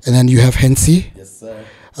 and then you have Hensi. Yes, sir.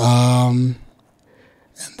 And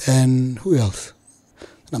then who else?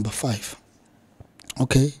 Number 5.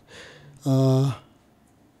 Okay. Number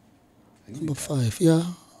 5, yeah.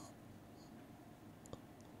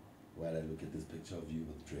 While I look at this picture of you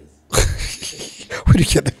with dress. Where do you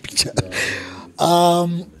get that picture?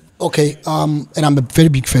 Okay. And I'm a very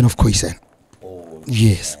big fan of Khoisan. Oh,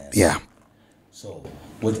 yes. Man. Yeah. So,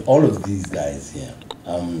 with all of these guys here,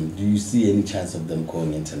 do you see any chance of them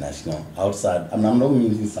going international outside? I'm not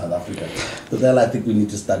meaning South Africa, but then I think we need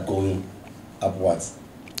to start going upwards.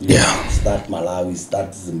 Start Malawi,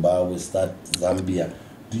 start Zimbabwe, start Zambia.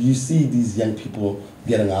 Do you see these young people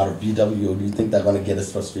getting out of BW, or do you think they're going to get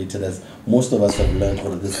as frustrated as most of us have learned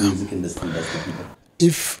for this music industry does to people?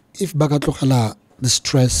 If Bagatlokala, the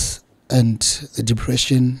stress and the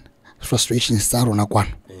depression, frustration start on Akwan,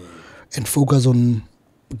 and focus on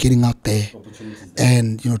getting out there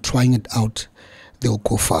and, you know, trying it out, they'll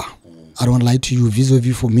go far. I don't lie to you.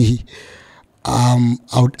 Vis-a-vis for me, I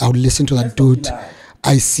would listen to that dude.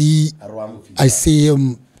 I see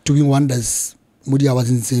him doing wonders. Mudia was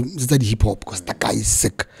in the hip hop because that guy is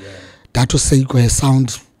sick. Dato Seiko has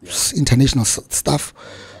sound international stuff.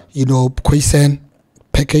 You know, Khoisan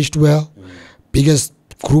packaged well, biggest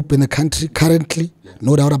group in the country currently,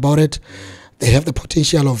 no doubt about it. They have the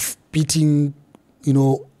potential of beating, you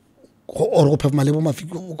know, or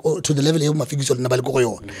to the level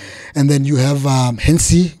and then you have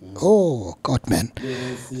Hensi. Oh God, man.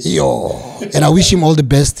 Yo, and I wish him all the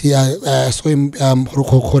best. I saw him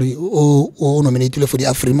nominated for the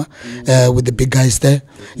Afrima with the big guys there.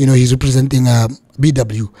 You know, he's representing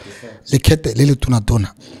BW.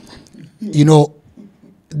 You know,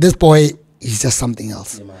 this boy, he's just something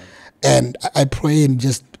else. And I pray and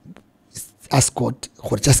just ask God,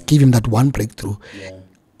 or just give him that one breakthrough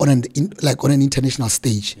on an international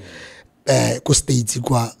stage. Go States,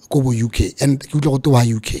 go UK, and go to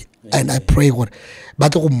UK. And I pray God,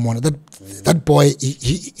 but that boy,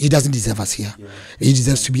 he doesn't deserve us here. He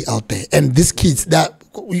deserves to be out there. And these kids, that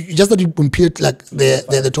you just not compete like they're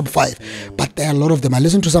the top 5, but there are a lot of them. I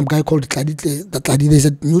listened to some guy called Tladi. There's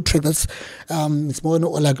a new track that's it's more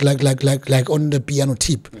like on the piano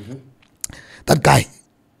tip. That guy.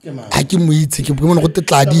 You know,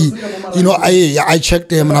 I checked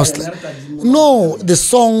them and I was like, no, the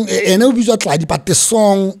song, but the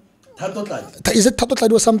song, is it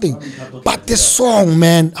Tato or something? But the song,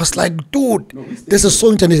 man, I was like, dude, there's a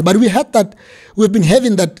song internet. But we had that, we've been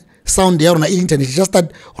having that sound there on the internet. It's just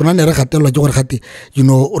that, you know, the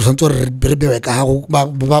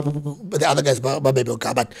other guys, but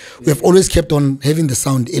we have always kept on having the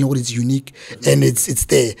sound in what is unique and it's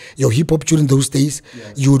there. Your hip hop during those days,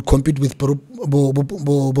 you would compete with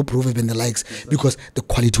Proverb and the likes because the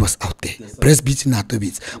quality was out there. Breast beats in Nato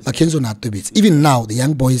beats, Mackenzie Nato beats. Even now, the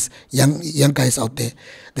young boys, young guys out there,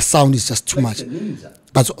 the sound is just too much.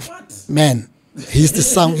 But man, he's the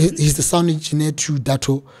sound engineer to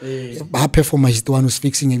Dato. Her performer is the one who's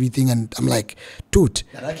fixing everything, and I'm like, dude,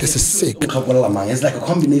 this is sick. It's like a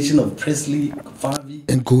combination of Presley, Favi,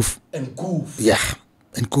 and Goof. Yeah,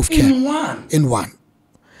 and Goof in one.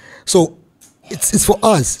 So it's for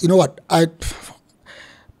us. You know what?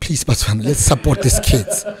 Please, Batswana, let's support these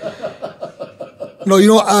kids. No, you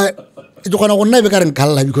know,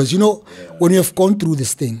 because you know when you have gone through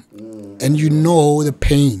this thing and you know the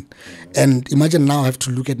pain. And imagine now I have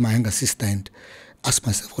to look at my younger sister and ask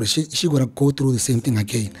myself, she gonna go through the same thing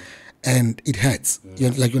again? And it hurts. You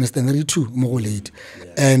understand that too, more late.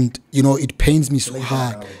 And you know, it pains me so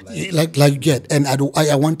hard. Like you get. And I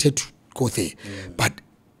wanted to go there. But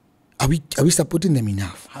are we supporting them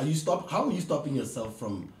enough? How are you stopping yourself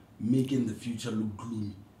from making the future look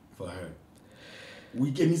gloomy for her?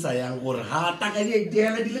 We can miss a young or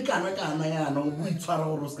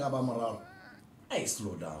hey,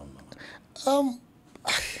 slow down.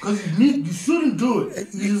 Because you shouldn't do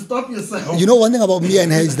it. You should stop yourself. You know one thing about me and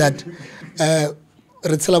her is that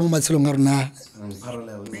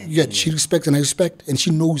she respects and I respect, and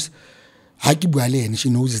she knows and she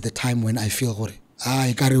knows it's the time when I feel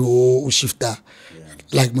I carry shifter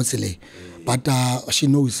like Motsele. But she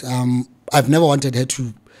knows I've never wanted her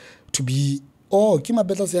to be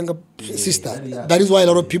Mapetla's younger sister. That is why a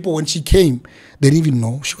lot of people, when she came, they didn't even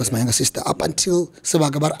know she was my younger sister up until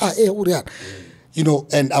you know,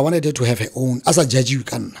 and I wanted her to have her own as a judge you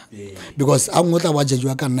can, because I'm not a judge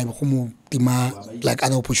you can like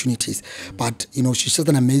other opportunities. But you know, she's just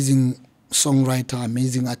an amazing songwriter,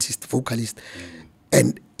 amazing artist, vocalist,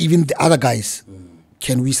 and even the other guys.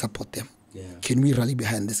 Can we support them? Can we rally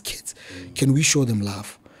behind these kids? Can we show them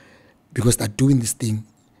love? Because they're doing this thing.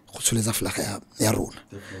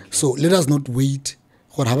 So let us not wait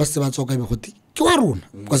because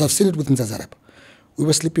I've seen it with Muzenda. We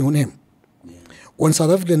were sleeping on him. When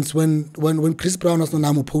South Africans, when Chris Brown was on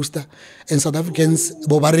a poster, and South Africans,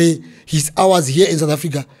 his hours here in South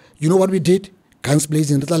Africa, you know what we did? Guns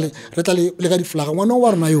blazing.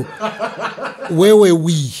 Where were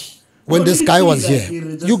we when this guy was here?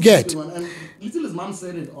 You get. And Little's mom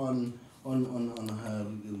said it on her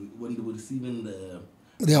when they were receiving the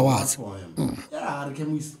awards. Yeah,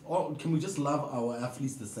 can we just love our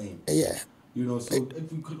athletes the same? Yeah. You know, so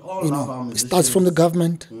if we could all love our musicians. It starts from the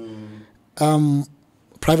government,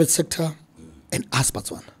 private sector, and us,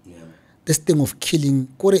 Batswana. Yeah. This thing of killing,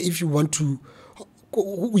 if you want to,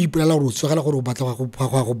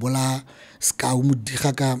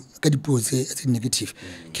 negative,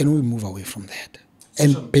 can we move away from that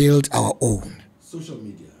and build our own? Social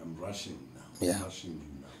media, I'm rushing now. Yeah. I'm rushing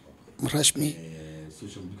you now. Rush me?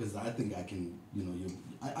 Social, because I think I can, you know,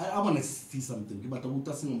 I want to see something, but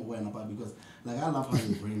because like I love how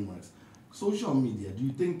your brain works. Social media, do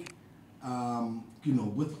you think, you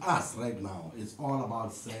know, with us right now, it's all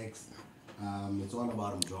about sex, it's all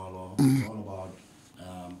about mjolo, it's all about,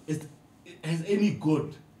 has any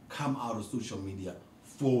good come out of social media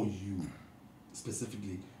for you,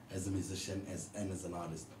 specifically as a musician and as an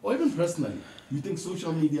artist? Or even personally, you think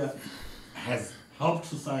social media has helped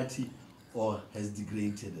society or has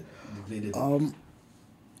degraded it?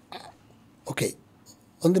 Okay,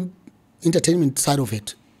 on the entertainment side of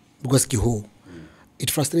it, because it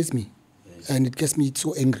frustrates me, and it gets me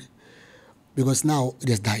so angry, because now it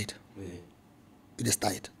has died. It has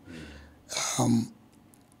died.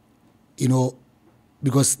 You know,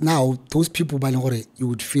 because now those people you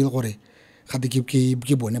would feel by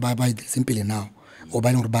simply now, or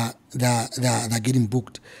they're getting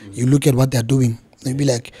booked. You look at what they're doing, and be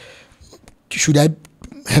like, should I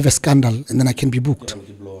have a scandal and then I can be booked?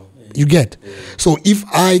 You get? So if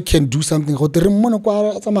I can do something, you are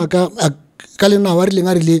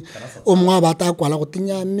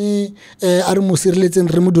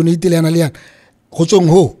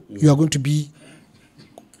going to be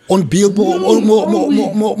on billboard.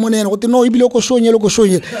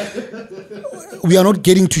 We are not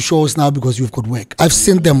getting to shows now because you've got work. I've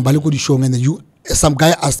seen them, and then some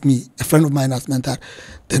guy asked me, a friend of mine asked me that,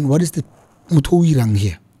 then what is the Mutoirang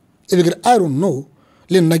here? I don't know.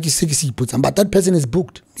 But that person is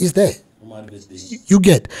booked. He's there. You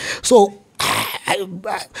get. So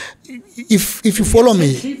if you follow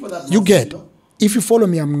me, you get. If you follow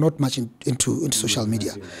me, I'm not much into social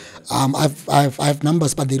media. I have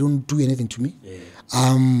numbers, but they don't do anything to me.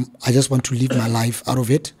 I just want to live my life out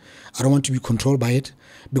of it. I don't want to be controlled by it,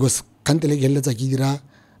 because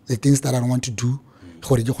the things that I don't want to do,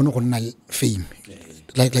 fame.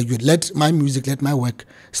 Like you let my music, let my work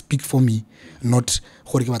speak for me, not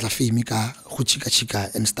fame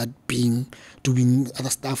and start doing other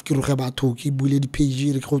stuff.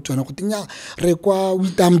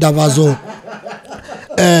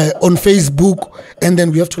 On Facebook, and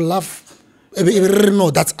then we have to laugh.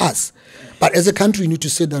 No, that's us. But as a country, we need to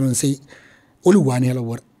sit down and say, only one hell of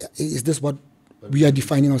what is this what we are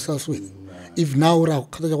defining ourselves with? If now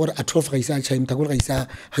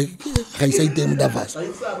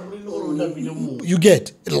you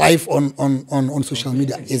get life on social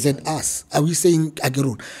media, is it us? Are we saying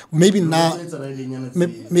Agerun? Maybe now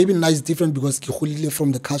it's different because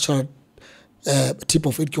from the cultural tip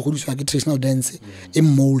of it, traditional dance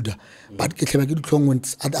in mold, but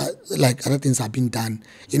other things have been done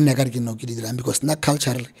in because not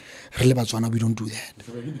culturally Batswana we don't do that.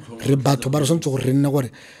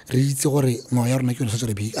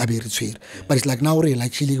 But it's like now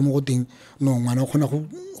like thing no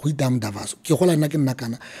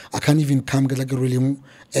I can't even come get like a really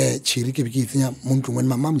when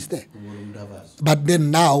my mom is there. But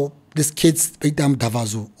then now these kids pay them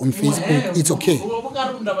Davazo on Facebook, it's okay.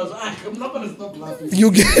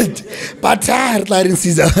 You get, but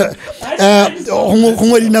Caesar.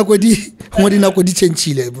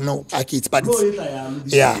 No, kids, but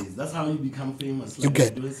yeah, that's how you become famous. You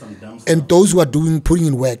get, and those who are putting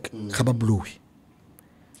in work,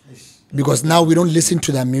 because now we don't listen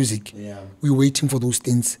to their music. We're waiting for those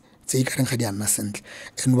things.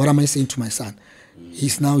 And what am I saying to my son?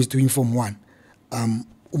 He's doing Form 1.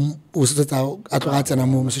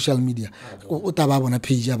 Social media.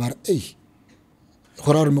 Page about I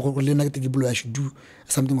should do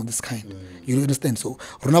something of this kind. You understand? So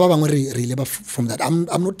from that. I'm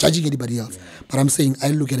not judging anybody else, but I'm saying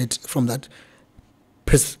I look at it from that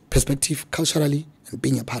perspective, culturally, and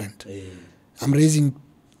being a parent. I'm raising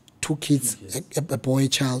 2 kids, a boy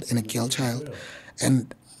child and a girl child,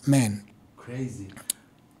 and man, crazy.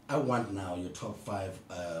 I want now your top 5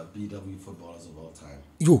 BW footballers of all time.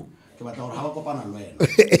 You. People think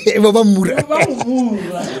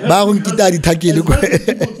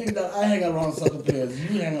that I hang around soccer players.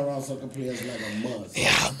 You hang around soccer players like a must.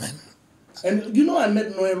 Yeah, man. And you know I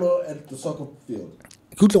met Noelo at the soccer field.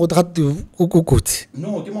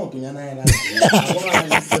 No, so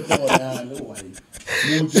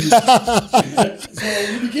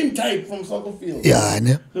we became tight from soccer field. Yeah, I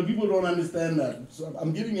know. So people don't understand that. So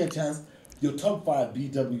I'm giving you a chance. Your top 5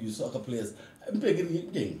 BW soccer players.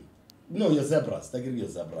 No, your zebras. I give you your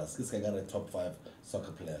zebras. This guy got a top 5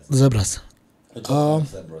 soccer players. Zebras. The top 5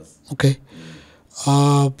 zebras. Okay.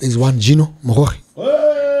 There's one Gino Mohori.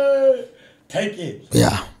 Hey, take it.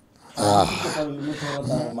 Yeah. I'm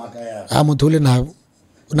telling now.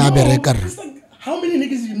 How many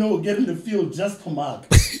niggas you know get in the field just to mark?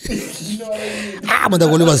 You know what I mean? But the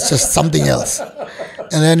goalie was just something else.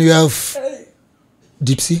 And then you have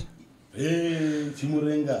Dipsy. Hey,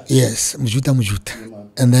 Chimurenga. Yes, Mujuta.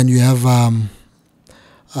 And then you have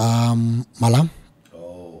Malam.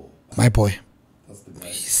 Oh, my boy. That's the guy.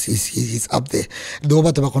 He's up there.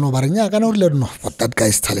 But that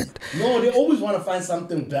guy's talent. No, they always want to find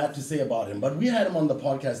something bad to say about him. But we had him on the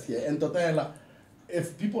podcast here, and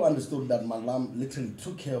if people understood that Malam literally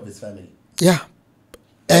took care of his family. Yeah.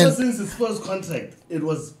 Ever since his first contract, it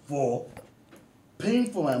was for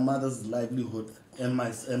paying for my mother's livelihood and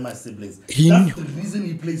my siblings. That's the reason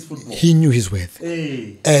he plays football. He knew his worth.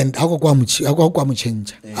 Hey. And how go change? How go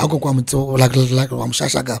like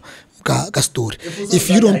story. If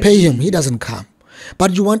you don't pay him, he doesn't come.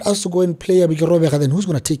 But you want us to go and play Abigail, then who's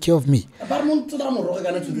going to take care of me?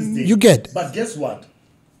 You get. But guess what?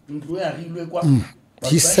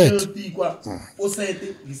 He said.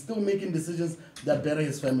 He's still making decisions that better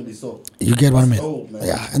his family. So you get what I mean?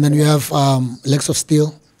 Yeah. And then you have Legs of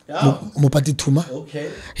Steel. Mopati Tuma.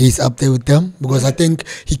 Okay. He's up there with them because I think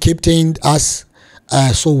he captained us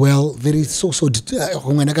so well, very so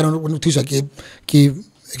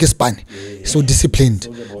disciplined,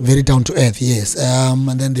 very down to earth, yes.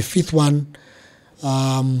 And then the fifth one,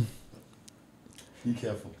 be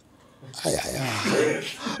careful.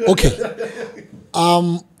 Okay.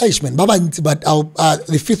 Aishman, but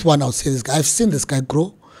the fifth one, I'll say this guy. I've seen this guy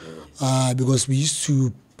grow because we used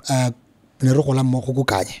to and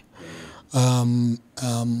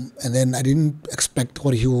then I didn't expect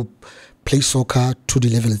what he would play soccer to the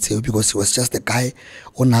level itself because he was just a guy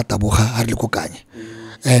on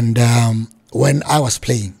and when I was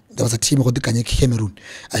playing, there was a team called the Cameroon.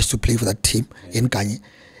 I used to play for that team in Kanye.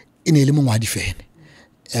 In Elimu fan.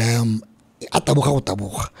 As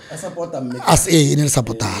a in El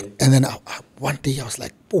Sabotar. And then one day I was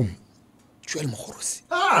like, boom, Joel Mohorosi.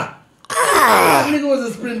 Nigga was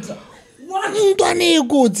a sprinter. What?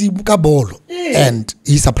 And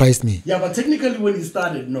he surprised me. Yeah, but technically when he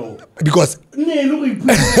started, no. Because you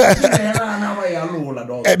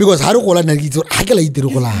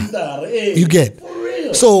get.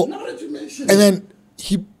 So and then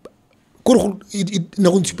he when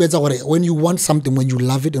you want something, when you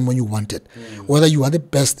love it and when you want it, whether you are the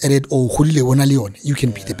best at it or you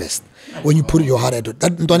can be the best. When you put your heart at it.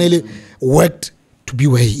 That Ntonele worked to be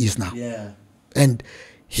where he is now. Yeah. And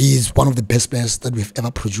he is one of the best players that we've ever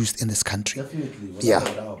produced in this country. Definitely. Yeah.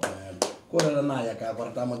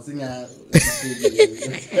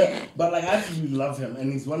 But like, I actually love him,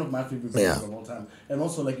 and he's one of my favorite players of all time. And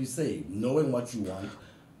also, like you say, knowing what you want,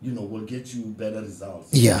 will get you better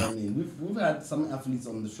results. Yeah. You know what I mean? We've had some athletes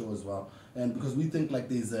on the show as well, and because we think like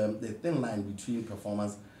there's a thin line between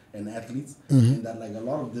performers and athletes, and that like a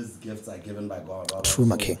lot of these gifts are given by God. True,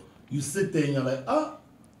 my king. You sit there and you're like,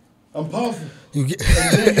 I'm powerful.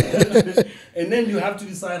 And then you have to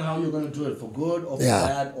decide how you're going to do it, for good or for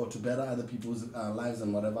bad, or to better other people's lives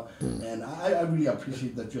and whatever. And I really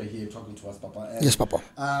appreciate that you're here talking to us, Papa. And yes, Papa.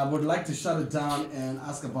 I would like to shut it down and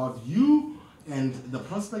ask about you and the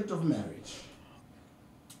prospect of marriage.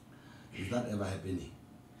 Is that ever happening?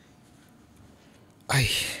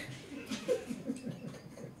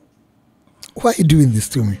 Why are you doing this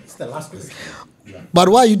to me? It's the last question. Yeah. But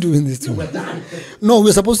why are you doing this to me? We're done. No,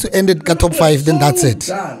 we're supposed to end it at top 5, then that's it.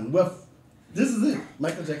 Done. This is it.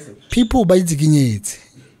 Michael Jackson. People buy it.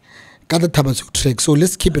 Got the T.H.A.B.O track, so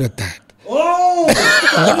let's keep it at that. Oh!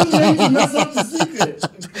 I didn't mess up the secret.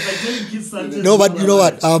 No, but you know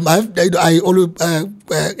what? I always,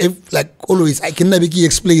 always, I can never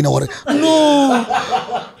explain or no.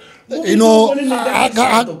 You know, I'm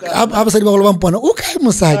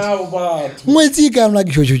like,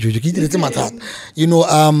 you know,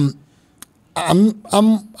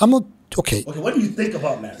 I'm not okay. Okay, what do you think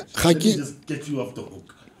about marriage? Let me just get you off the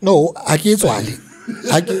hook. No,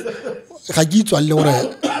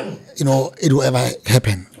 you know, it will ever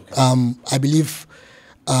happen. Okay. I believe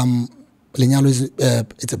Lenyalo is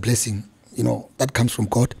it's a blessing, you know, that comes from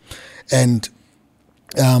God, and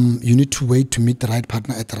you need to wait to meet the right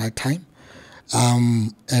partner at the right time.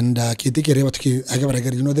 And you know,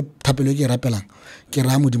 the tapelo ke rapelang ke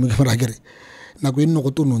ra modimo ke ra kere nako e nno go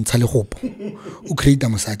to no ntsha le gopo o create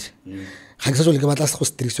mosadi ga ke sa tsole ke batla go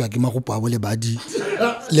stresswa ke magopo a bole badi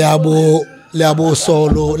le abo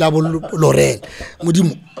solo le abo lorel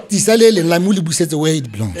modimo tisale le la mo le busetse where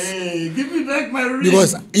it belongs. Hey, give me back my ring.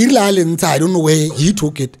 Because I don't know where he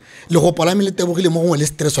took it. Le gopo la me le tebogile mo go le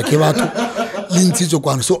stresswa ke batho le ntshitso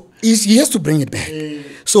kwano, so he has to bring it back.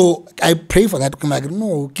 So I pray for that.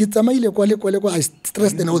 No, kids are my I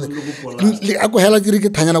stressed and all that.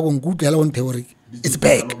 It's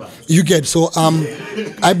back. You get. So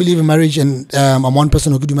I believe in marriage, and I'm one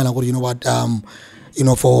person who could do my, you know what, you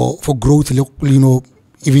know, for growth, you know,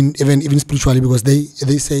 even spiritually, because they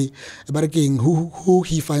say about a king who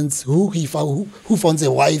finds a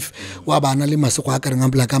wife.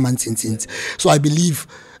 So I believe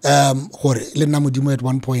at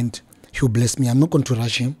one point he'll bless me. I'm not going to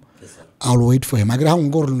rush him. I'll wait for him. I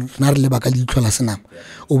can't go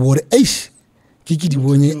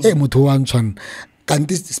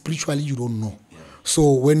spiritually, you don't know.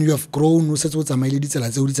 So when you have grown,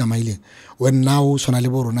 when now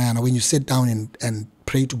when you sit down and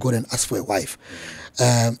pray to God and ask for a wife,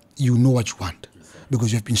 you know what you want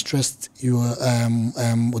because you have been stressed. You are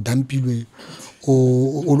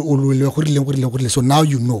so now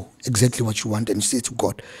you know exactly what you want and you say to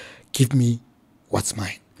God, give me what's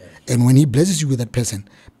mine. And when He blesses you with that person,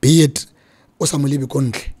 be it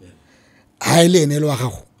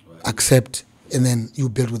accept, and then you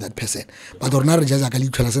build with that person. But ordinary just like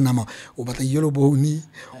yellow bony,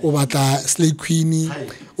 slay queenie,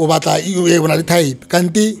 type.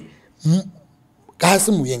 Kanti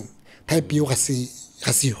type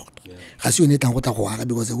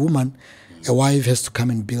because a woman, a wife has to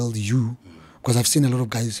come and build you. Because I've seen a lot of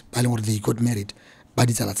guys they got married, but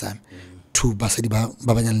it's at the time to Basadi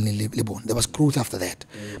Babanyal. There was growth after that.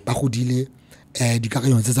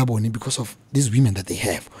 Because of these women that they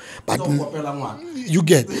have. But you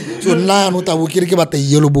get so now not about the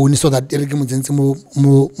yellow bone so that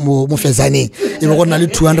you only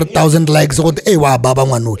 200,000 likes or baba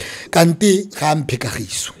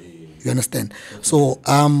you understand? So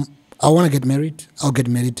I want to get married. I'll get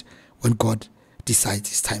married when God decides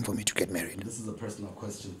it's time for me to get married. This is a personal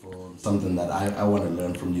question for something that I want to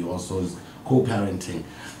learn from you also is co-parenting.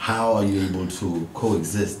 How are you able to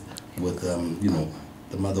coexist with the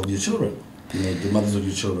mother of your children, the mothers of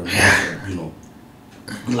your children?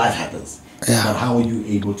 Life happens. Yeah. But how are you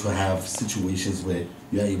able to have situations where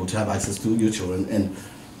you are able to have access to your children, and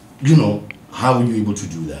how are you able to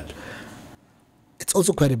do that? It's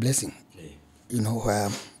also quite a blessing,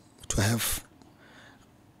 to have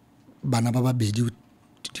bana baba bedi with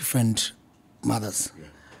different mothers,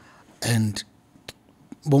 and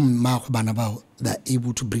they're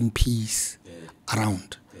able to bring peace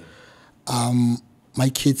around. My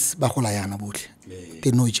kids,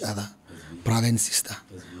 they know each other, brother and sister.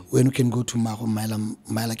 When you can go to Maho,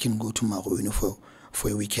 Myla can go to Maho, for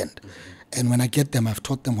a weekend. And when I get them, I've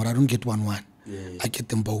taught them what I don't get one. I get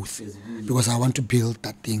them both because I want to build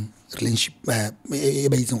that thing, relationship.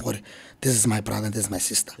 This is my brother, this is my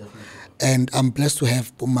sister. And I'm blessed to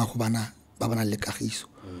have Baba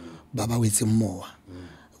with more.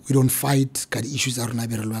 We don't fight issues.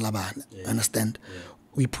 Understand?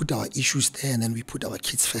 We put our issues there and then we put our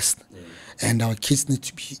kids first. And our kids need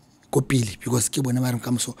to be kopili because if we let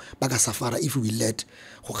come,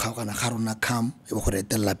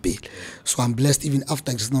 so I'm blessed even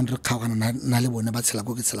after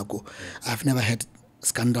I've never had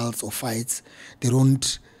scandals or fights. They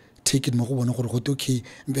don't take it okay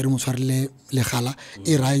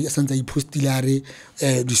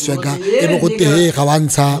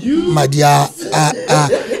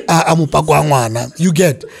you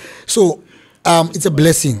get. So it's a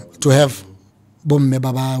blessing to have bomme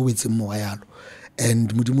baba with moyalo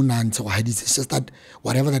and it's just that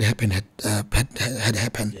whatever that happened had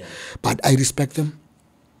happened, but I respect them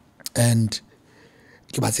and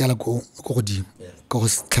because I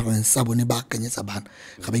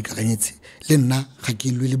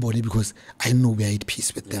know we are at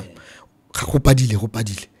peace with them.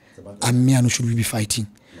 Should we be fighting?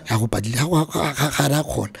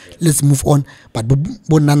 Let's move on. But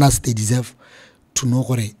Bonanas, they deserve to know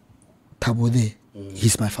T.A.B.O,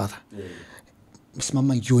 he's my father.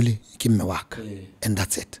 And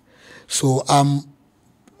that's it. So I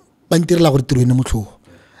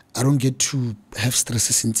don't get to have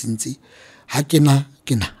stresses in Tinti.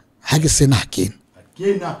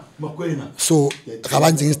 So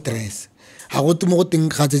Rabanzing stress. I go to more thing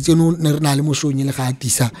they know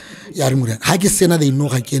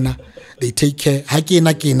they take care.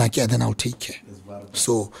 Then I'll take care.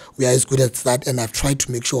 So we are as good at that, and I've tried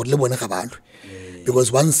to make sure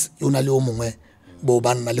because once you you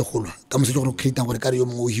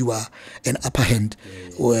are an upper hand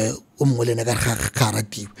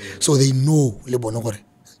so they know we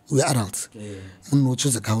are adults.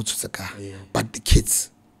 But the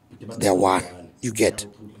kids, they are one. You get.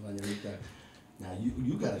 Now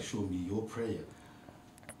you gotta show me your prayer.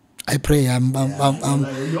 I pray. I've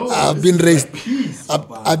been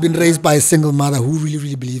raised by a single mother who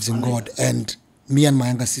really believes in God, and me and my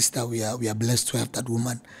younger sister, we are blessed to have that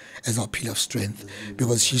woman as our pillar of strength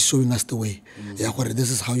because she's showing us the way.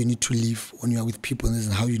 This is how you need to live when you are with people. This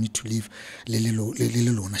is how you need to live.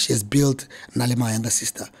 She has built Nale, my younger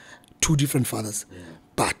sister, 2 different fathers,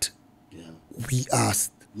 but we are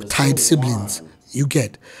tied siblings. You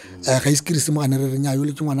get. We have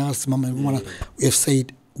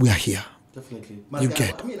said we are here. Definitely. You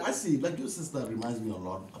get. I mean, I see, like your sister reminds me a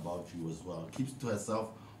lot about you as well. Keeps to herself,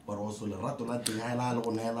 but also you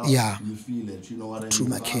feel it, you know what I mean? True,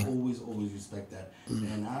 my So king. I always respect that.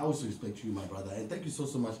 And I also respect you, my brother. And thank you so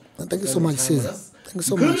much. Thank you so much, Caesar. Thank you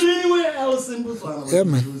so much. Could be anywhere else in Botswana. Yeah,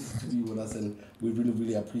 man. To be with us, and we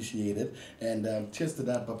really appreciate it. And cheers to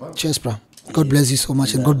that, Papa. Cheers, bro. God bless you so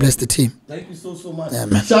much, and God bless the team. Thank you so much. Yeah,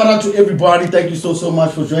 man. Shout out to everybody. Thank you so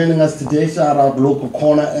much for joining us today. Shout out Local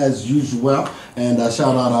Corner as usual. And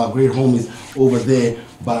shout out our great homies over there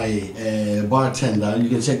by Bartender. You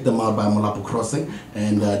can check them out by Molapo Crossing.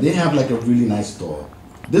 And they have like a really nice store.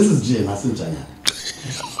 This is Jane Asinchanya.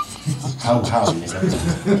 How, nigga.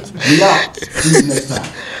 We out. See you next time.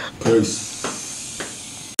 Peace.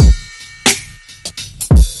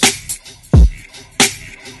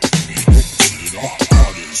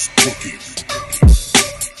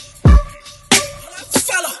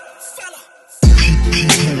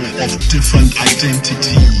 People of different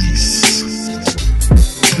identities.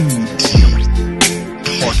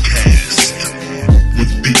 PODI-CAST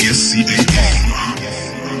with PODI-CAST.